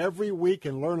in every week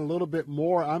and learn a little bit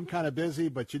more? I'm kind of busy,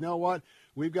 but you know what?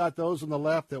 We've got those on the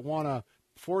left that want to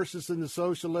force us into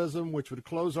socialism, which would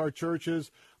close our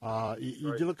churches.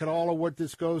 You look at all of what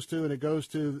this goes to, and it goes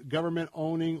to government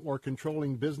owning or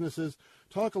controlling businesses.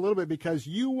 Talk a little bit, because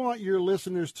you want your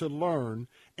listeners to learn,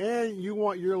 and you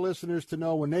want your listeners to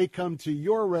know when they come to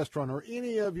your restaurant or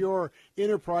any of your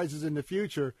enterprises in the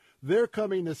future, they're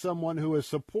coming to someone who is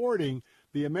supporting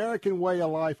the American way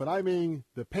of life, and I mean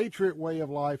the patriot way of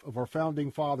life of our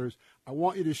founding fathers. I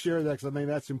want you to share that, because I think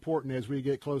that's important as we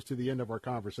get close to the end of our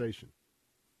conversation.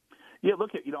 Yeah,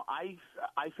 look,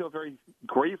 I feel very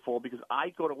grateful because I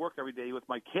go to work every day with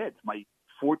my kids. My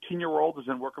 14-year-old has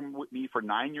been working with me for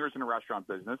 9 years in the restaurant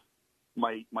business.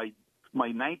 My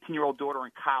 19-year-old daughter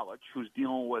in college, who's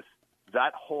dealing with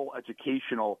that whole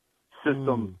educational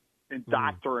system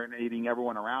indoctrinating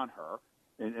everyone around her.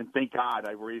 And thank God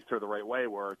I raised her the right way,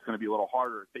 where it's going to be a little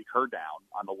harder to take her down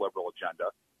on the liberal agenda.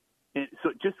 And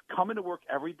so just coming to work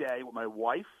every day with my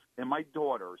wife and my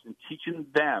daughters and teaching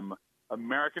them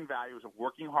American values of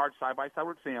working hard side by side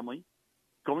with family,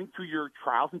 going through your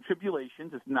trials and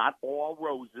tribulations. It's not all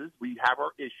roses. We have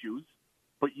our issues,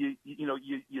 but you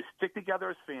stick together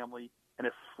as family in a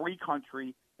free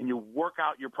country, and you work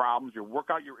out your problems, you work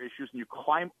out your issues, and you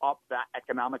climb up that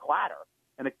economic ladder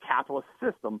in a capitalist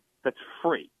system that's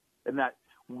free. And that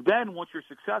then once you're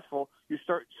successful, you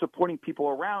start supporting people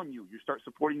around you. You start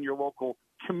supporting your local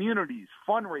communities,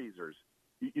 fundraisers,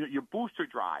 your booster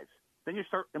drives. Then you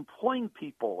start employing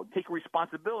people and taking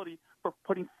responsibility for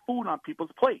putting food on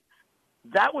people's plates.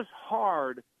 That was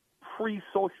hard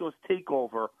pre-socialist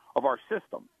takeover of our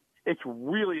system. It's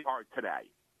really hard today.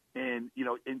 And,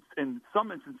 in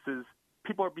some instances,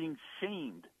 people are being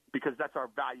shamed because that's our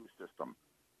value system.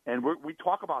 And we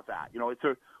talk about that.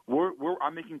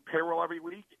 I'm making payroll every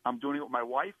week. I'm doing it with my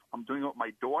wife. I'm doing it with my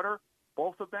daughter,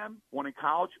 both of them, one in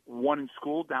college, one in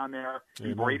school down there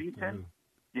in Bradenton.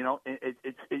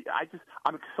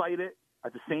 I'm excited.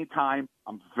 At the same time,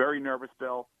 I'm very nervous,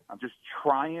 Bill. I'm just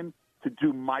trying to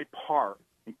do my part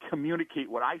and communicate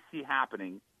what I see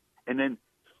happening, and then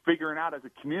figuring out as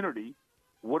a community,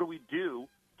 what do we do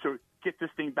to get this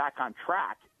thing back on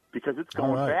track? Because it's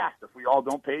going fast if we all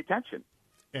don't pay attention.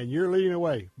 And you're leading the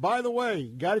way. By the way,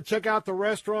 got to check out the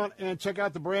restaurant and check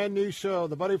out the brand new show,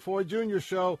 the Buddy Floyd Jr.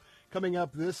 Show, coming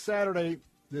up this Saturday.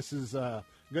 This is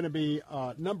going to be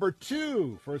number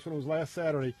 2. First one was last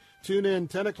Saturday. Tune in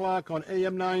 10 o'clock on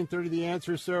AM 930, The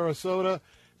Answer, Sarasota.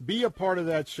 Be a part of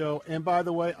that show. And by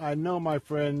the way, I know my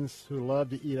friends who love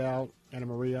to eat out, Anna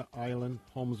Maria Island,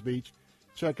 Holmes Beach.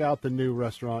 Check out the new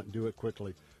restaurant and do it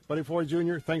quickly. Buddy Floyd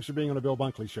Jr., thanks for being on the Bill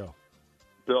Bunkley Show.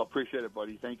 Bill, appreciate it,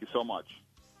 buddy. Thank you so much.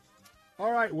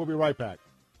 All right, we'll be right back.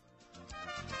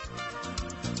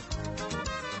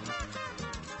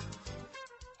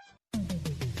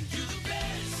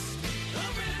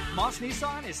 Moss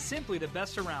Nissan is simply the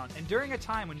best around, and during a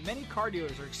time when many car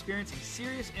dealers are experiencing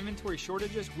serious inventory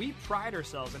shortages, we pride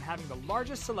ourselves in having the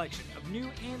largest selection of new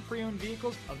and pre-owned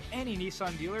vehicles of any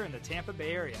Nissan dealer in the Tampa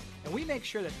Bay area. And we make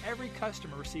sure that every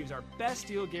customer receives our best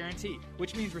deal guarantee,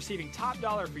 which means receiving top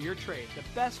dollar for your trade, the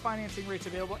best financing rates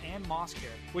available, and Moss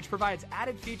Care, which provides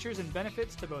added features and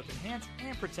benefits to both enhance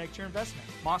and protect your investment.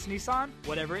 Moss Nissan,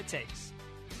 whatever it takes.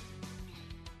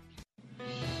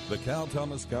 The Cal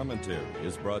Thomas Commentary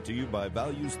is brought to you by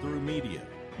Values Through Media.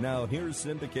 Now here's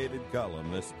syndicated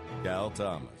columnist Cal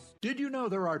Thomas. Did you know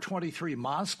there are 23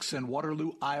 mosques in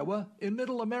Waterloo, Iowa? In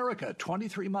Middle America,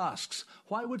 23 mosques.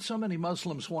 Why would so many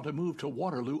Muslims want to move to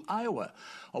Waterloo, Iowa?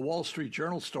 A Wall Street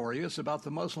Journal story is about the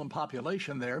Muslim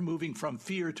population there moving from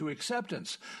fear to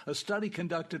acceptance. A study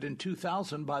conducted in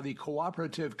 2000 by the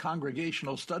Cooperative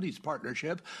Congregational Studies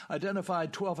Partnership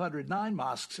identified 1,209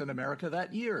 mosques in America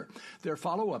that year. Their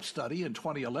follow-up study in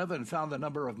 2011 found the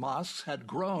number of mosques had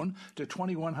grown to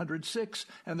 2,106,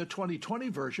 and the 2020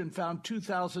 version found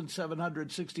 2,000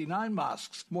 1,769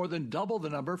 mosques, more than double the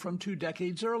number from 2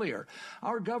 decades earlier.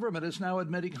 Our government is now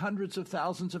admitting hundreds of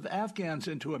thousands of Afghans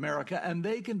into America, and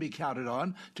they can be counted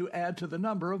on to add to the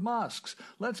number of mosques.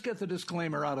 Let's get the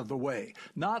disclaimer out of the way.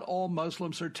 Not all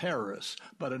Muslims are terrorists,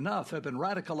 but enough have been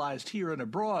radicalized here and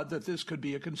abroad that this could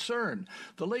be a concern.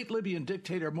 The late Libyan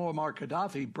dictator Muammar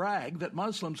Gaddafi bragged that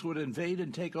Muslims would invade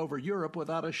and take over Europe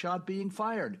without a shot being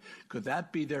fired. Could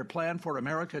that be their plan for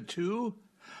America, too?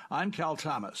 I'm Cal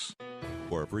Thomas.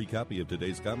 For a free copy of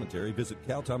today's commentary, visit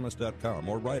calthomas.com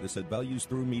or write us at Values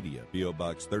Through Media, P.O.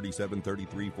 Box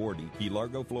 373340, Key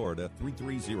Largo, Florida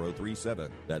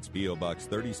 33037. That's P.O. Box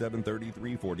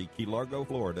 373340, Key Largo,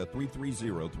 Florida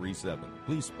 33037.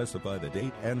 Please specify the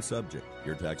date and subject.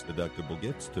 Your tax-deductible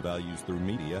gifts to Values Through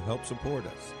Media help support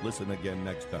us. Listen again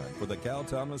next time for the Cal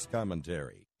Thomas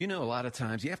Commentary. You know, a lot of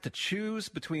times you have to choose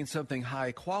between something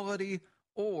high quality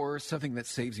or something that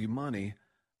saves you money.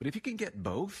 But if you can get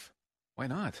both, why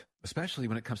not? Especially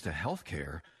when it comes to health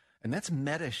care. And that's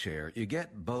MediShare. You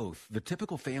get both. The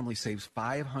typical family saves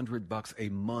 $500 a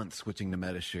month switching to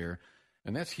MediShare.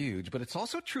 And that's huge. But it's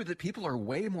also true that people are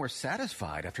way more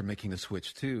satisfied after making the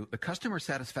switch, too. The customer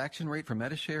satisfaction rate for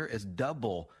MediShare is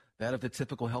double that of the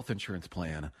typical health insurance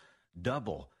plan.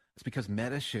 Double. It's because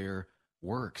MediShare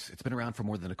works. It's been around for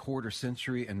more than a quarter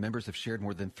century, and members have shared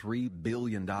more than $3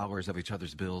 billion of each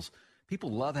other's bills.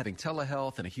 People love having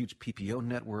telehealth and a huge PPO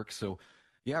network. So,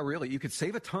 yeah, really, you could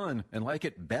save a ton and like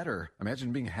it better.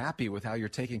 Imagine being happy with how you're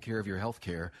taking care of your health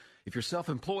care. If you're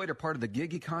self-employed or part of the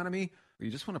gig economy, or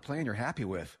you just want a plan you're happy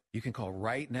with, you can call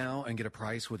right now and get a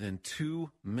price within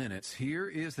 2 minutes. Here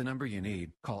is the number you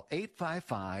need. Call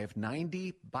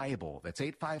 855-90-BIBLE. That's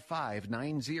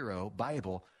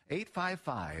 855-90-BIBLE.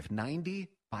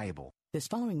 855-90-BIBLE. This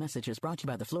following message is brought to you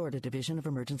by the Florida Division of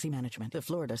Emergency Management, the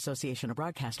Florida Association of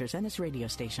Broadcasters, and its radio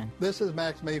station. This is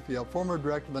Max Mayfield, former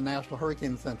director of the National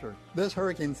Hurricane Center. This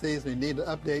hurricane season, you need to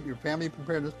update your family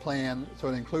preparedness plan so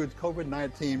it includes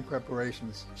COVID-19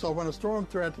 preparations. So when a storm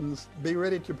threatens, be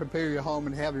ready to prepare your home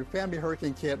and have your family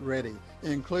hurricane kit ready.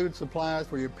 It includes supplies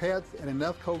for your pets and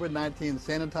enough COVID-19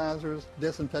 sanitizers,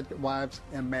 disinfectant wipes,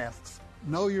 and masks.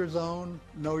 Know your zone,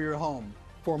 know your home.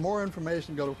 For more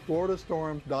information, go to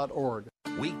floridastorms.org.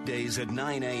 Weekdays at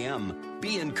 9 a.m.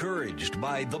 Be encouraged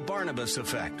by The Barnabas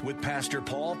Effect with Pastor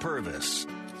Paul Purvis.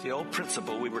 It's the old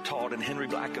principle we were taught in Henry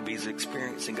Blackaby's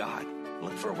Experiencing God.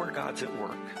 Look for where God's at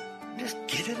work. Just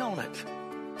get in on it.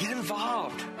 Get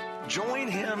involved. Join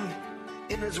Him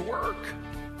in His work.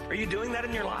 Are you doing that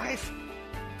in your life?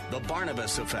 The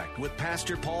Barnabas Effect with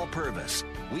Pastor Paul Purvis.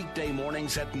 Weekday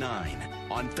mornings at 9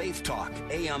 on Faith Talk,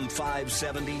 AM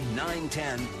 570,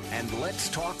 910, and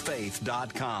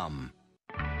letstalkfaith.com.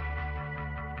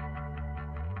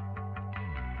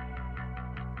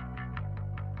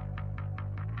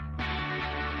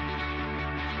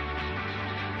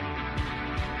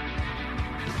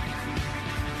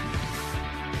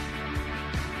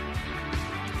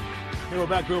 Hey, we're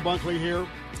back. Bill Bunkley here.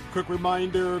 Quick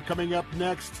reminder, coming up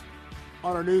next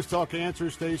on our News Talk answer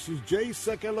stations, Jay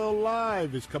Sekulow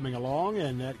Live is coming along,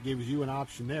 and that gives you an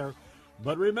option there.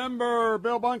 But remember,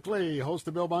 Bill Bunkley, host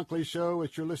of the Bill Bunkley Show,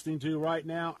 which you're listening to right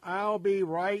now. I'll be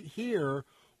right here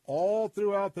all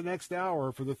throughout the next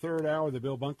hour for the third hour of the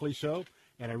Bill Bunkley Show,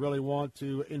 and I really want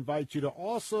to invite you to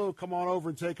also come on over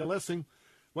and take a listen.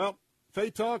 Well,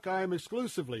 Faith Talk, I am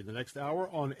exclusively the next hour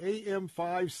on AM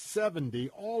 570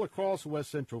 all across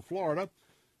West Central Florida.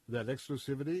 That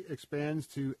exclusivity expands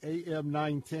to AM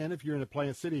 910 if you're in the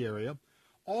Plant City area.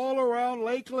 All around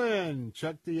Lakeland,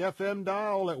 check the FM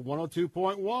dial at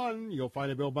 102.1. You'll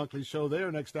find a Bill Bunkley Show there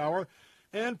next hour.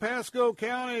 And Pasco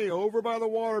County, over by the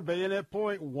water, Bayonet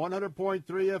Point, 100.3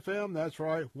 FM. That's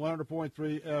right,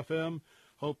 100.3 FM.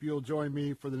 Hope you'll join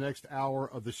me for the next hour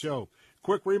of the show.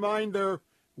 Quick reminder,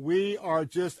 we are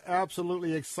just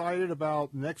absolutely excited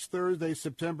about next Thursday,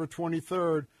 September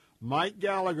 23rd. Mike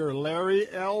Gallagher, Larry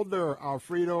Elder,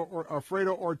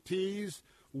 Alfredo Ortiz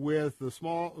with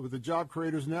the Job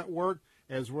Creators Network,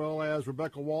 as well as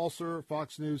Rebecca Walser,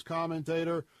 Fox News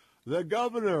commentator, the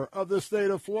governor of the state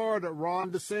of Florida,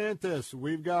 Ron DeSantis.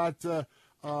 We've got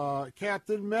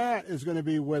Captain Matt is going to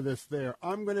be with us there.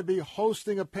 I'm going to be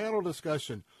hosting a panel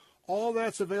discussion. All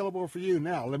that's available for you.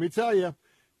 Now, let me tell you,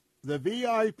 the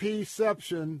VIP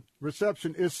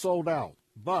reception is sold out.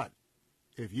 But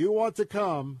if you want to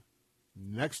come,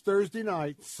 next Thursday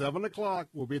night, 7 o'clock,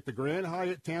 we'll be at the Grand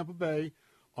Hyatt Tampa Bay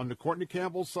on the Courtney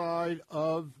Campbell side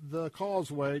of the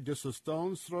causeway, just a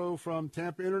stone's throw from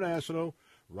Tampa International,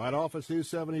 right off of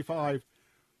 275.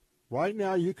 Right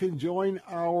now, you can join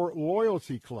our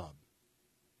loyalty club.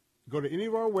 Go to any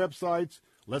of our websites,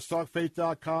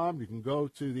 letstalkfaith.com. You can go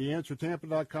to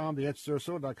theanswertampa.com,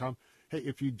 theanswersarasota.com. Hey,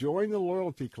 if you join the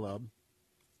Loyalty Club,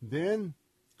 then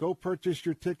go purchase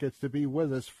your tickets to be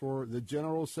with us for the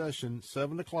general session,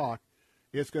 7 o'clock.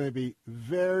 It's going to be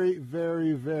very,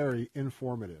 very, very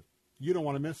informative. You don't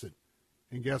want to miss it.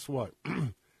 And guess what?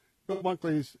 Bill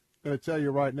Bunkley's going to tell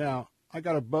you right now, I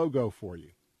got a BOGO for you.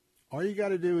 All you got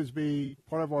to do is be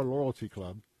part of our Loyalty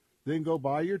Club, then go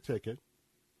buy your ticket,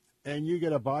 and you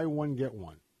get a buy one, get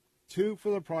one. 2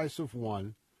 for the price of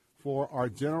 1 for our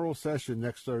general session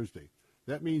next Thursday.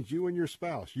 That means you and your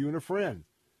spouse, you and a friend,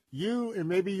 you and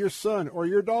maybe your son or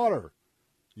your daughter.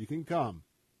 You can come.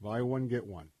 Buy one, get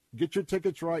one. Get your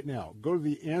tickets right now. Go to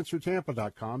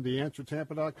theanswertampa.com,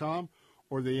 theanswertampa.com,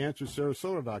 or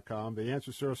theanswersarasota.com,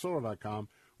 theanswersarasota.com.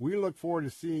 We look forward to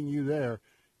seeing you there.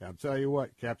 And I'll tell you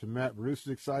what, Captain Matt Bruce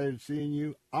is excited to seeing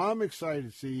you. I'm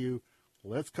excited to see you.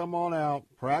 Let's come on out.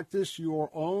 Practice your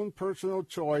own personal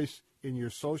choice in your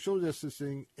social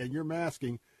distancing and your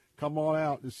masking. Come on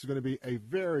out. This is going to be a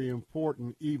very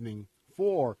important evening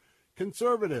for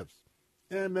conservatives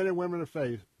and men and women of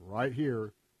faith right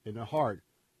here in the heart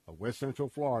of West Central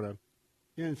Florida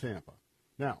in Tampa.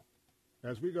 Now,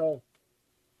 as we go,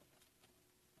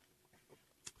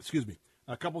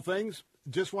 a couple things.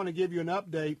 Just want to give you an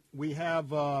update. We have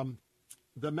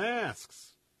the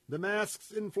masks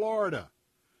in Florida.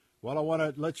 Well, I want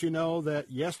to let you know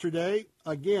that yesterday,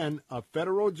 again, a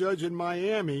federal judge in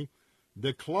Miami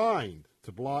declined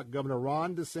to block Governor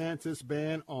Ron DeSantis'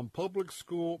 ban on public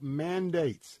school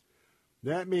mandates.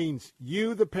 That means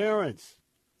you, the parents,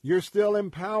 you're still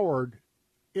empowered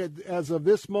as of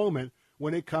this moment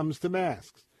when it comes to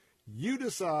masks. You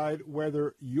decide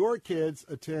whether your kids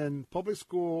attend public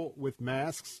school with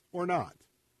masks or not.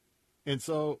 And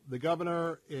so the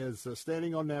governor is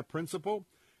standing on that principle.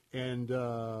 And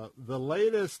the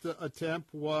latest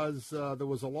attempt was there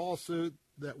was a lawsuit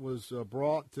that was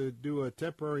brought to do a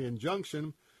temporary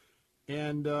injunction.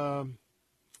 And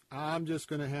I'm just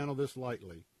going to handle this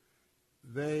lightly.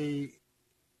 They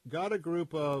got a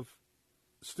group of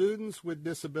students with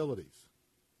disabilities.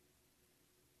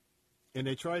 And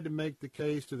they tried to make the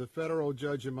case to the federal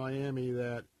judge in Miami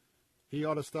that he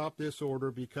ought to stop this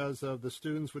order because of the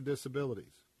students with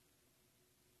disabilities.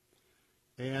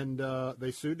 And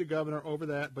they sued the governor over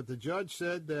that, but the judge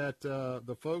said that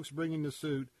the folks bringing the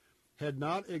suit had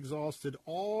not exhausted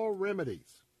all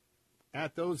remedies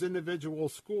at those individual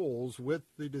schools with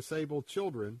the disabled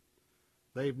children.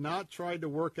 They've not tried to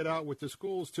work it out with the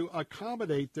schools to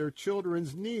accommodate their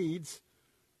children's needs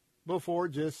before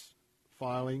just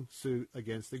filing suit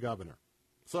against the governor.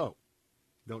 So,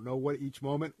 don't know what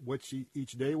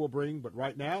each day will bring, but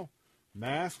right now,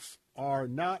 masks are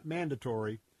not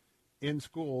mandatory in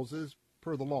schools as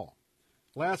per the law.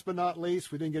 Last but not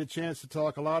least, we didn't get a chance to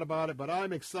talk a lot about it, but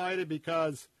I'm excited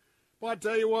because, well, I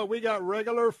tell you what, we got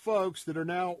regular folks that are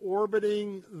now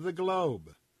orbiting the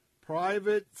globe,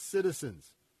 private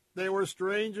citizens. They were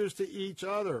strangers to each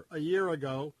other a year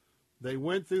ago. They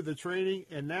went through the training,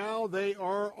 and now they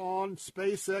are on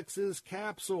SpaceX's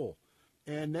capsule,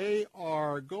 and they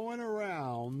are going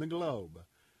around the globe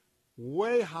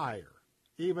way higher,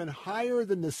 even higher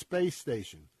than the space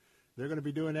station. They're going to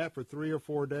be doing that for 3 or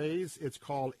 4 days. It's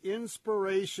called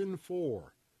Inspiration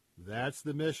 4. That's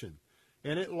the mission.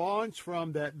 And it launched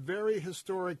from that very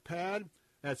historic pad.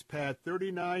 That's pad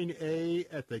 39A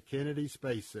at the Kennedy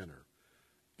Space Center.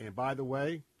 And by the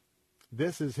way,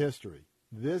 this is history.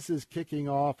 This is kicking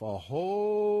off a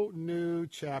whole new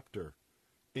chapter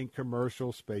in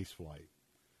commercial spaceflight.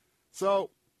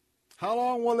 So, how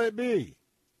long will it be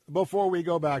before we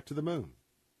go back to the moon?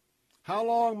 How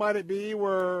long might it be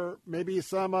where maybe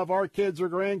some of our kids or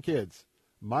grandkids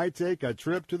might take a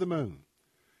trip to the moon?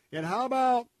 And how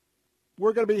about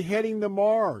we're going to be heading to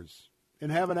Mars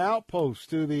and have an outpost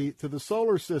to the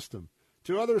solar system,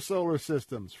 to other solar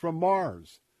systems from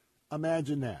Mars?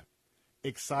 Imagine that.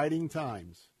 Exciting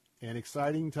times, and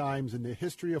exciting times in the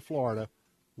history of Florida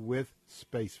with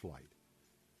spaceflight.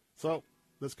 So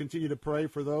let's continue to pray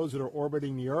for those that are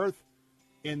orbiting the Earth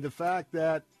and the fact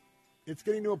that it's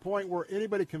getting to a point where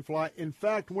anybody can fly. In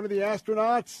fact, one of the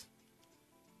astronauts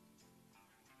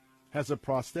has a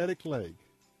prosthetic leg,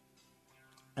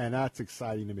 and that's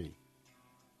exciting to me.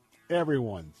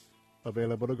 Everyone's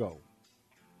available to go.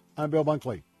 I'm Bill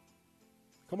Bunkley.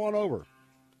 Come on over.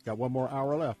 Got 1 more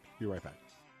hour left. Be right back.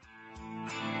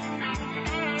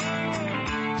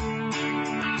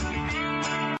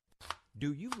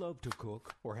 Do you love to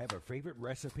cook or have a favorite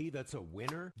recipe that's a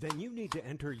winner? Then you need to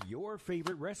enter your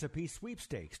favorite recipe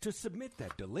sweepstakes to submit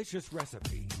that delicious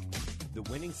recipe. The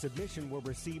winning submission will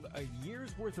receive a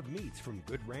year's worth of meats from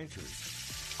Good Ranchers,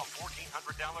 a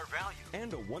 $1,400 value,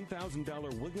 and a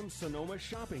 $1,000 Williams-Sonoma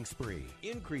shopping spree.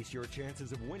 Increase your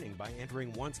chances of winning by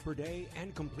entering once per day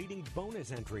and completing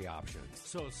bonus entry options.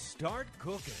 So start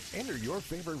cooking. Enter your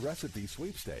favorite recipe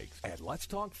sweepstakes at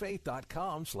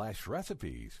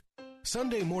letstalkfaith.com/recipes.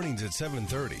 Sunday mornings at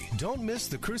 7:30. Don't miss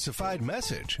The Crucified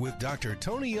Message with Dr.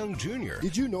 Tony Young Jr.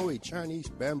 Did you know a Chinese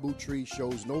bamboo tree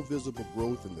shows no visible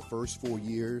growth in the first 4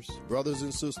 years? Brothers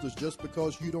and sisters, just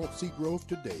because you don't see growth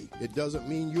today, it doesn't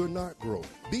mean you're not growing.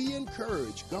 Be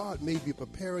encouraged. God may be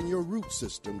preparing your root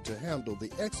system to handle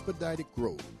the expedited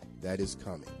growth that is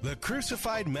coming. The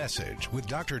Crucified Message with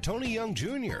Dr. Tony Young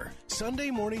Jr.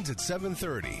 Sunday mornings at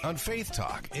 7:30 on Faith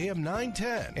Talk, AM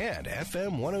 910 and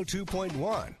FM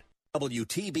 102.1.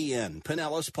 WTBN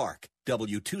Pinellas Park,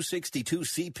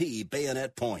 W262CP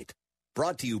Bayonet Point.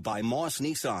 Brought to you by Moss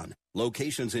Nissan.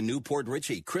 Locations in Newport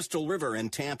Richey, Crystal River,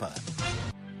 and Tampa.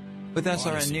 With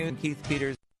SRN News, Keith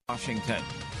Peters, Washington.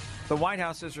 The White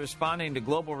House is responding to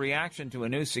global reaction to a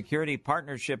new security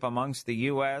partnership amongst the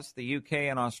U.S., the U.K.,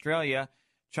 and Australia.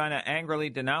 China angrily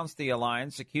denounced the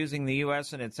alliance, accusing the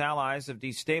U.S. and its allies of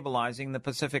destabilizing the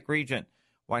Pacific region.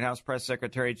 White House Press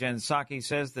Secretary Jen Psaki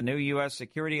says the new U.S.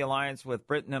 security alliance with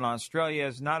Britain and Australia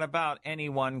is not about any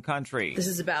one country. This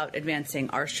is about advancing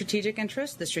our strategic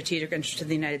interests, the strategic interests of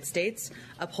the United States,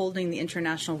 upholding the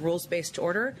international rules-based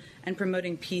order, and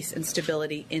promoting peace and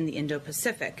stability in the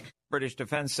Indo-Pacific. British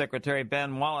Defense Secretary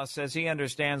Ben Wallace says he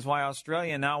understands why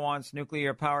Australia now wants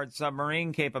nuclear-powered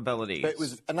submarine capabilities. But it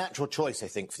was a natural choice, I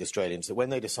think, for the Australians, that when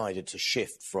they decided to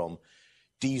shift from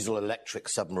diesel-electric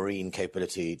submarine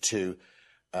capability to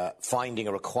finding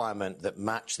a requirement that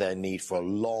matched their need for a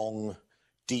long,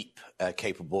 deep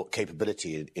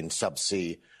capability in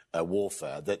subsea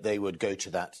warfare, that they would go to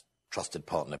that trusted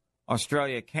partner.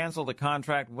 Australia canceled a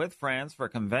contract with France for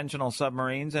conventional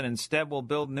submarines and instead will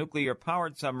build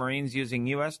nuclear-powered submarines using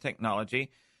U.S. technology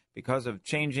because of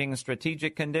changing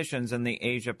strategic conditions in the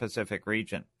Asia-Pacific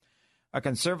region. A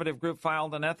conservative group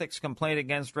filed an ethics complaint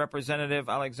against Representative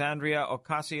Alexandria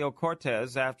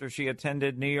Ocasio-Cortez after she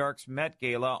attended New York's Met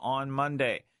Gala on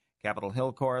Monday. Capitol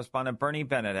Hill correspondent Bernie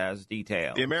Bennett has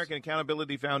details. The American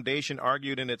Accountability Foundation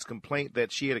argued in its complaint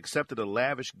that she had accepted a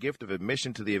lavish gift of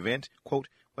admission to the event, quote,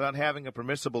 without having a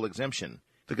permissible exemption.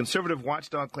 The conservative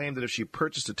watchdog claimed that if she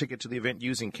purchased a ticket to the event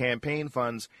using campaign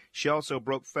funds, she also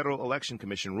broke Federal Election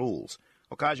Commission rules.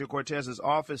 Ocasio-Cortez's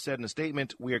office said in a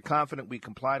statement, "We are confident we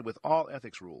complied with all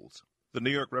ethics rules." The New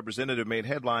York representative made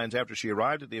headlines after she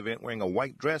arrived at the event wearing a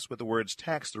white dress with the words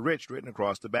 "Tax the Rich" written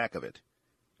across the back of it.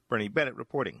 Bernie Bennett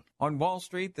reporting. On Wall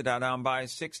Street, the Dow down by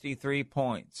 63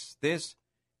 points. This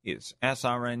is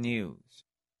SRN News.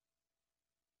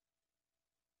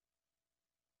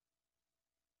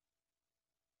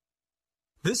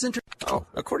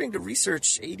 According to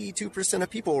research, 82% of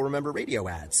people remember radio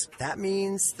ads. That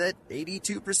means that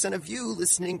 82% of you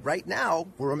listening right now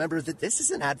will remember that this is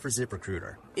an ad for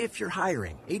ZipRecruiter. If you're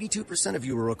hiring, 82% of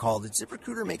you will recall that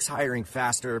ZipRecruiter makes hiring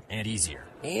faster and easier.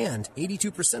 And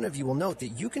 82% of you will note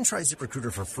that you can try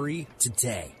ZipRecruiter for free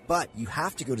today. But you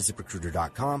have to go to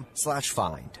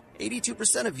ZipRecruiter.com/find.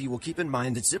 82% of you will keep in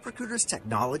mind that ZipRecruiter's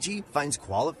technology finds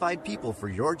qualified people for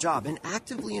your job and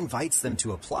actively invites them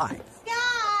to apply.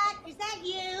 Scott, is that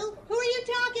you? Who are you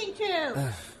talking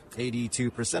to?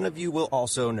 82% of you will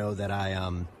also know that I,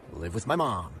 live with my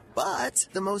mom. But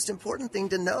the most important thing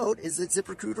to note is that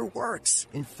ZipRecruiter works.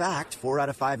 In fact, 4 out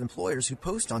of 5 employers who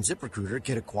post on ZipRecruiter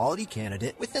get a quality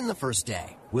candidate within the first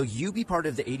day. Will you be part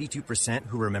of the 82%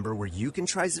 who remember where you can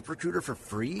try ZipRecruiter for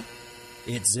free?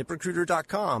 It's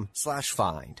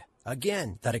ZipRecruiter.com/find.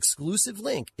 Again, that exclusive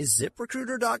link is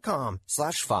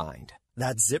ZipRecruiter.com/find.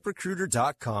 That's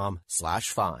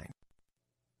ZipRecruiter.com/find.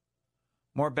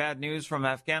 More bad news from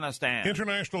Afghanistan.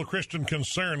 International Christian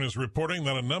Concern is reporting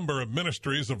that a number of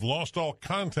ministries have lost all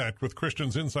contact with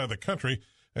Christians inside the country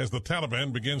as the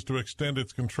Taliban begins to extend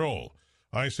its control.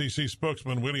 ICC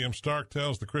spokesman William Stark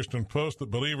tells the Christian Post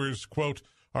that believers, quote,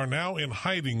 are now in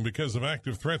hiding because of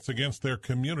active threats against their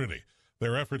community.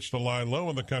 Their efforts to lie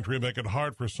low in the country make it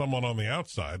hard for someone on the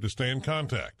outside to stay in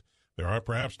contact. There are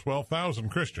perhaps 12,000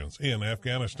 Christians in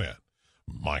Afghanistan.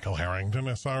 Michael Harrington,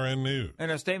 SRN News. In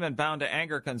a statement bound to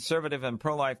anger conservative and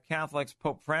pro-life Catholics,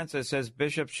 Pope Francis says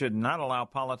bishops should not allow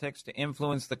politics to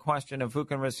influence the question of who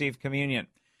can receive communion.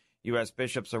 U.S.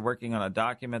 bishops are working on a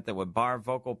document that would bar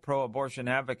vocal pro-abortion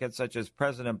advocates such as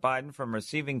President Biden from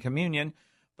receiving communion,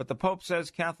 but the Pope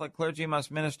says Catholic clergy must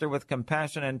minister with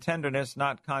compassion and tenderness,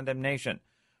 not condemnation.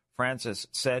 Francis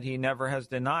said he never has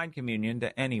denied communion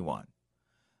to anyone.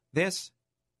 This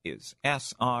is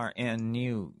SRN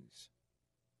News.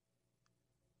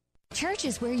 Church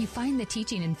is where you find the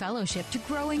teaching and fellowship to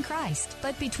grow in Christ.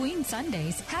 But between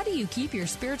Sundays, how do you keep your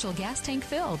spiritual gas tank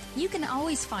filled? You can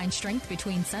always find strength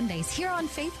between Sundays here on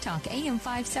Faith Talk AM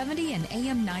 570 and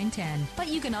AM 910. But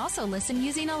you can also listen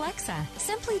using Alexa.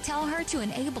 Simply tell her to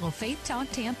enable Faith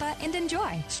Talk Tampa and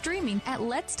enjoy streaming at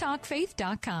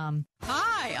letstalkfaith.com.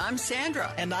 Hi, I'm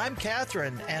Sandra. And I'm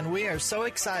Catherine, and we are so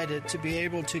excited to be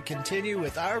able to continue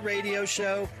with our radio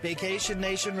show, Vacation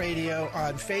Nation Radio,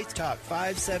 on Faith Talk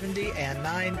 570 and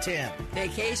 910.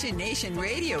 Vacation Nation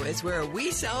Radio is where we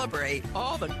celebrate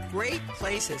all the great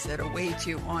places that await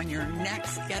you on your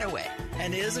next getaway.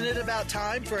 And isn't it about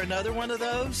time for another one of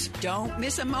those? Don't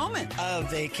miss a moment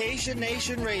of Vacation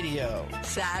Nation Radio.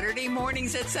 Saturday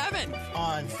mornings at 7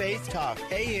 on Faith Talk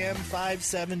AM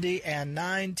 570 and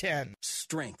 910.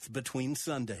 Strength between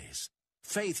Sundays.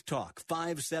 Faith Talk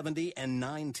 570 and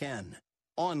 910.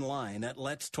 Online at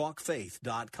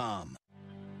letstalkfaith.com.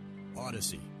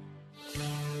 Odyssey.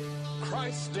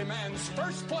 Christ demands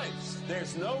first place.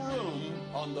 There's no room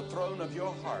on the throne of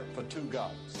your heart for two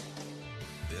gods.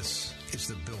 This is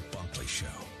the Bill Bunkley Show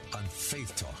on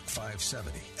Faith Talk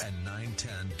 570 and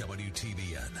 910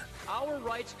 WTBN. Our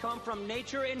rights come from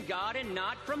nature and God and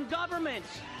not from government.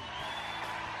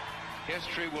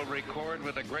 History will record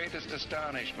with the greatest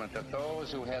astonishment that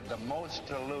those who had the most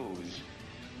to lose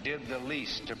did the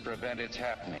least to prevent its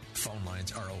happening. Phone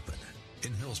lines are open.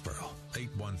 In Hillsborough,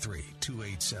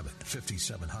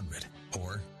 813-287-5700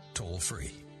 or toll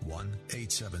free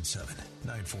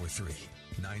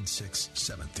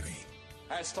 1-877-943-9673.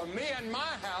 As for me and my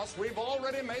house, we've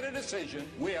already made a decision.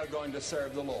 We are going to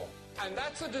serve the Lord. And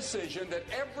that's a decision that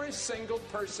every single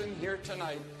person here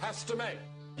tonight has to make.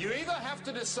 You either have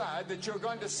to decide that you're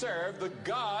going to serve the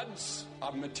gods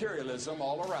of materialism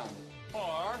all around you,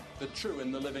 or the true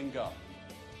and the living God.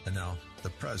 And now, the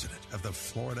president of the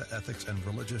Florida Ethics and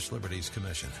Religious Liberties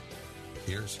Commission.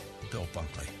 Here's Bill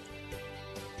Bunkley.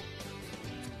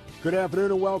 Good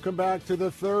afternoon and welcome back to the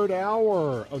third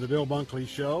hour of the Bill Bunkley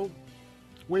Show.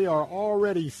 We are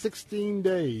already 16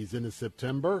 days into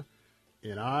September,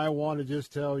 and I want to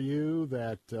just tell you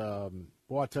that, I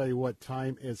tell you what,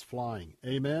 time is flying.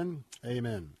 Amen?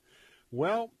 Amen.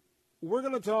 Well, we're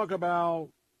going to talk about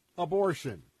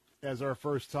abortion as our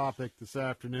first topic this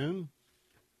afternoon.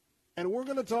 And we're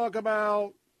going to talk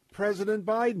about President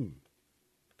Biden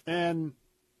and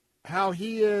how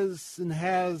he is and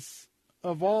has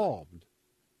evolved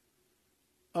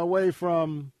away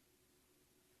from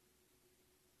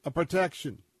a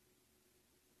protection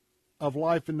of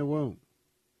life in the womb.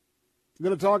 We're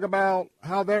going to talk about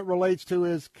how that relates to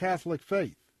his Catholic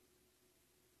faith.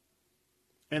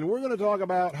 And we're going to talk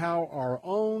about how our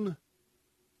own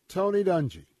Tony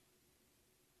Dungy,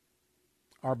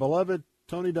 our beloved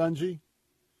Tony Dungy,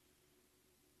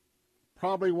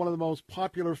 probably one of the most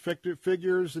popular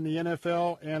figures in the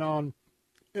NFL and on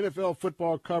NFL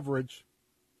football coverage,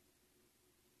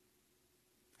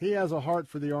 he has a heart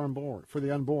for the unborn.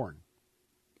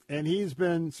 And he's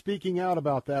been speaking out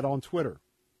about that on Twitter.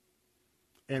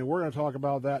 And we're going to talk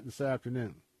about that this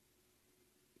afternoon.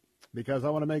 Because I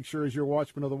want to make sure, as your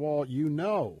watchman of the wall, you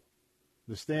know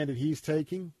the stand that he's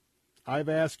taking. I've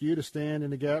asked you to stand in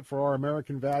the gap for our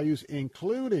American values,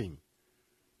 including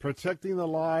protecting the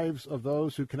lives of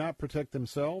those who cannot protect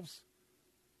themselves.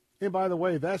 And by the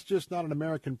way, that's just not an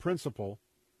American principle.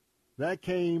 That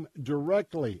came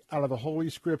directly out of the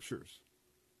Holy Scriptures,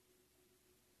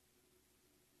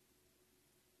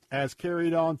 as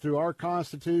carried on through our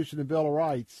Constitution and Bill of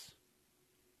Rights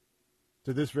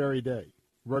to this very day.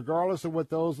 Regardless of what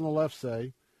those on the left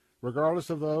say, regardless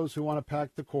of those who want to pack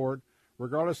the court,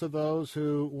 regardless of those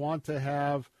who want to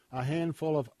have a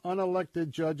handful of unelected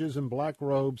judges in black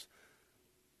robes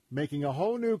making a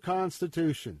whole new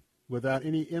constitution without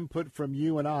any input from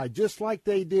you and I, just like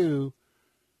they do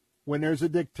when there's a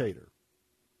dictator,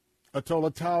 a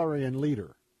totalitarian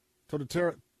leader,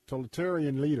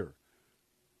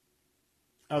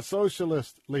 a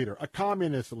socialist leader, a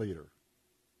communist leader.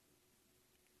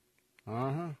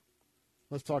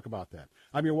 Let's talk about that.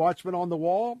 I'm your watchman on the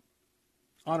wall.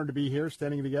 Honored to be here,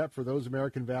 standing in the gap for those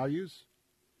American values.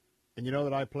 And you know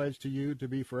that I pledge to you to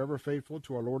be forever faithful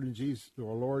to our Lord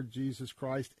Jesus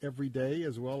Christ every day,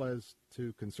 as well as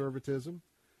to conservatism,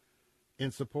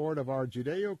 in support of our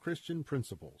Judeo-Christian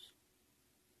principles.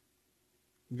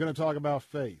 I'm going to talk about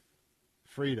faith,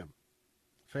 freedom,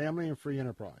 family, and free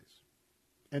enterprise.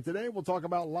 And today we'll talk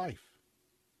about life.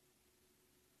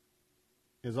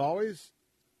 As always,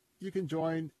 you can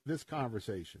join this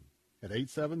conversation at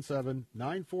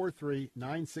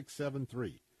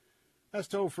 877-943-9673. That's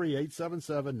toll-free,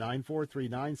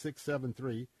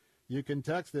 877-943-9673. You can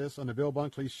text this on the Bill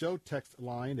Bunkley Show text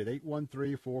line at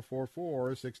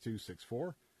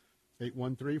 813-444-6264,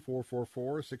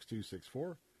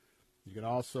 813-444-6264. You can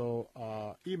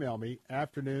also email me,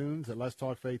 afternoons at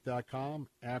letstalkfaith.com,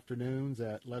 afternoons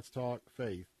at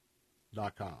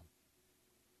letstalkfaith.com.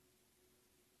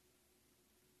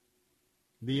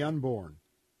 The unborn.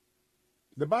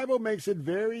 The Bible makes it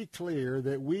very clear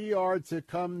that we are to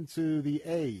come to the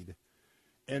aid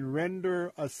and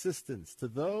render assistance to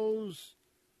those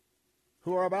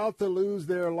who are about to lose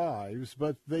their lives,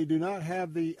 but they do not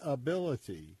have the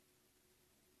ability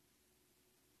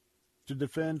to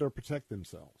defend or protect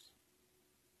themselves.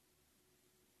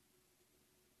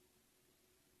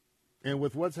 And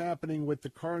with what's happening with the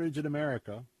carnage in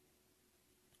America,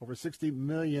 over 60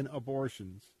 million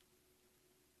abortions,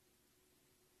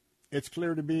 it's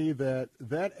clear to me that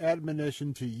that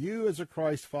admonition to you as a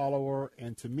Christ follower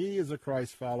and to me as a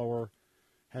Christ follower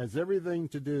has everything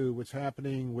to do with what's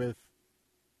happening with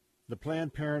the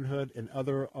Planned Parenthood and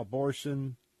other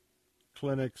abortion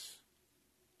clinics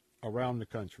around the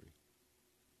country.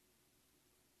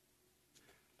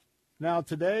 Now,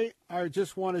 today, I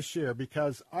just want to share,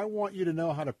 because I want you to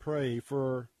know how to pray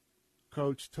for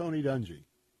Coach Tony Dungy.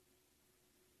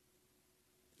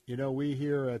 You know, we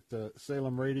here at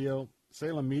Salem Radio,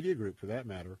 Salem Media Group for that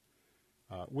matter,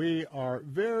 we are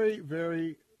very,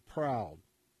 very proud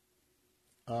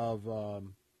of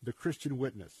the Christian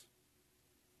witness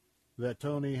that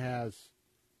Tony has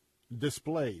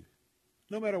displayed,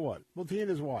 no matter what. Well, he and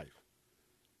his wife.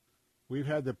 We've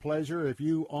had the pleasure, if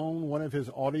you own one of his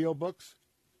audiobooks,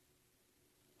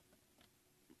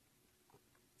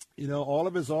 you know, all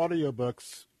of his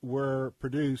audiobooks were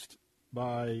produced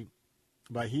by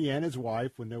he and his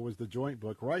wife when there was the joint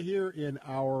book right here in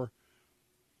our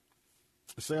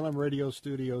Salem Radio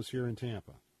studios here in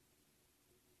Tampa.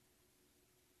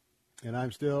 And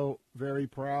I'm still very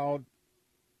proud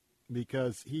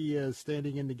because he is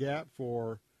standing in the gap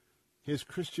for his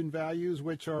Christian values,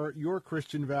 which are your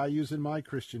Christian values and my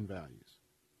Christian values.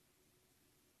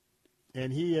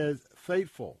 And he is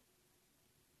faithful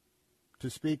to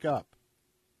speak up.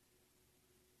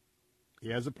 He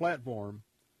has a platform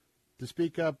to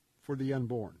speak up for the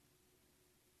unborn.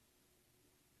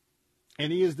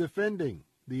 And he is defending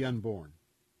the unborn.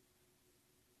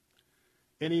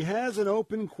 And he has an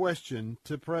open question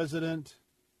to President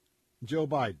Joe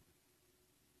Biden.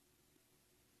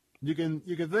 You can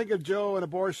think of Joe and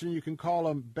abortion, you can call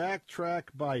him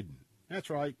Backtrack Biden. That's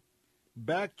right,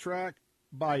 Backtrack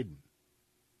Biden.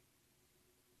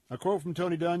 A quote from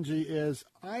Tony Dungy is,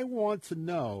 "I want to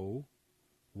know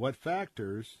what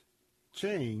factors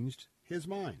changed his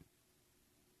mind."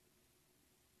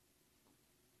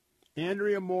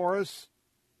 Andrea Morris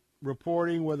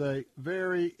reporting with a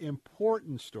very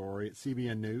important story at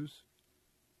CBN News.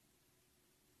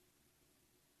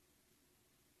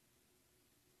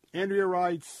 Andrea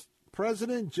writes,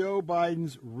 President Joe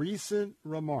Biden's recent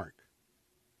remark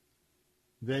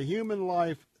that human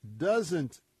life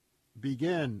doesn't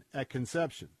begin at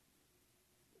conception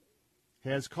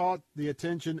has caught the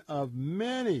attention of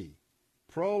many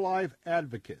pro-life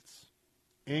advocates,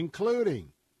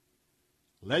 including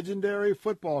legendary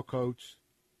football coach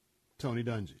Tony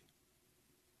Dungy.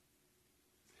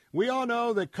 We all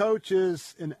know that Coach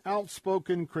is an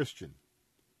outspoken Christian.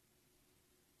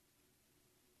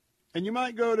 And you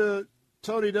might go to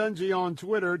Tony Dungy on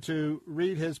Twitter to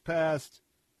read his past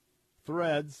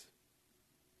threads.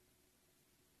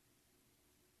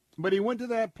 But he went to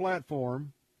that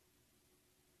platform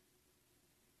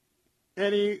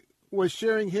and he was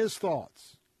sharing his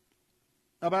thoughts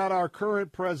about our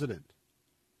current president,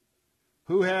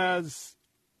 who has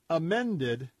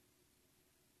amended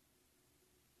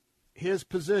his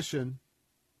position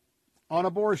on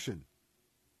abortion.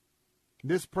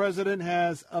 This president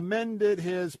has amended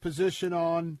his position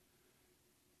on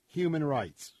human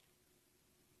rights.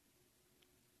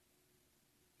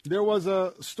 There was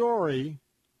a story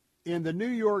in the New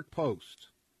York Post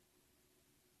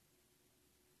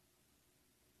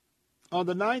on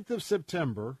the 9th of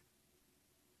September.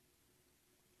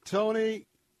 Tony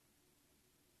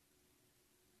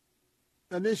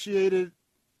initiated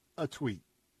a tweet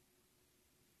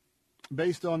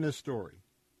based on this story.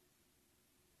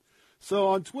 So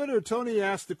on Twitter, Tony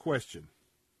asked the question,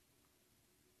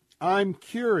 "I'm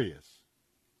curious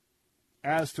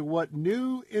as to what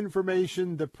new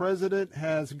information the president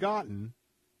has gotten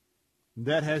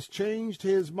that has changed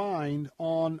his mind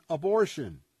on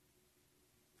abortion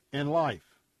and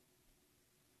life."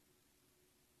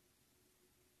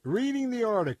 Reading the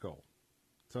article,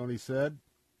 Tony said,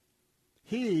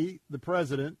 he, the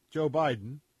president, Joe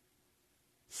Biden,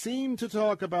 seemed to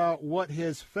talk about what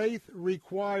his faith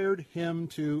required him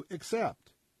to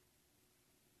accept.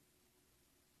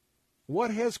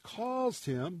 What has caused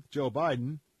him, Joe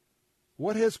Biden,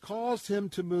 what has caused him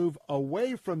to move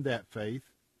away from that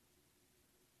faith-based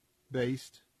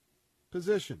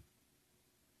position?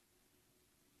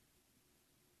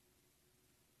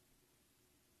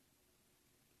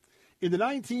 In the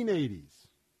 1980s,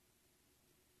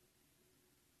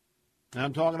 and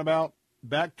I'm talking about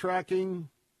backtracking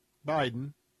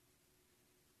Biden,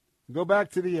 go back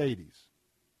to the 80s.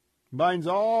 Biden's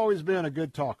always been a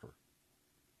good talker.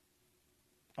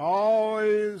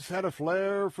 Always had a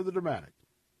flair for the dramatic.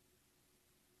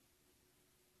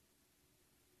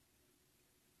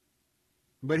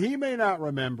 But he may not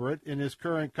remember it in his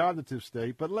current cognitive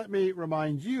state, but let me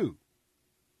remind you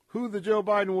who the Joe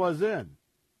Biden was then.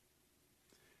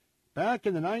 Back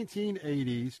in the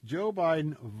 1980s, Joe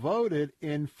Biden voted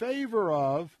in favor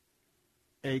of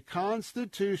a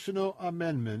constitutional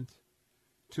amendment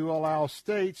to allow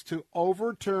states to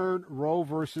overturn Roe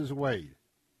versus Wade.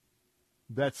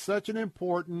 That's such an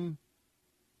important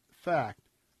fact,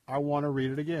 I want to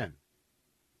read it again.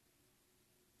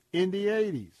 In the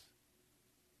 80s,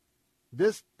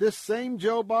 this same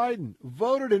Joe Biden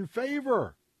voted in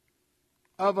favor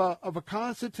of a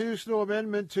constitutional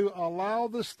amendment to allow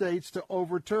the states to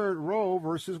overturn Roe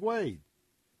versus Wade.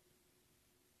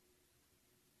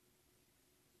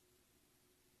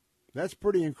 That's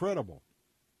pretty incredible.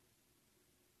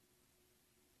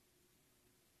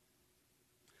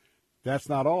 That's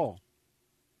not all.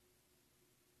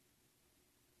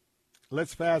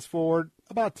 Let's fast forward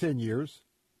about 10 years.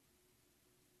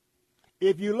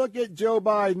 If you look at Joe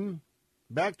Biden,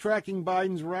 backtracking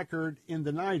Biden's record in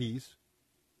the 90s,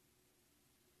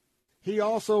 he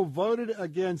also voted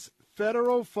against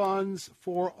federal funds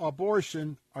for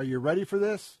abortion. Are you ready for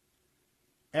this?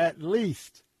 At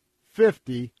least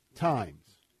 50 times.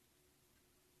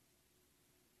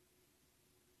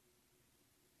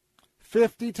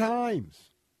 50 times.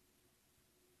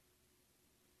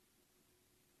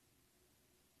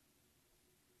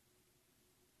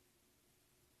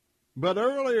 But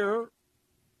earlier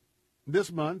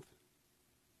this month,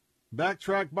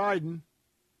 backtrack Biden,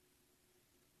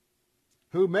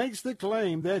 who makes the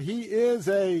claim that he is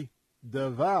a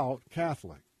devout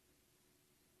Catholic.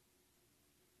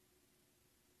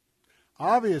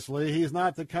 Obviously, he's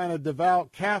not the kind of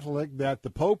devout Catholic that the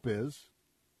Pope is.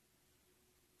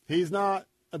 He's not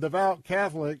a devout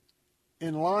Catholic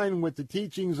in line with the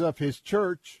teachings of his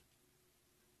church.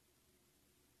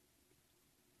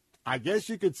 I guess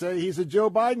you could say he's a Joe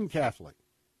Biden Catholic.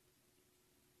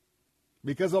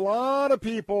 Because a lot of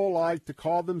people like to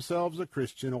call themselves a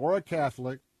Christian or a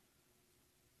Catholic.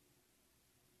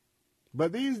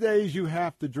 But these days you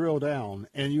have to drill down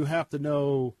and you have to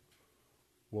know,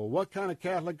 well, what kind of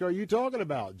Catholic are you talking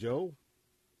about, Joe?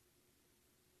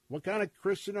 What kind of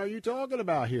Christian are you talking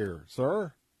about here,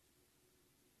 sir?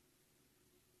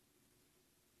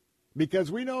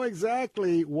 Because we know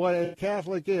exactly what a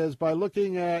Catholic is by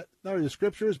looking at not only the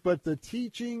scriptures, but the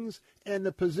teachings and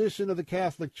the position of the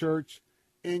Catholic Church,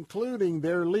 including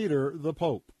their leader, the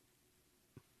Pope.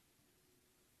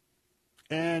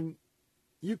 And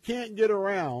you can't get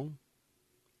around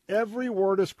every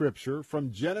word of Scripture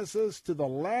from Genesis to the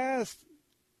last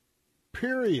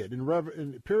period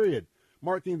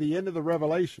marking the end of the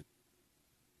Revelation.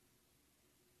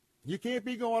 You can't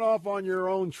be going off on your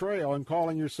own trail and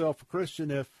calling yourself a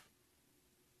Christian if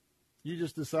you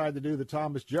just decide to do the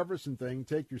Thomas Jefferson thing,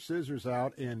 take your scissors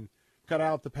out and cut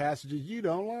out the passages you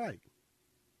don't like.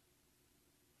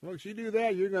 Folks, you do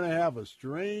that, you're going to have a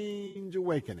strange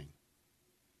awakening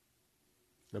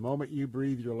the moment you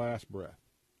breathe your last breath.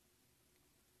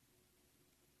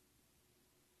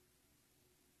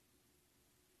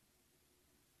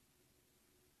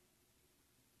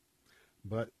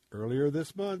 But earlier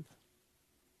this month,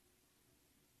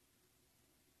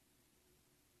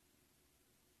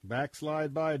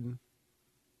 backslide Biden,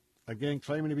 again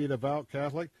claiming to be a devout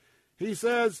Catholic, he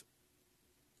says,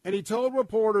 and he told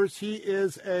reporters he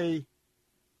is a,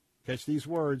 catch these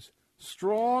words,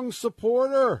 strong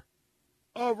supporter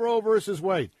of Roe versus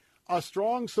Wade. A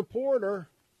strong supporter.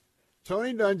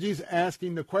 Tony Dungy's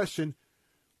asking the question,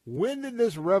 when did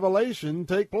this revelation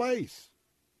take place?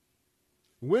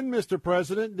 When, Mr.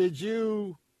 President, did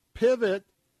you pivot?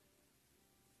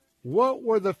 What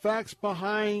were the facts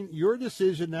behind your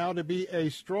decision now to be a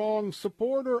strong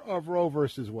supporter of Roe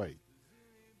versus Wade?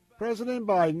 President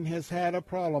Biden has had a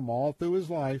problem all through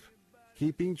his life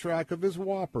keeping track of his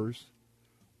whoppers,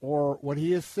 or what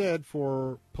he has said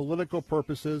for political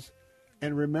purposes,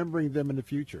 and remembering them in the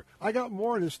future. I got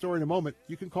more in this story in a moment.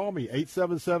 You can call me,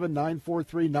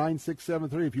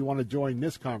 877-943-9673, if you want to join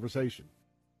this conversation.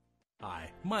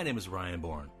 Hi, my name is Ryan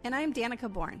Bourne. And I'm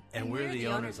Danica Bourne. And we're the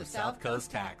owners of South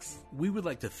Coast Tax. We would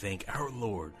like to thank our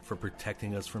Lord for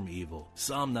protecting us from evil.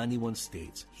 Psalm 91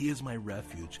 states, He is my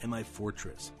refuge and my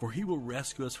fortress, for He will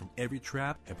rescue us from every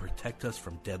trap and protect us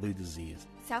from deadly disease.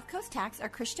 South Coast Tax are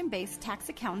Christian-based tax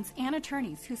accountants and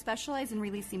attorneys who specialize in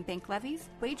releasing bank levies,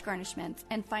 wage garnishments,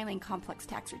 and filing complex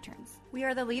tax returns. We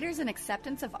are the leaders in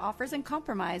acceptance of offers and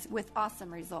compromise with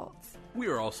awesome results. We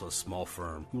are also a small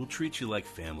firm who will treat you like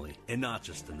family and not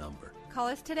just a number. Call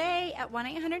us today at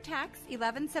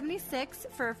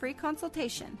 1-800-TAX-1176 for a free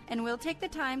consultation, and we'll take the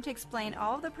time to explain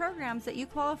all of the programs that you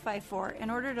qualify for in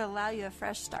order to allow you a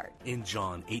fresh start. In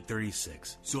John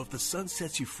 8:36, so if the Son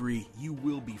sets you free, you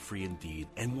will be free indeed.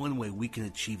 And one way we can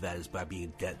achieve that is by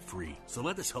being debt-free. So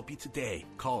let us help you today.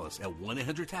 Call us at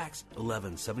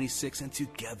 1-800-TAX-1176, and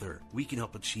together we can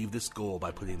help achieve this goal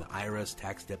by putting the IRS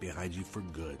tax debt behind you for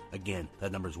good. Again,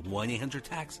 that number is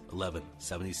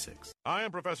 1-800-TAX-1176. I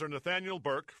am Professor Nathaniel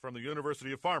Burke from the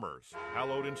University of Farmers,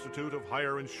 Hallowed Institute of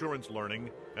Higher Insurance Learning,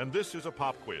 and this is a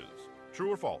pop quiz.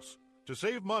 True or false? To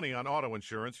save money on auto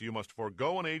insurance, you must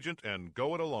forego an agent and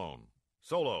go it alone.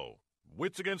 Solo.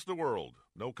 Wits against the world.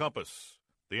 No compass.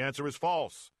 The answer is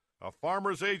false. A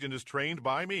farmer's agent is trained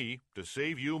by me to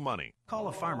save you money. Call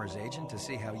a farmer's agent to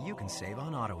see how you can save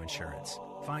on auto insurance.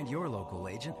 Find your local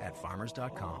agent at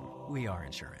farmers.com. We are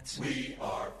insurance. We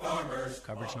are farmers.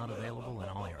 Coverage not available in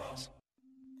all areas.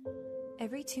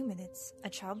 Every 2 minutes, a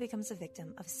child becomes a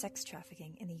victim of sex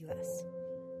trafficking in the U.S.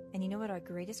 And you know what our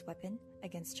greatest weapon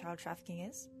against child trafficking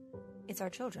is? It's our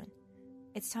children.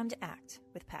 It's time to act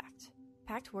with PACT.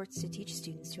 PACT works to teach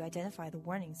students to identify the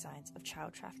warning signs of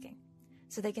child trafficking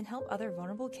so they can help other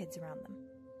vulnerable kids around them.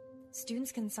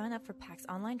 Students can sign up for PACT's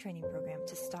online training program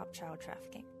to stop child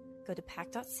trafficking. Go to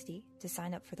pact.city to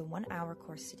sign up for the 1-hour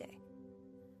course today.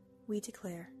 We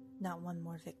declare not one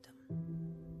more victim.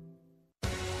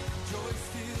 Joy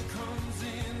still comes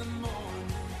in the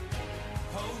morning.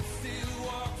 Hope still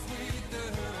walks with the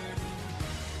hurting.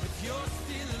 If you're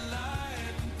still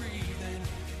alive and breathing,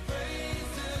 praise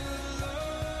the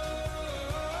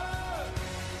Lord.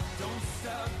 Don't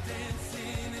stop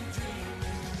dancing and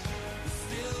dreaming. There's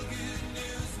still good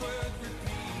news worth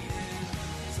repeating.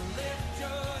 So lift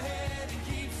your head and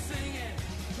keep singing.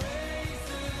 Praise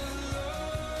the Lord.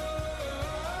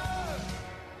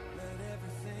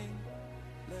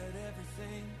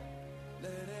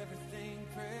 Let everything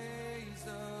praise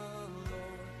the Lord.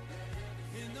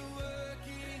 In the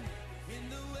working, in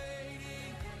the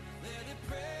waiting, let it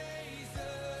praise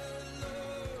the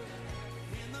Lord.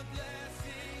 In the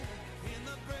blessing, in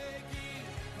the breaking,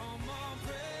 come on,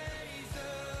 praise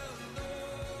the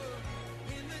Lord.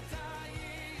 In the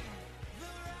dying,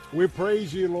 We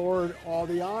praise you, Lord. All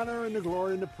the honor and the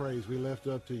glory and the praise we lift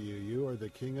up to you. You are the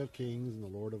King of kings and the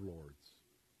Lord of lords.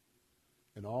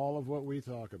 And all of what we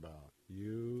talk about,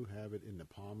 you have it in the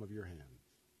palm of your hands.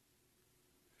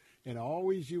 And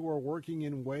always you are working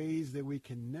in ways that we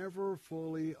can never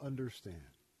fully understand.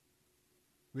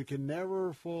 We can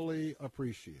never fully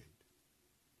appreciate.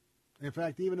 In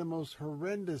fact, even the most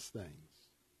horrendous things,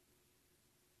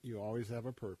 you always have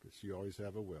a purpose. You always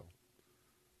have a will.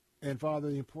 And Father,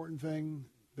 the important thing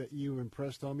that you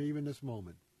impressed on me even this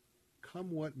moment, come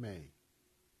what may,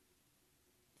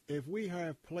 if we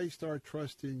have placed our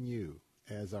trust in you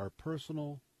as our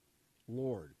personal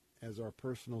Lord, as our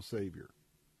personal Savior,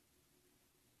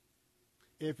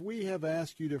 if we have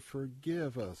asked you to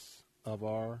forgive us of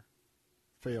our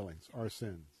failings, our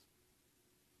sins,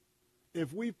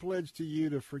 if we pledge to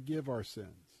you to forgive our sins,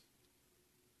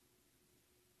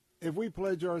 if we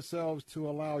pledge ourselves to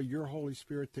allow your Holy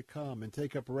Spirit to come and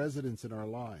take up residence in our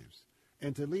lives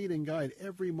and to lead and guide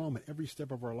every moment, every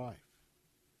step of our life,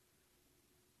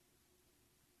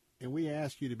 and we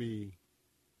ask you to be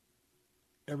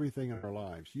everything in our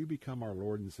lives, you become our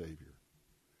Lord and Savior.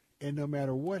 And no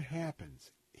matter what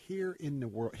happens here in the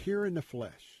world, here in the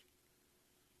flesh,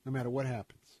 no matter what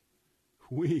happens,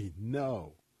 we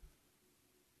know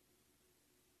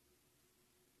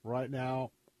right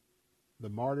now the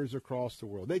martyrs across the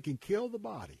world, they can kill the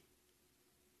body,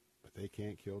 but they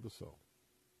can't kill the soul.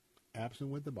 Absent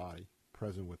with the body,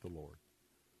 present with the Lord.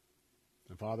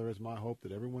 And Father, it's my hope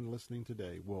that everyone listening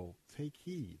today will take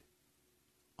heed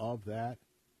of that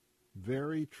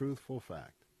very truthful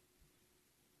fact.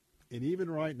 And even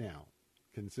right now,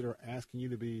 consider asking you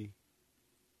to be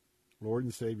Lord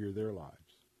and Savior of their lives.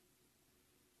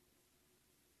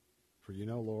 For you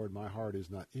know, Lord, my heart is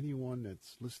not anyone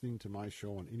that's listening to my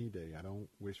show on any day. I don't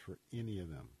wish for any of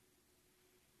them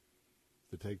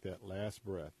to take that last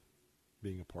breath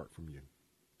being apart from you.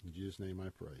 In Jesus' name I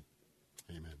pray.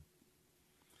 Amen.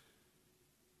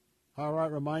 All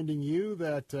right, reminding you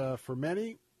that for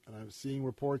many, and I'm seeing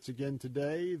reports again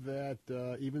today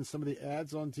that even some of the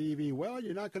ads on TV, well,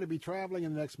 you're not going to be traveling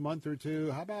in the next month or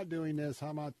two. How about doing this? How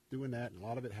about doing that? And a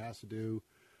lot of it has to do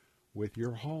with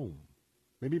your home.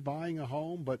 Maybe buying a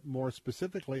home, but more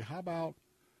specifically, how about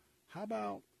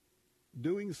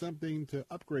doing something to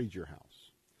upgrade your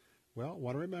house? Well, I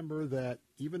want to remember that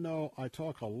even though I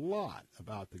talk a lot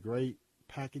about the great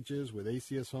packages with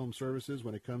ACS Home Services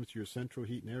when it comes to your central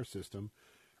heat and air system,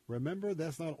 remember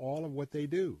that's not all of what they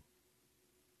do.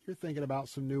 You're thinking about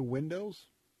some new windows,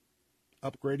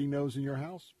 upgrading those in your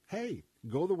house? Hey,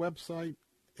 go to the website,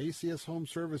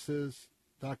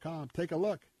 acshomeservices.com. Take a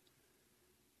look.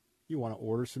 You want to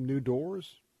order some new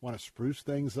doors? Want to spruce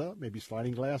things up? Maybe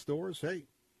sliding glass doors? Hey,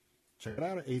 check it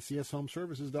out at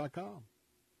acshomeservices.com.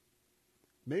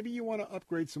 Maybe you want to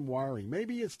upgrade some wiring.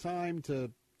 Maybe it's time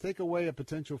to take away a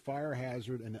potential fire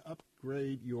hazard and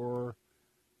upgrade your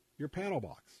panel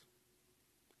box.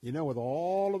 You know, with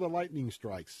all of the lightning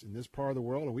strikes in this part of the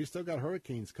world, and we still got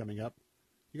hurricanes coming up,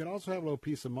 you can also have a little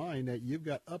peace of mind that you've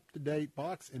got up-to-date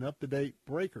box and up-to-date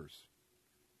breakers,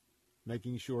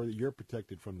 making sure that you're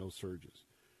protected from those surges.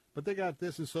 But they got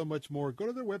this and so much more. Go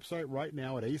to their website right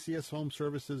now at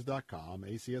acshomeservices.com,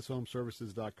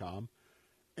 acshomeservices.com,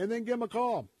 and then give them a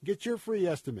call. Get your free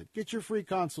estimate. Get your free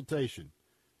consultation.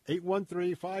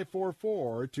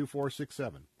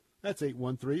 813-544-2467. That's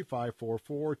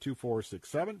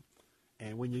 813-544-2467.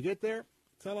 And when you get there,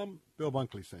 tell them Bill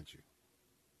Bunkley sent you.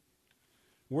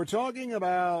 We're talking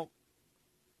about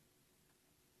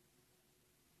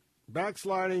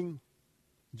backsliding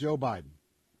Joe Biden.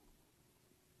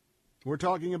 We're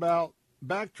talking about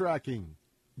backtracking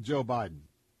Joe Biden.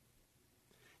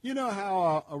 You know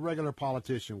how a regular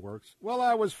politician works. Well,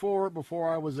 I was for it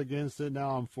before I was against it.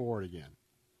 Now I'm for it again.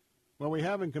 Well, we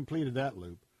haven't completed that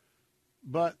loop.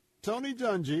 But Tony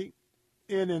Dungy,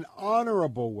 in an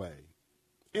honorable way,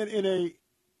 in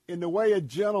the way a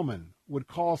gentleman would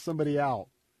call somebody out,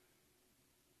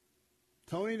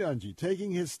 Tony Dungy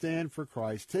taking his stand for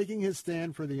Christ, taking his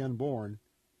stand for the unborn,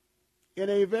 in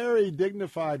a very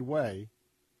dignified way,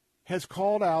 has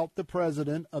called out the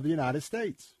President of the United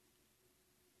States.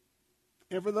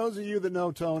 And for those of you that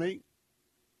know Tony,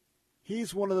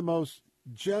 he's one of the most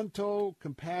gentle,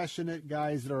 compassionate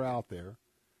guys that are out there,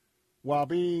 while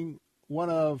being one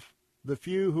of the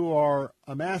few who are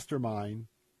a mastermind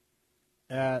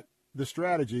at the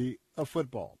strategy of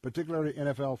football, particularly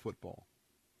NFL football.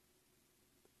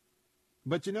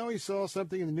 But you know, he saw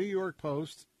something in the New York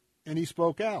Post, and he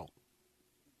spoke out.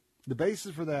 The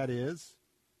basis for that is,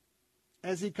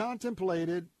 as he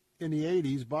contemplated in the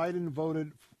 80s, Biden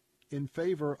voted in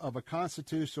favor of a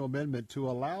constitutional amendment to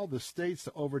allow the states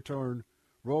to overturn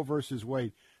Roe versus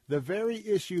Wade. The very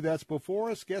issue that's before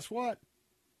us, guess what?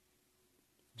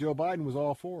 Joe Biden was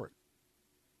all for it.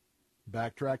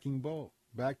 Backtracking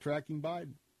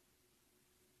Biden.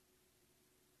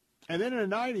 And then in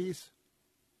the 90s,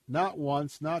 not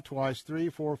once, not twice, 3,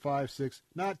 4, 5, 6,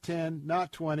 not 10,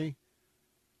 not 20,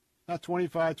 not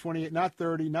 25, 28, not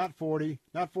 30, not 40,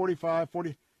 not 45,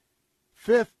 40,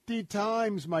 50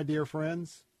 times, my dear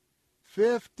friends,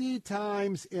 50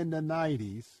 times in the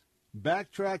 90s,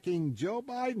 backtracking Joe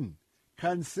Biden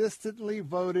consistently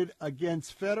voted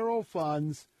against federal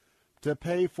funds to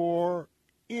pay for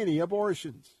any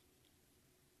abortions.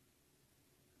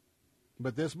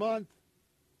 But this month,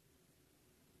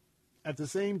 at the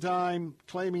same time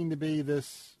claiming to be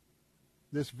this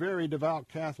very devout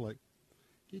Catholic,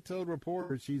 he told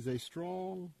reporters he's a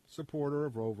strong supporter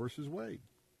of Roe versus Wade.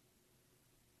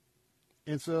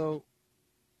 And so,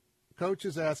 Coach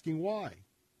is asking why.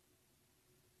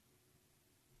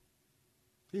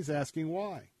 He's asking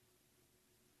why.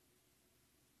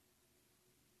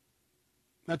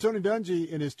 Now, Tony Dungy,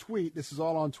 in his tweet, this is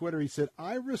all on Twitter, he said,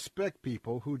 I respect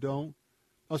people who don't,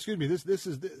 pardon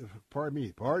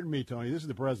me, Tony, this is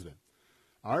the president.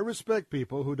 I respect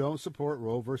people who don't support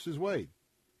Roe versus Wade.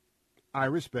 I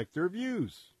respect their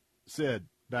views, said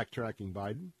backtracking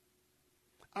Biden.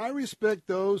 I respect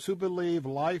those who believe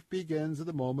life begins at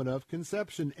the moment of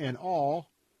conception and all.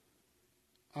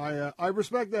 I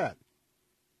respect that.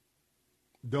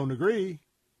 Don't agree,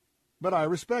 but I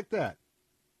respect that.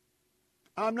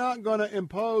 I'm not going to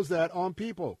impose that on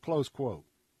people, close quote.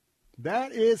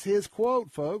 That is his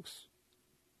quote, folks.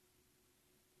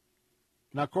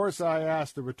 Now, of course, I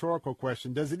asked the rhetorical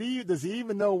question, does he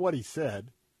even know what he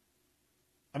said?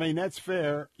 I mean, that's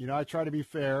fair. You know, I try to be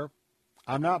fair.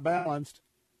 I'm not balanced.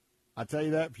 I tell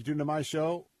you that if you tune into my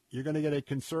show, you're going to get a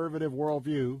conservative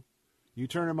worldview. You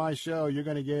turn to my show, you're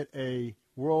going to get a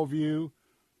worldview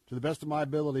to the best of my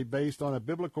ability based on a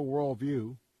biblical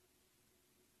worldview.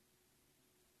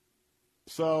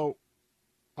 So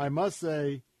I must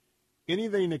say,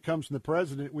 anything that comes from the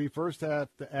president, we first have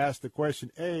to ask the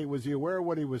question, A, was he aware of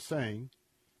what he was saying?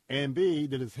 And B,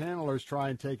 did his handlers try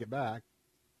and take it back?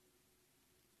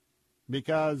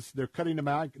 Because they're cutting him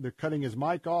out, they're cutting his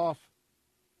mic off.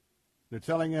 They're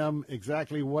telling him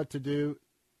exactly what to do.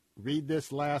 Read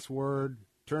this last word,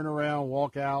 turn around,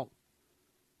 walk out.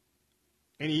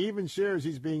 And he even shares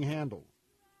he's being handled.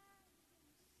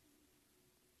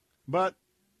 But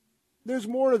there's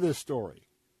more to this story.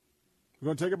 We're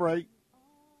going to take a break.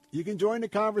 You can join the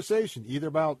conversation either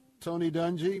about Tony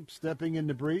Dungy stepping in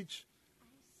the breach,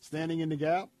 standing in the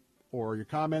gap, or your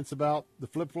comments about the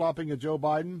flip-flopping of Joe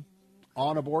Biden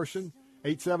on abortion.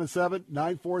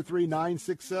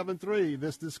 877-943-9673.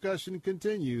 This discussion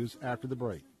continues after the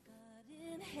break.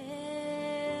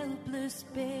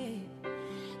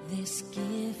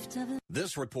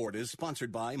 This report is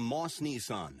sponsored by Moss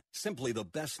Nissan, simply the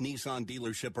best Nissan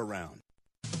dealership around.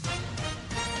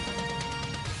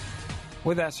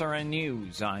 With SRN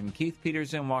News, I'm Keith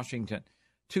Peters in Washington.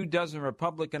 24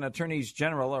 Republican attorneys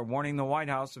general are warning the White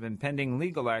House of impending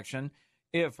legal action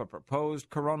if a proposed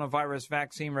coronavirus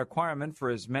vaccine requirement for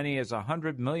as many as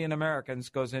 100 million Americans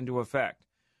goes into effect.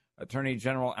 Attorney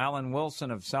General Alan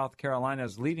Wilson of South Carolina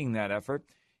is leading that effort.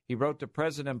 He wrote to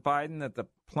President Biden that the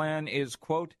plan is,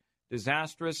 quote,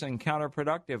 disastrous and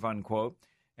counterproductive, unquote,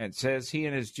 and says he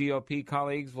and his GOP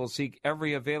colleagues will seek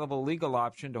every available legal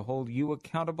option to hold you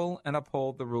accountable and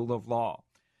uphold the rule of law.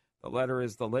 The letter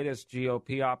is the latest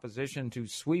GOP opposition to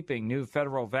sweeping new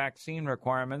federal vaccine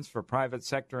requirements for private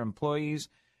sector employees,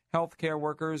 healthcare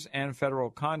workers, and federal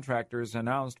contractors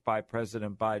announced by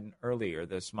President Biden earlier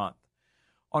this month.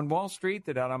 On Wall Street,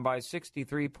 the Dow down by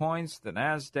 63 points, the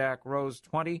Nasdaq rose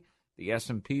 20, the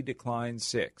S&P declined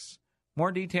 6.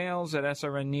 More details at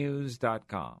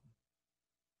srnnews.com.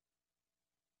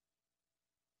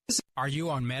 Are you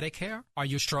on Medicare? Are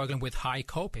you struggling with high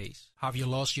copays? Have you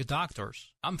lost your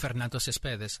doctors? I'm Fernando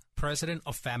Cespedes, president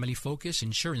of Family Focus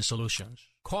Insurance Solutions.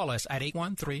 Call us at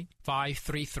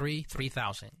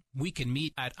 813-533-3000. We can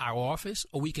meet at our office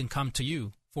or we can come to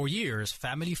you. For years,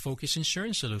 Family Focus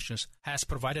Insurance Solutions has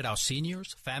provided our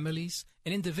seniors, families,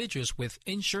 and individuals with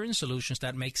insurance solutions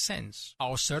that make sense.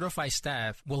 Our certified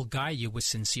staff will guide you with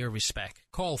sincere respect.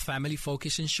 Call Family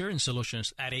Focus Insurance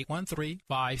Solutions at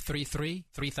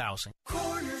 813-533-3000.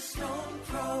 Cornerstone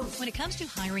Pros. When it comes to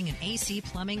hiring an AC,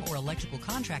 plumbing, or electrical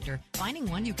contractor, finding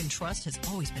one you can trust has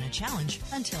always been a challenge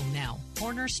until now.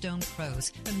 Cornerstone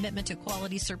Pros. Commitment to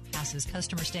quality surpasses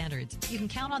customer standards. You can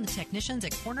count on the technicians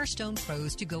at Cornerstone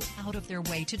Pros to go out of their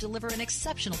way to deliver an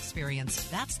exceptional experience.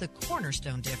 That's the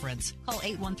Cornerstone difference. Call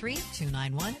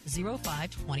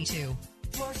 813-291-0522.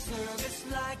 For service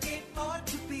like it ought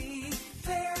to be,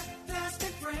 fair, fast,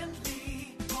 and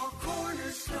friendly. Call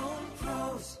Cornerstone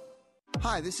Pros.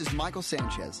 Hi, this is Michael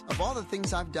Sanchez. Of all the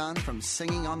things I've done, from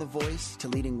singing on The Voice to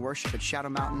leading worship at Shadow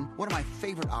Mountain, one of my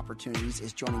favorite opportunities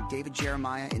is joining David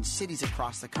Jeremiah in cities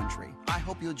across the country. I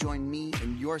hope you'll join me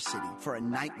in your city for a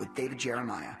night with David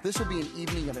Jeremiah. This will be an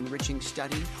evening of enriching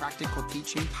study, practical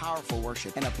teaching, powerful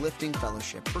worship, and uplifting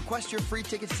fellowship. Request your free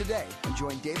tickets today and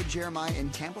join David Jeremiah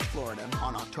in Tampa, Florida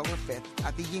on October 5th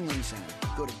at the Yingling Center.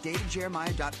 Go to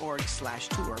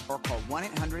davidjeremiah.org/tour or call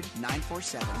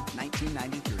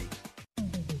 1-800-947-1993.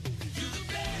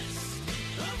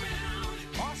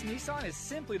 Moss Nissan is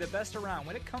simply the best around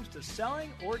when it comes to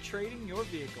selling or trading your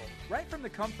vehicle. Right from the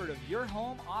comfort of your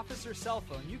home, office, or cell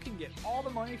phone, you can get all the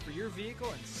money for your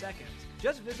vehicle in seconds.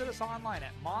 Just visit us online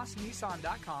at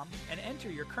mossnissan.com and enter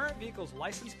your current vehicle's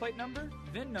license plate number,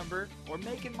 VIN number, or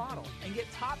make and model, and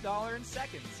get top dollar in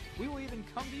seconds. We will even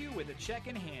come to you with a check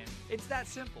in hand. It's that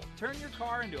simple. Turn your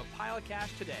car into a pile of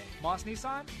cash today. Moss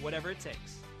Nissan, whatever it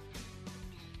takes.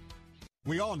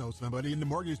 We all know somebody in the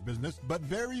mortgage business, but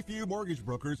very few mortgage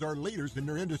brokers are leaders in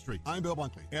their industry. I'm Bill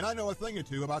Bunkley, and I know a thing or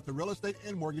two about the real estate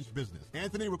and mortgage business.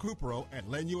 Anthony Recupero at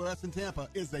Len US in Tampa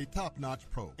is a top-notch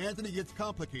pro. Anthony gets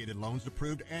complicated loans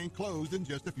approved and closed in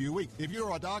just a few weeks. If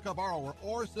you're a DACA borrower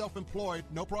or self-employed,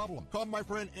 no problem. Call my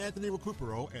friend Anthony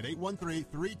Recupero at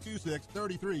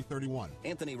 813-326-3331.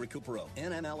 Anthony Recupero,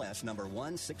 NMLS number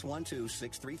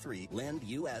 1612633, Lend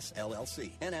US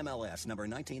LLC, NMLS number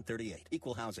 1938,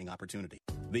 Equal Housing Opportunity.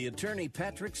 The Attorney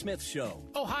Patrick Smith Show.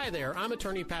 Oh, hi there. I'm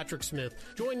Attorney Patrick Smith.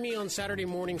 Join me on Saturday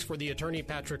mornings for the Attorney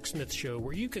Patrick Smith Show,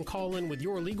 where you can call in with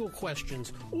your legal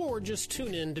questions or just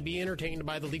tune in to be entertained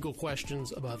by the legal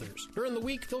questions of others. During the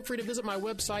week, feel free to visit my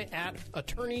website at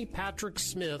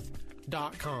attorneypatricksmith.com.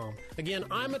 attorneypatricksmith.com. Again,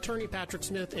 I'm Attorney Patrick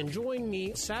Smith, and join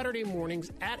me Saturday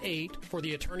mornings at 8 for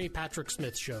the Attorney Patrick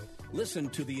Smith Show. Listen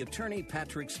to the Attorney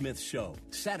Patrick Smith Show,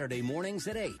 Saturday mornings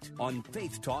at 8 on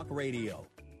Faith Talk Radio.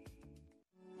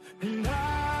 And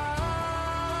I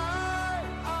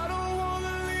don't want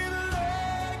to leave a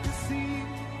legacy.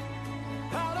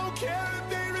 I don't care if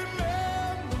they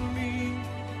remember me.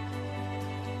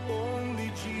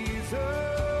 Only Jesus.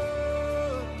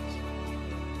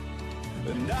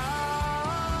 And I've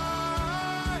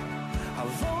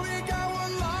only got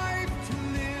one life to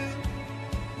live.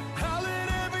 I'll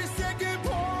let every second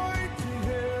point to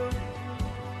Him.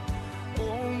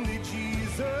 Only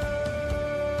Jesus.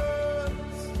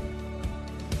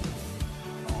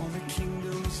 All the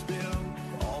kingdoms built,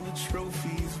 all the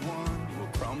trophies won will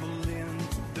crumble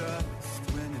into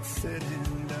dust when it's said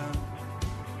and done.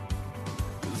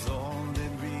 'Cause all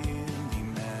that really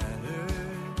mattered.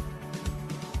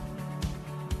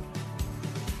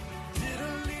 Did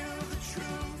I live the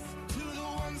truth to the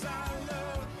ones I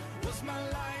love? Was my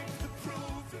life the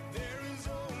proof that there is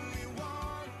only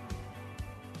one?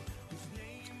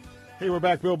 Hey, we're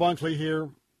back. Bill Bunkley here.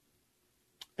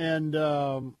 And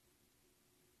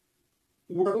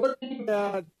we're looking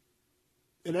at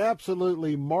an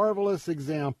absolutely marvelous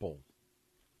example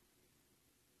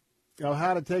of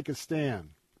how to take a stand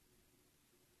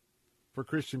for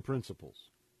Christian principles.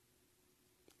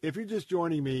 If you're just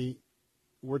joining me,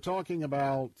 we're talking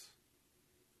about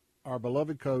our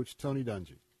beloved coach, Tony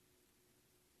Dungy.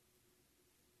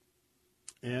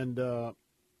 And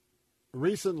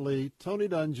recently, Tony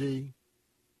Dungy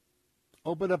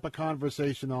opened up a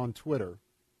conversation on Twitter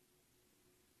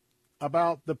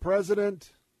about the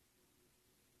president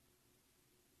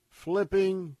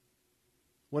flipping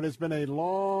what has been a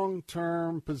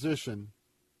long-term position,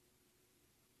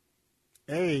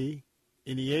 in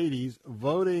the 80s,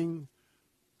 voting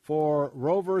for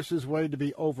Roe versus Wade to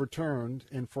be overturned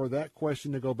and for that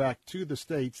question to go back to the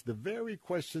states, the very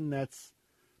question that's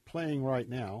playing right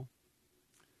now,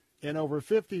 and over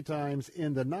 50 times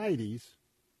in the 90s,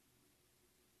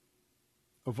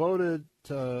 voted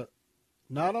to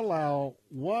not allow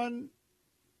one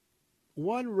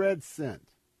red cent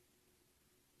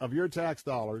of your tax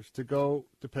dollars to go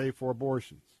to pay for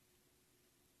abortions.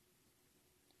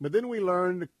 But then we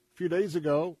learned a few days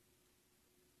ago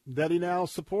that he now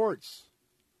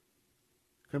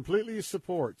completely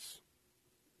supports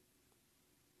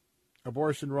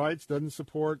abortion rights, doesn't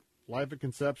support life at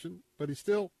conception, but he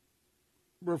still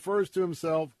refers to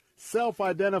himself,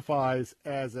 self-identifies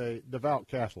as a devout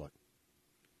Catholic.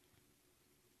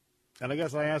 And I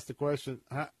guess I asked the question,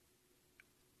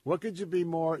 what could you be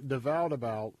more devout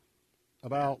about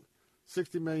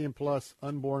 60 million plus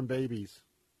unborn babies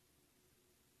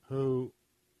who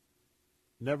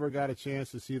never got a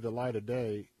chance to see the light of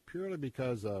day purely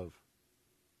because of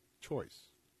choice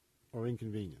or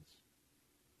inconvenience?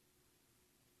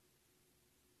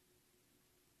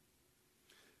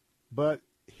 But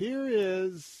here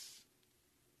is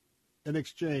an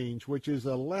exchange which is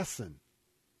a lesson.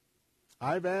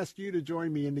 I've asked you to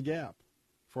join me in the gap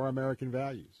for our American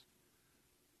values.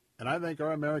 And I think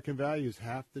our American values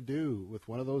have to do with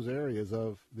one of those areas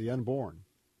of the unborn,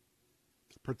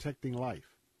 protecting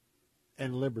life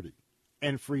and liberty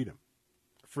and freedom,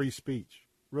 free speech,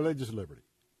 religious liberty.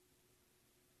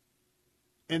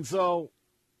 And so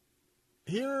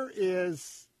here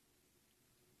is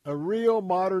a real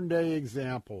modern-day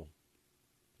example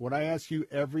when I ask you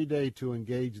every day to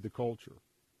engage the culture.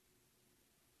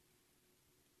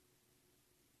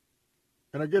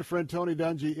 And our good friend Tony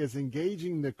Dungy is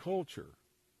engaging the culture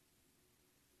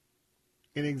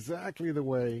in exactly the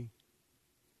way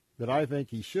that I think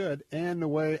he should and the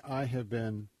way I have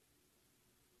been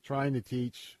trying to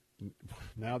teach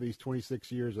now these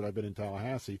 26 years that I've been in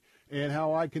Tallahassee and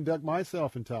how I conduct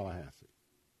myself in Tallahassee.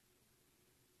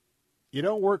 You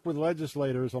don't work with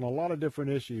legislators on a lot of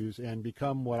different issues and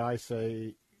become what I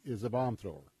say is a bomb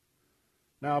thrower.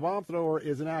 Now, a bomb thrower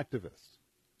is an activist.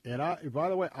 And by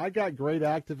the way, I got great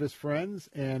activist friends,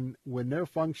 and when they're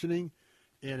functioning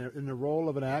in the role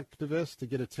of an activist to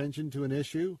get attention to an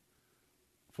issue,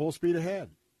 full speed ahead.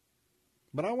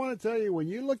 But I want to tell you, when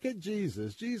you look at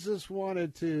Jesus, Jesus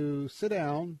wanted to sit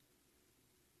down,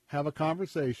 have a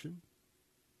conversation,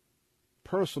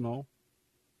 personal,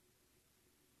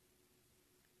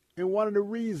 and wanted to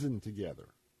reason together.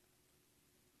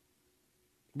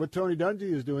 What Tony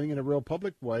Dungy is doing in a real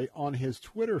public way on his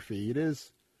Twitter feed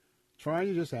is trying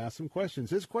to just ask some questions.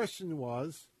 His question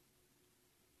was,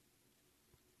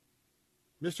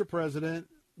 Mr. President,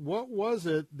 what was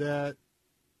it that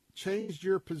changed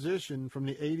your position from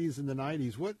the 80s and the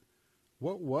 90s? What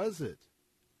was it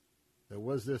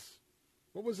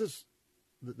what was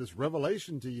this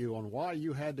revelation to you on why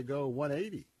you had to go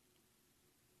 180?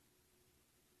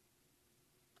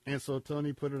 And so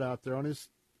Tony put it out there on his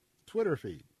Twitter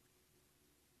feed.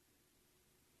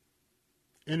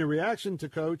 And the reaction to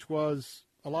Coach was,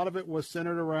 a lot of it was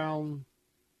centered around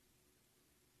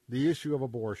the issue of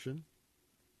abortion,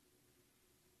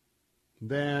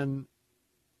 then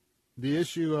the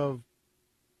issue of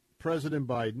President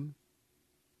Biden,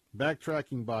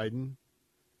 backtracking Biden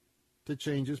to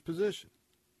change his position.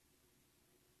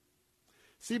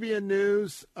 CBN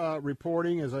News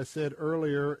reporting, as I said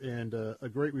earlier, and a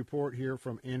great report here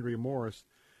from Andrea Morris.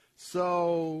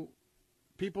 So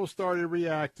people started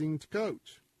reacting to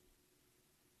Coach.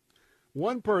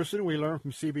 One person, we learned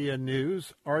from CBN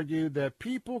News, argued that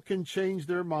people can change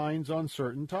their minds on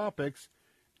certain topics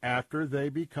after they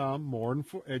become more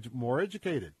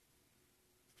educated.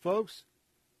 Folks,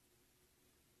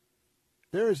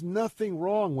 there is nothing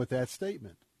wrong with that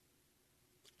statement.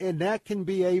 And that can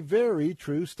be a very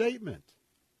true statement.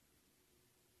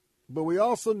 But we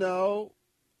also know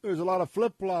there's a lot of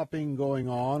flip-flopping going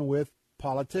on with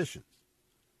politicians.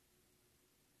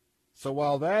 So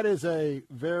while that is a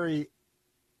very,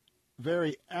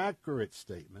 very accurate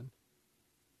statement,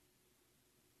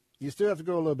 you still have to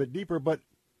go a little bit deeper. But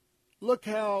look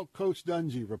how Coach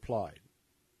Dungy replied.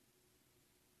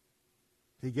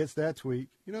 He gets that tweet.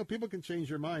 You know, people can change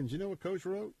their minds. You know what Coach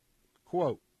wrote?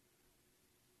 Quote,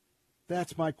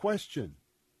 "That's my question.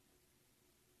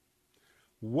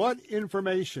 What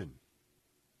information,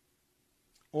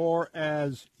 or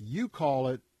as you call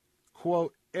it,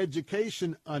 quote,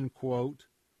 education, unquote,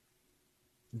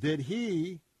 did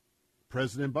he,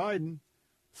 President Biden,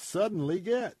 suddenly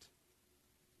get?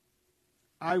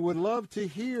 I would love to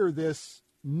hear this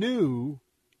new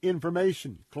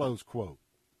information," close quote.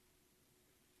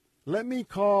 Let me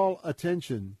call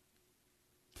attention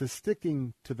to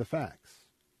sticking to the facts.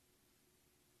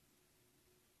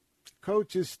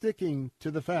 Coach is sticking to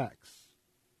the facts.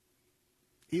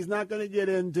 He's not going to get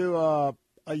into a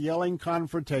yelling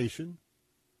confrontation.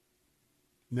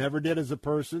 Never did as a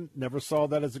person. Never saw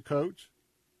that as a coach.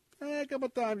 A couple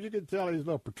of times you can tell he's a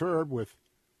little perturbed with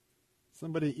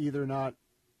somebody either not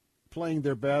playing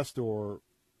their best or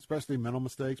especially mental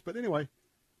mistakes. But anyway,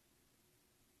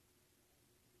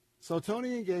 so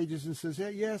Tony engages and says,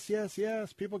 hey,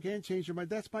 yes, people can change their mind.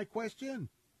 That's my question.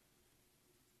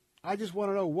 I just want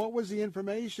to know, what was the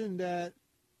information that,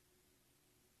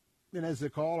 and as the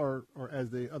caller or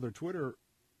as the other Twitter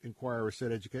inquirer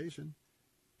said, education,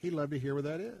 he'd love to hear what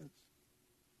that is.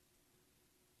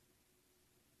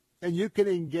 And you can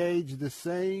engage the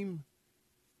same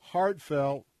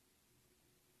heartfelt,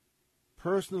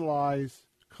 personalized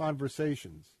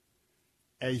conversations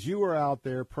as you are out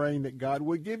there praying that God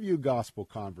would give you gospel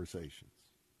conversations.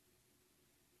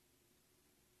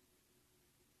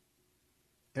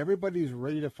 Everybody's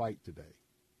ready to fight today.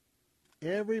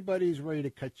 Everybody's ready to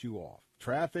cut you off.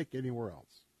 Traffic, anywhere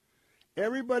else.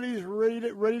 Everybody's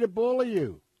ready to bully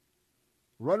you.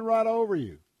 Run right over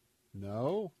you.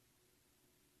 No.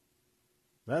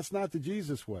 That's not the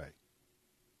Jesus way.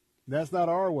 That's not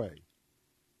our way.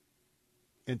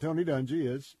 And Tony Dungy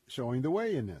is showing the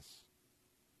way in this.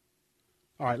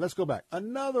 All right, let's go back.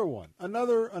 Another one.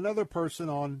 Another person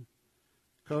on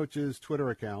Coach's Twitter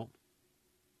account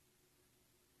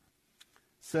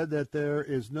said that there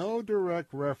is no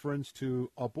direct reference to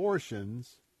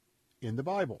abortions in the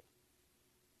Bible.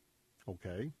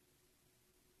 Okay.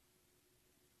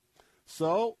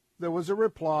 So there was a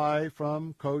reply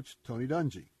from Coach Tony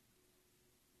Dungy.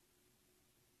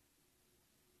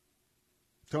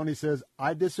 Tony says,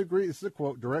 I disagree. This is a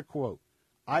quote, direct quote.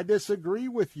 I disagree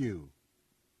with you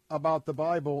about the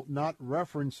Bible not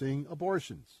referencing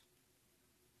abortions.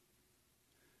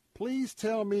 Please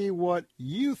tell me what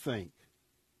you think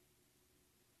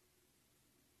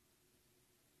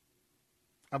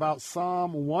about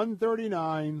Psalm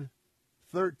 139,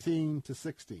 13 to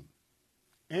 16,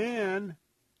 and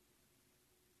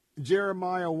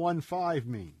Jeremiah 1:5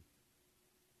 mean.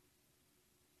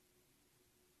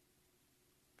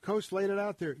 Coach laid it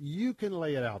out there. You can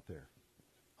lay it out there.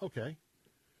 Okay.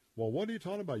 Well, what are you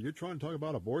talking about? You're trying to talk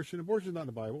about abortion? Abortion's not in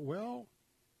the Bible. Well,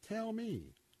 tell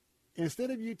me.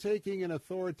 Instead of you taking an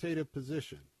authoritative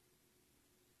position,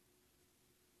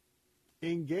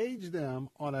 engage them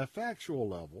on a factual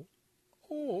level.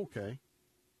 Oh, okay.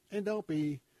 And don't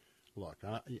be, look,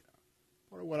 part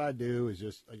of what I do is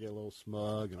just, I get a little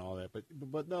smug and all that.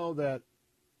 But know that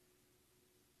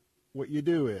what you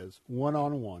do is,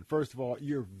 one-on-one, first of all,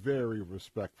 you're very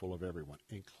respectful of everyone,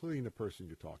 including the person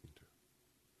you're talking to.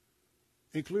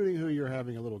 including who you're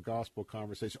having a little gospel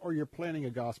conversation, or you're planting a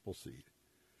gospel seed.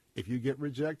 If you get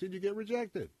rejected, you get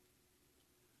rejected.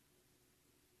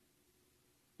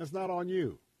 That's not on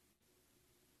you.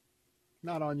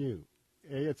 Not on you.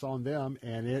 It's on them,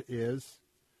 and it is,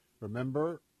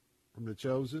 remember, from the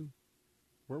chosen,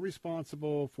 we're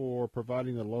responsible for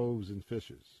providing the loaves and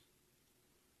fishes.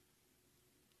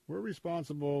 We're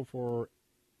responsible for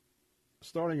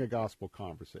starting a gospel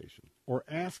conversation or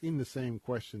asking the same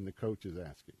question the coach is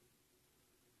asking.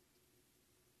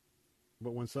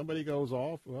 But when somebody goes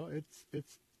off, well,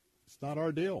 it's not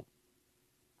our deal.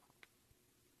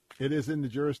 It is in the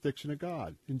jurisdiction of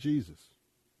God, in Jesus.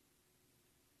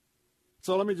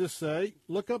 So let me just say,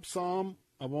 look up Psalm.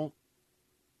 I won't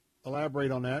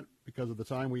elaborate on that because of the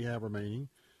time we have remaining.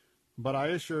 But I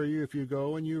assure you, if you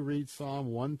go and you read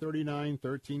Psalm 139,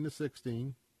 13 to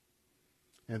 16,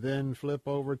 and then flip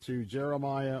over to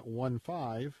Jeremiah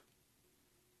 1:5,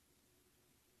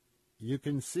 you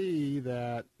can see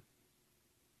that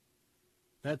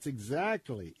that's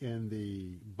exactly in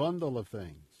the bundle of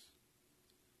things.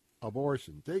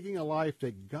 Abortion, taking a life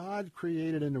that God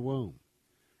created in the womb.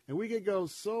 And we could go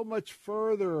so much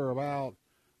further about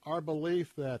our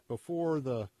belief that before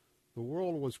the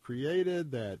world was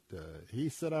created, that he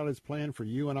set out his plan for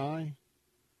you and I.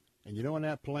 And you know when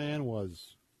that plan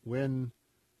was when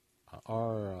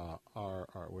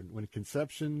when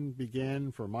conception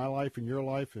began for my life and your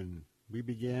life, and we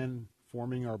began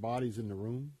forming our bodies in the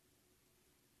womb.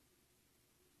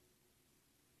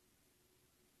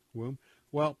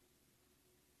 Well,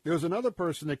 there was another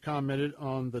person that commented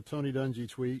on the Tony Dungy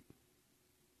tweet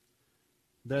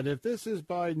that if this is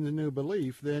Biden's new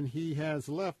belief, then he has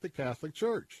left the Catholic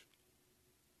Church.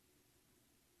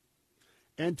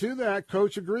 And to that,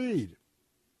 Coach agreed.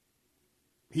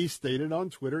 He stated on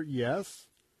Twitter, yes,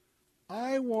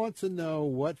 I want to know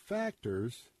what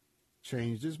factors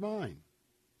changed his mind.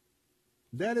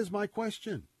 That is my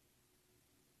question.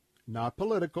 Not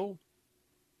political,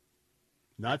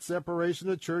 not separation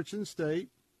of church and state.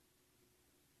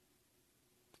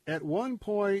 At one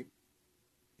point,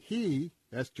 he,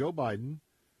 that's Joe Biden,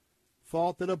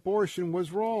 thought that abortion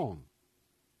was wrong.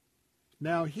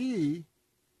 Now he,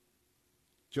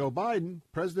 Joe Biden,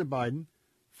 President Biden,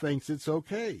 thinks it's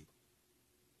okay.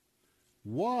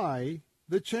 Why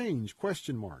the change?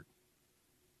 Question mark.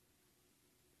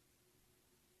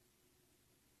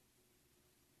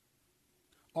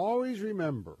 Always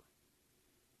remember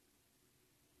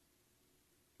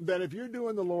that if you're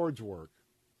doing the Lord's work,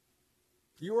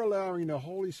 you're allowing the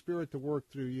Holy Spirit to work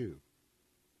through you.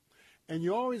 And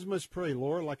you always must pray,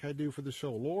 Lord, like I do for the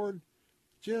show, Lord,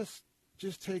 just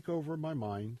take over my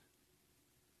mind.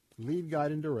 Lead,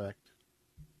 guide, and direct.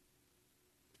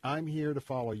 I'm here to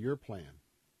follow your plan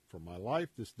for my life,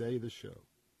 this day, this show.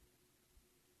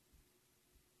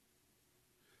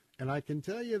 And I can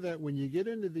tell you that when you get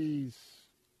into these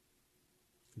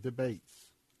debates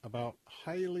about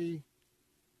highly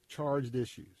charged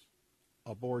issues,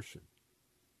 abortion,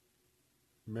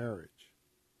 marriage,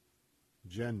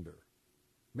 gender,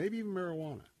 maybe even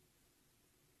marijuana,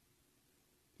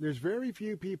 there's very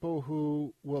few people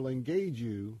who will engage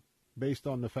you based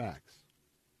on the facts.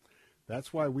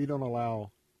 That's why we don't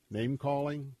allow name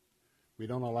calling. We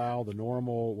don't allow the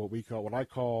normal, what I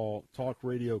call talk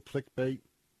radio clickbait.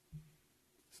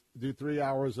 Do 3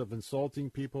 hours of insulting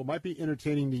people. Might be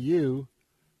entertaining to you,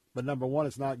 but number one,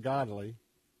 it's not godly,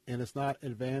 and it's not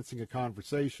advancing a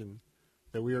conversation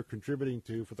that we are contributing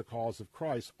to for the cause of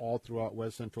Christ all throughout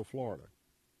West Central Florida.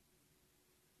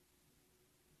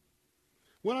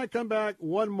 When I come back,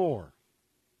 one more,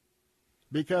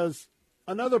 because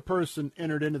another person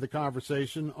entered into the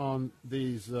conversation on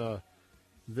these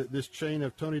this chain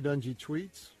of Tony Dungy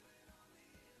tweets.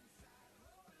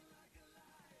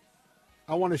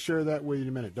 I want to share that with you in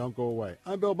a minute. Don't go away.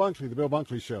 I'm Bill Bunkley, The Bill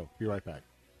Bunkley Show. Be right back.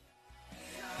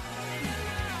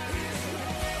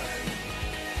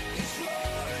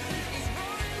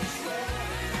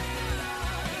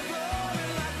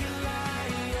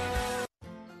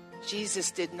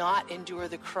 Jesus did not endure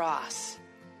the cross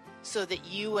so that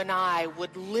you and I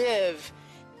would live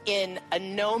in a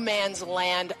no man's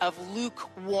land of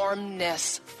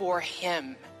lukewarmness for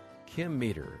him. Kim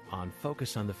Meter on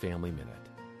Focus on the Family Minute.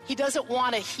 He doesn't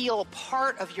want to heal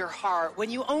part of your heart.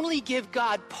 When you only give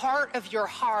God part of your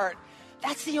heart,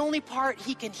 that's the only part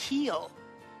he can heal.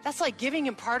 That's like giving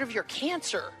him part of your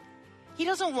cancer. He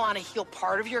doesn't want to heal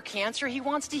part of your cancer. He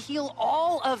wants to heal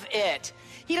all of it.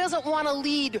 He doesn't want to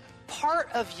lead part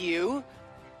of you.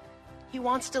 He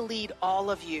wants to lead all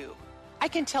of you. I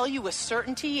can tell you with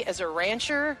certainty as a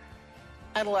rancher,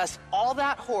 unless all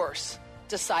that horse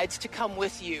decides to come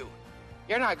with you,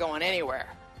 You're not going anywhere.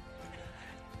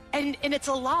 And it's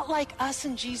a lot like us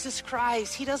in Jesus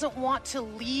Christ. He doesn't want to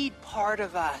lead part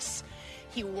of us.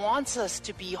 He wants us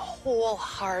to be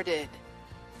wholehearted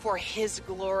for His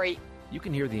glory. You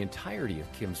can hear the entirety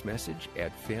of Kim's message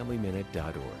at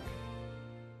FamilyMinute.org.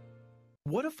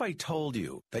 What if I told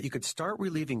you that you could start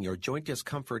relieving your joint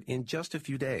discomfort in just a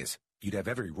few days? You'd have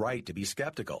every right to be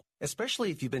skeptical,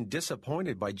 especially if you've been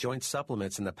disappointed by joint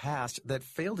supplements in the past that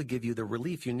fail to give you the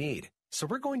relief you need. So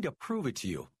we're going to prove it to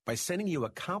you by sending you a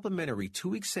complimentary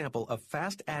 2-week sample of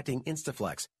fast-acting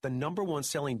Instaflex, the #1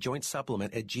 selling joint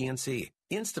supplement at GNC.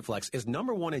 Instaflex is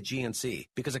 #1 at GNC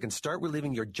because it can start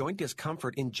relieving your joint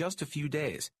discomfort in just a few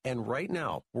days. And right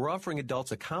now, we're offering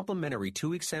adults a complimentary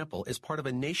 2-week sample as part of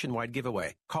a nationwide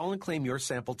giveaway. Call and claim your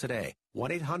sample today.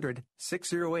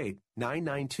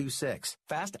 1-800-608-9926.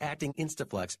 Fast-acting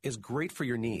Instaflex is great for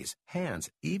your knees, hands,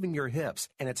 even your hips,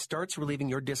 and it starts relieving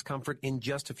your discomfort in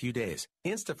just a few days.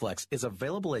 Instaflex is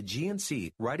available at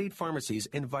GNC, Rite Aid Pharmacies,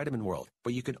 and Vitamin World,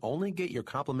 but you can only get your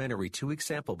complimentary 2-week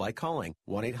sample by calling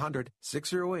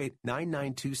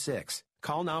 1-800-608-9926.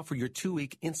 Call now for your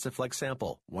 2-week Instaflex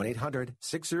sample.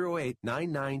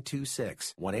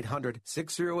 1-800-608-9926.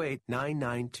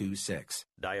 1-800-608-9926.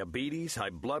 Diabetes, high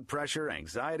blood pressure,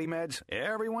 anxiety meds,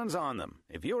 everyone's on them.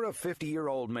 If you're a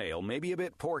 50-year-old male, maybe a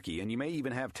bit porky, and you may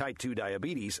even have type 2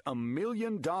 diabetes, $1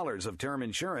 million of term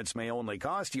insurance may only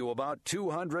cost you about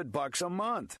 $200 a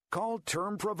month. Call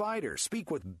Term Provider. Speak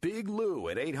with Big Lou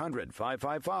at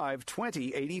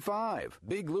 800-555-2085.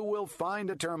 Big Lou will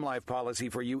find a term life policy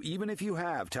for you even if you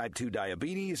have type 2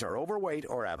 diabetes, are overweight,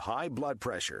 or have high blood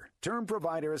pressure. Term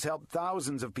Provider has helped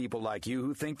thousands of people like you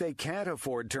who think they can't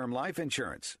afford term life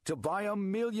insurance. To buy $1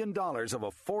 million of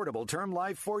affordable term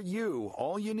life for you,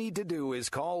 all you need to do is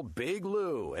call Big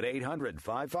Lou at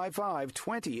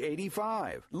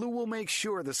 800-555-2085. Lou will make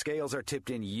sure the scales are tipped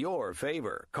in your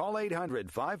favor. Call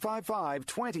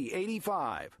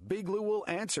 800-555-2085. Big Lou will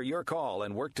answer your call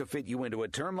and work to fit you into a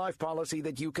term life policy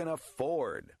that you can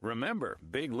afford. Remember,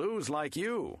 Big Lou's like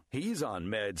you. He's on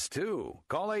meds too.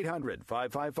 Call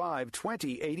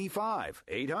 800-555-2085.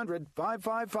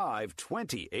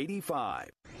 800-555-2085.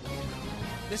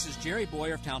 This is Jerry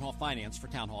Boyer of Town Hall Finance for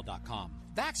townhall.com.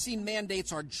 Vaccine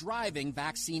mandates are driving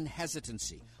vaccine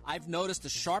hesitancy. I've noticed a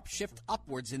sharp shift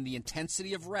upwards in the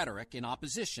intensity of rhetoric in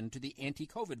opposition to the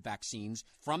anti-COVID vaccines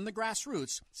from the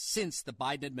grassroots since the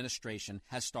Biden administration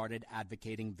has started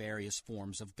advocating various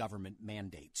forms of government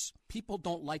mandates. People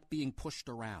don't like being pushed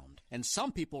around, and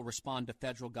some people respond to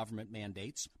federal government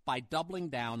mandates by doubling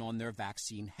down on their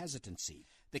vaccine hesitancy.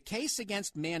 The case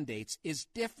against mandates is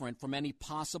different from any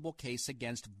possible case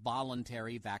against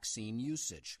voluntary vaccine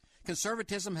usage.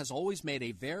 Conservatism has always made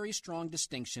a very strong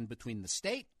distinction between the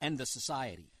state and the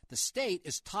society. The state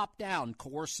is top-down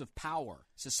coercive power.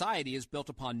 Society is built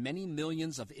upon many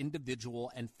millions of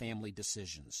individual and family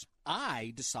decisions.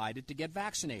 I decided to get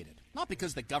vaccinated, not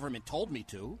because the government told me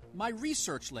to. My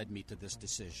research led me to this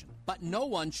decision. But no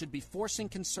one should be forcing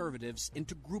conservatives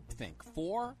into groupthink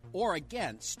for or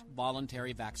against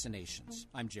voluntary vaccinations.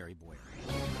 I'm Jerry Boyer.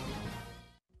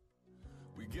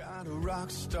 We got a rock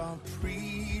star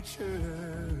preacher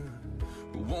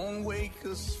who won't wake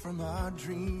us from our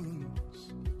dreams.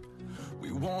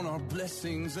 We want our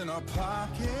blessings in our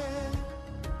pocket.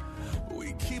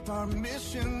 We keep our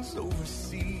missions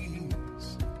overseas.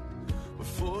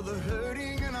 For the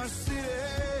hurting in our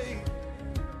city,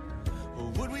 or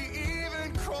would we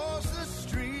even cross the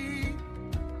street?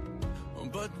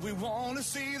 But we want to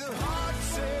see the heart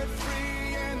set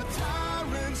free and the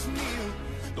tyrants kneel.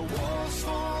 The walls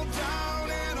fall down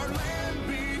and our land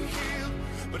be healed.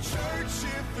 But church,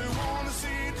 if we want to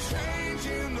see a change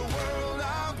in the world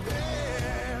out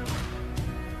there,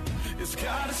 it's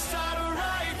gotta start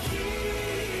right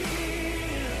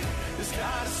here. It's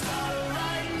gotta start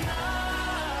right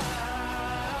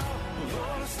now.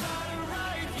 Gonna start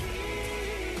right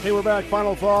here. Hey, we're back.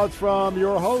 Final thoughts from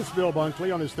your host, Bill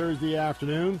Bunkley, on this Thursday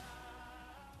afternoon.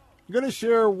 I'm going to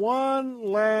share one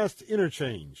last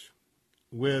interchange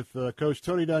with Coach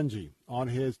Tony Dungy on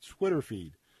his Twitter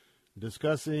feed,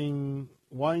 discussing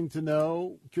wanting to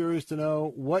know, curious to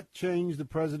know, what changed the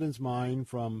president's mind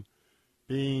from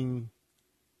being,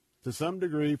 to some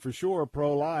degree, for sure,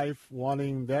 pro-life,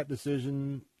 wanting that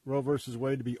decision, Roe versus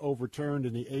Wade, to be overturned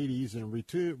in the 80s and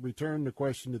return the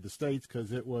question to the states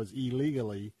because it was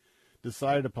illegally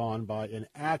decided upon by an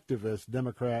activist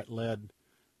Democrat-led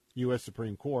U.S.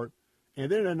 Supreme Court. And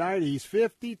then in the 90s,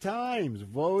 50 times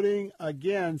voting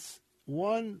against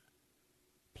one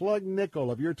plug nickel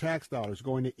of your tax dollars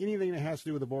going to anything that has to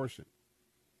do with abortion.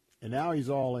 And now he's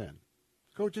all in.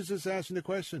 Coach is just asking the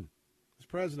question, as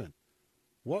president,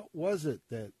 What was it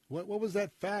what was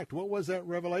that fact? What was that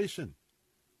revelation?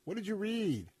 What did you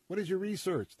read? What is your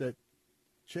research that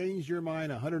changed your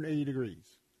mind 180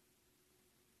 degrees?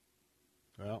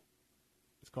 Well,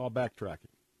 it's called backtracking.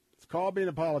 It's called being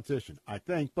a politician, I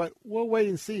think, but we'll wait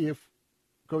and see if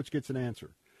Coach gets an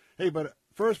answer. Hey, but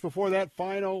first, before that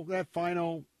final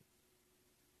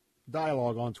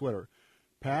dialogue on Twitter,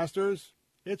 pastors,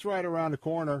 it's right around the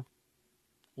corner.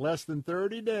 Less than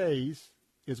 30 days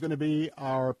is going to be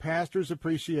our Pastor's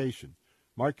Appreciation.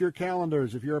 Mark your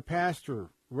calendars if you're a pastor,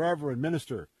 reverend,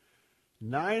 minister.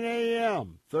 9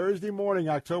 a.m. Thursday morning,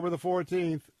 October the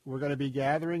 14th, we're going to be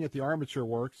gathering at the Armature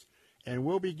Works, and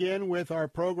we'll begin with our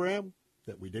program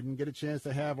that we didn't get a chance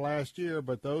to have last year,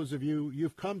 but those of you,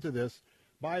 you've come to this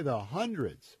by the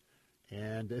hundreds.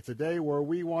 And it's a day where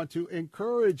we want to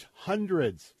encourage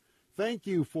hundreds. Thank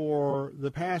you for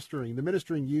the pastoring, the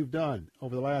ministering you've done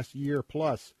over the last year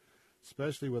plus,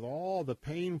 especially with all the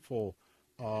painful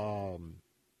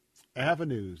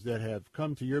avenues that have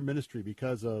come to your ministry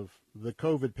because of the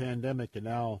COVID pandemic and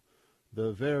now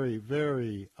the very,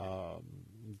 very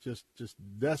just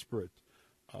desperate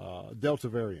Delta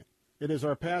variant. It is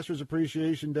our Pastor's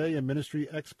Appreciation Day and Ministry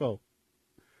Expo.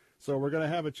 So we're going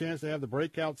to have a chance to have the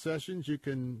breakout sessions you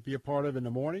can be a part of in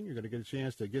the morning. You're going to get a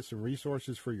chance to get some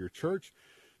resources for your church.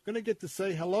 You're going to get to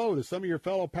say hello to some of your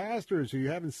fellow pastors who you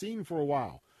haven't seen for a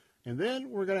while. And then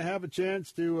we're going to have a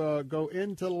chance to go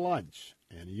into lunch.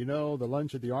 And you know, the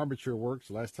lunch at the Armature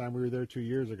Works, last time we were there 2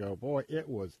 years ago, boy, it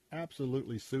was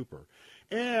absolutely super.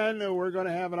 And we're going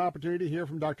to have an opportunity to hear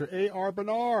from Dr. A.R.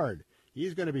 Bernard.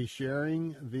 He's going to be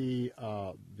sharing as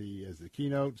the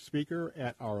keynote speaker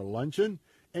at our luncheon.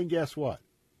 And guess what?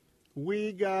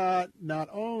 We got not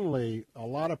only a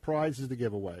lot of prizes to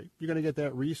give away, you're going to get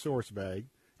that resource bag.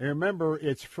 And remember,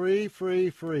 it's free, free,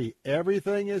 free.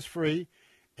 Everything is free.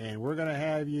 And we're going to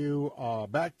have you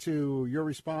back to your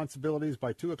responsibilities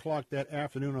by 2 o'clock that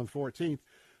afternoon on the 14th.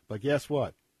 But guess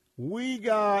what? We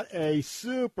got a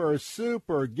super,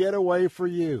 super getaway for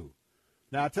you.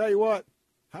 Now, I'll tell you what.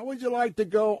 How would you like to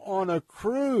go on a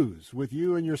cruise with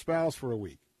you and your spouse for a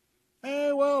week?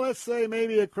 Well, let's say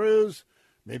maybe a cruise.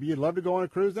 Maybe you'd love to go on a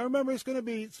cruise. Now, remember, it's going to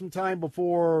be some time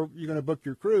before you're going to book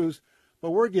your cruise.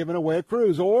 But we're giving away a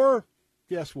cruise. Or,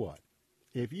 guess what?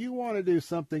 If you want to do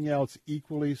something else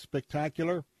equally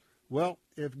spectacular, well,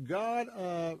 if God,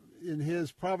 in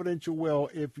his providential will,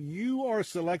 if you are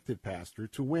selected, Pastor,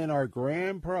 to win our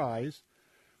grand prize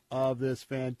of this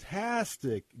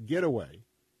fantastic getaway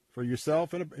for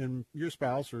yourself and your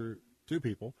spouse or two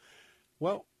people,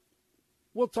 well,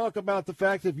 we'll talk about the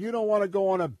fact if you don't want to go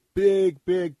on a big,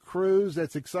 big cruise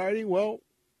that's exciting, well,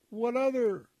 what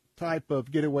other type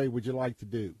of getaway would you like to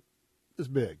do? It's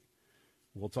big.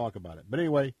 We'll talk about it. But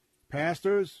anyway,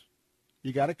 pastors,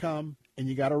 you got to come and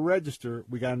you got to register.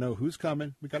 We got to know who's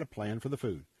coming. We got to plan for the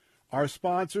food. Our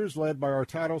sponsors, led by our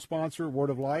title sponsor, Word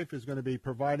of Life, is going to be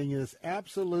providing this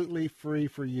absolutely free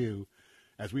for you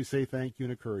as we say thank you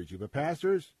and encourage you. But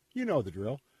pastors, you know the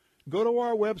drill. Go to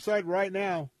our website right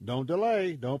now. Don't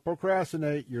delay. Don't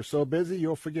procrastinate. You're so busy,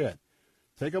 you'll forget.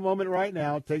 Take a moment right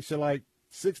now. It takes you like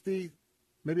 60,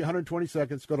 maybe 120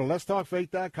 seconds. Go to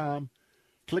letstalkfaith.com.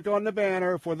 Click on the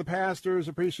banner for the Pastor's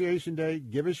Appreciation Day.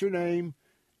 Give us your name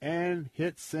and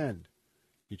hit send.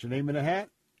 Get your name in a hat,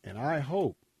 and I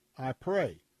hope, I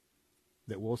pray,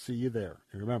 that we'll see you there.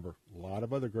 And remember, a lot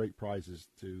of other great prizes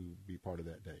to be part of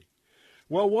that day.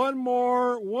 Well, one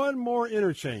more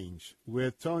interchange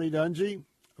with Tony Dungy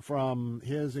from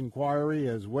his inquiry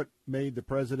as what made the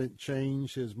president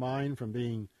change his mind from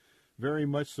being very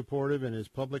much supportive in his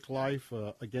public life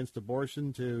against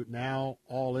abortion to now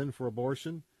all in for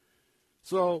abortion.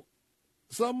 So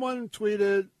someone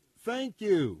tweeted, "Thank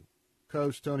you,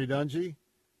 Coach Tony Dungy,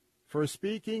 for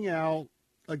speaking out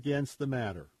against the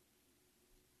matter."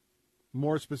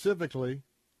 More specifically,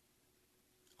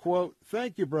 quote,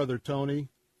 "Thank you, Brother Tony,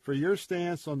 for your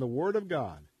stance on the Word of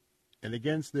God and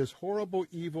against this horrible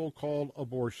evil called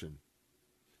abortion.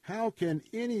 How can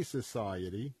any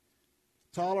society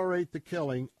tolerate the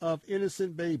killing of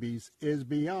innocent babies is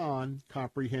beyond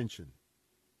comprehension.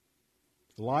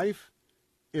 Life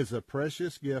is a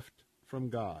precious gift from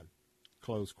God."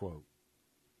 Close quote.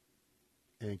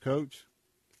 And Coach,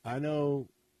 I know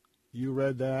you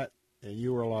read that and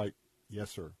you were like,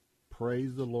 yes, sir.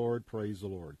 Praise the Lord, praise the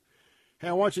Lord. Hey,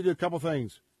 I want you to do a couple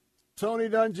things. Tony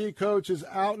Dungy, Coach, is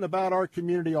out and about our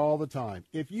community all the time.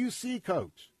 If you see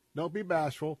Coach, don't be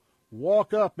bashful.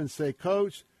 Walk up and say,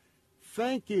 "Coach,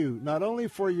 thank you not only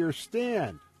for your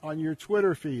stand on your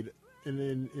Twitter feed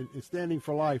in Standing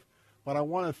for Life, but I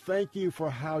want to thank you for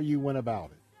how you went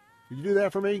about it." Could you do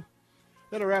that for me?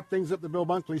 That'll wrap things up the Bill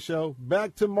Bunkley Show.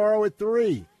 Back tomorrow at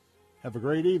 3. Have a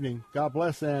great evening. God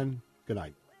bless and good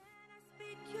night.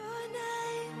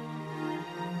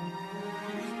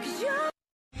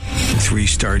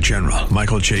 Three-star General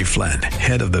Michael J. Flynn,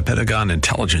 head of the Pentagon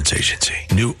Intelligence Agency,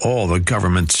 knew all the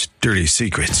government's dirty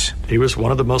secrets. He was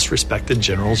one of the most respected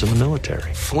generals in the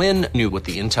military. Flynn knew what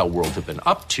the intel world had been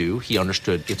up to. He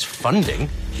understood its funding.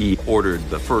 He ordered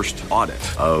the first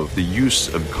audit of the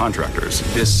use of contractors.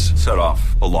 This set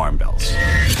off alarm bells.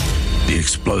 The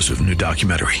explosive new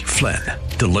documentary, Flynn,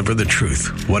 Deliver the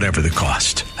Truth, Whatever the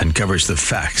Cost, uncovers the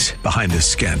facts behind this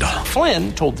scandal.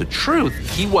 Flynn told the truth.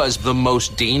 He was the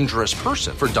most dangerous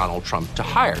person for Donald Trump to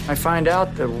hire. I find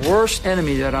out the worst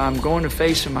enemy that I'm going to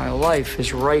face in my life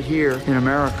is right here in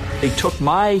America. They took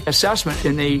my assessment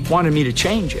and they wanted me to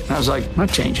change it. And I was like, I'm not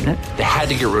changing it. They had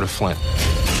to get rid of Flynn.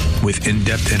 With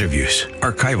in-depth interviews,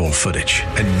 archival footage,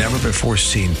 and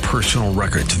never-before-seen personal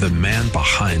records of the man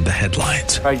behind the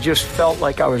headlines. I just felt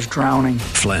like I was drowning.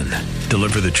 Flynn,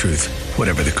 Deliver the Truth,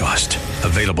 Whatever the Cost.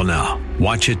 Available now.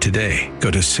 Watch it today.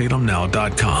 Go to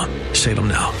salemnow.com.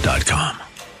 salemnow.com.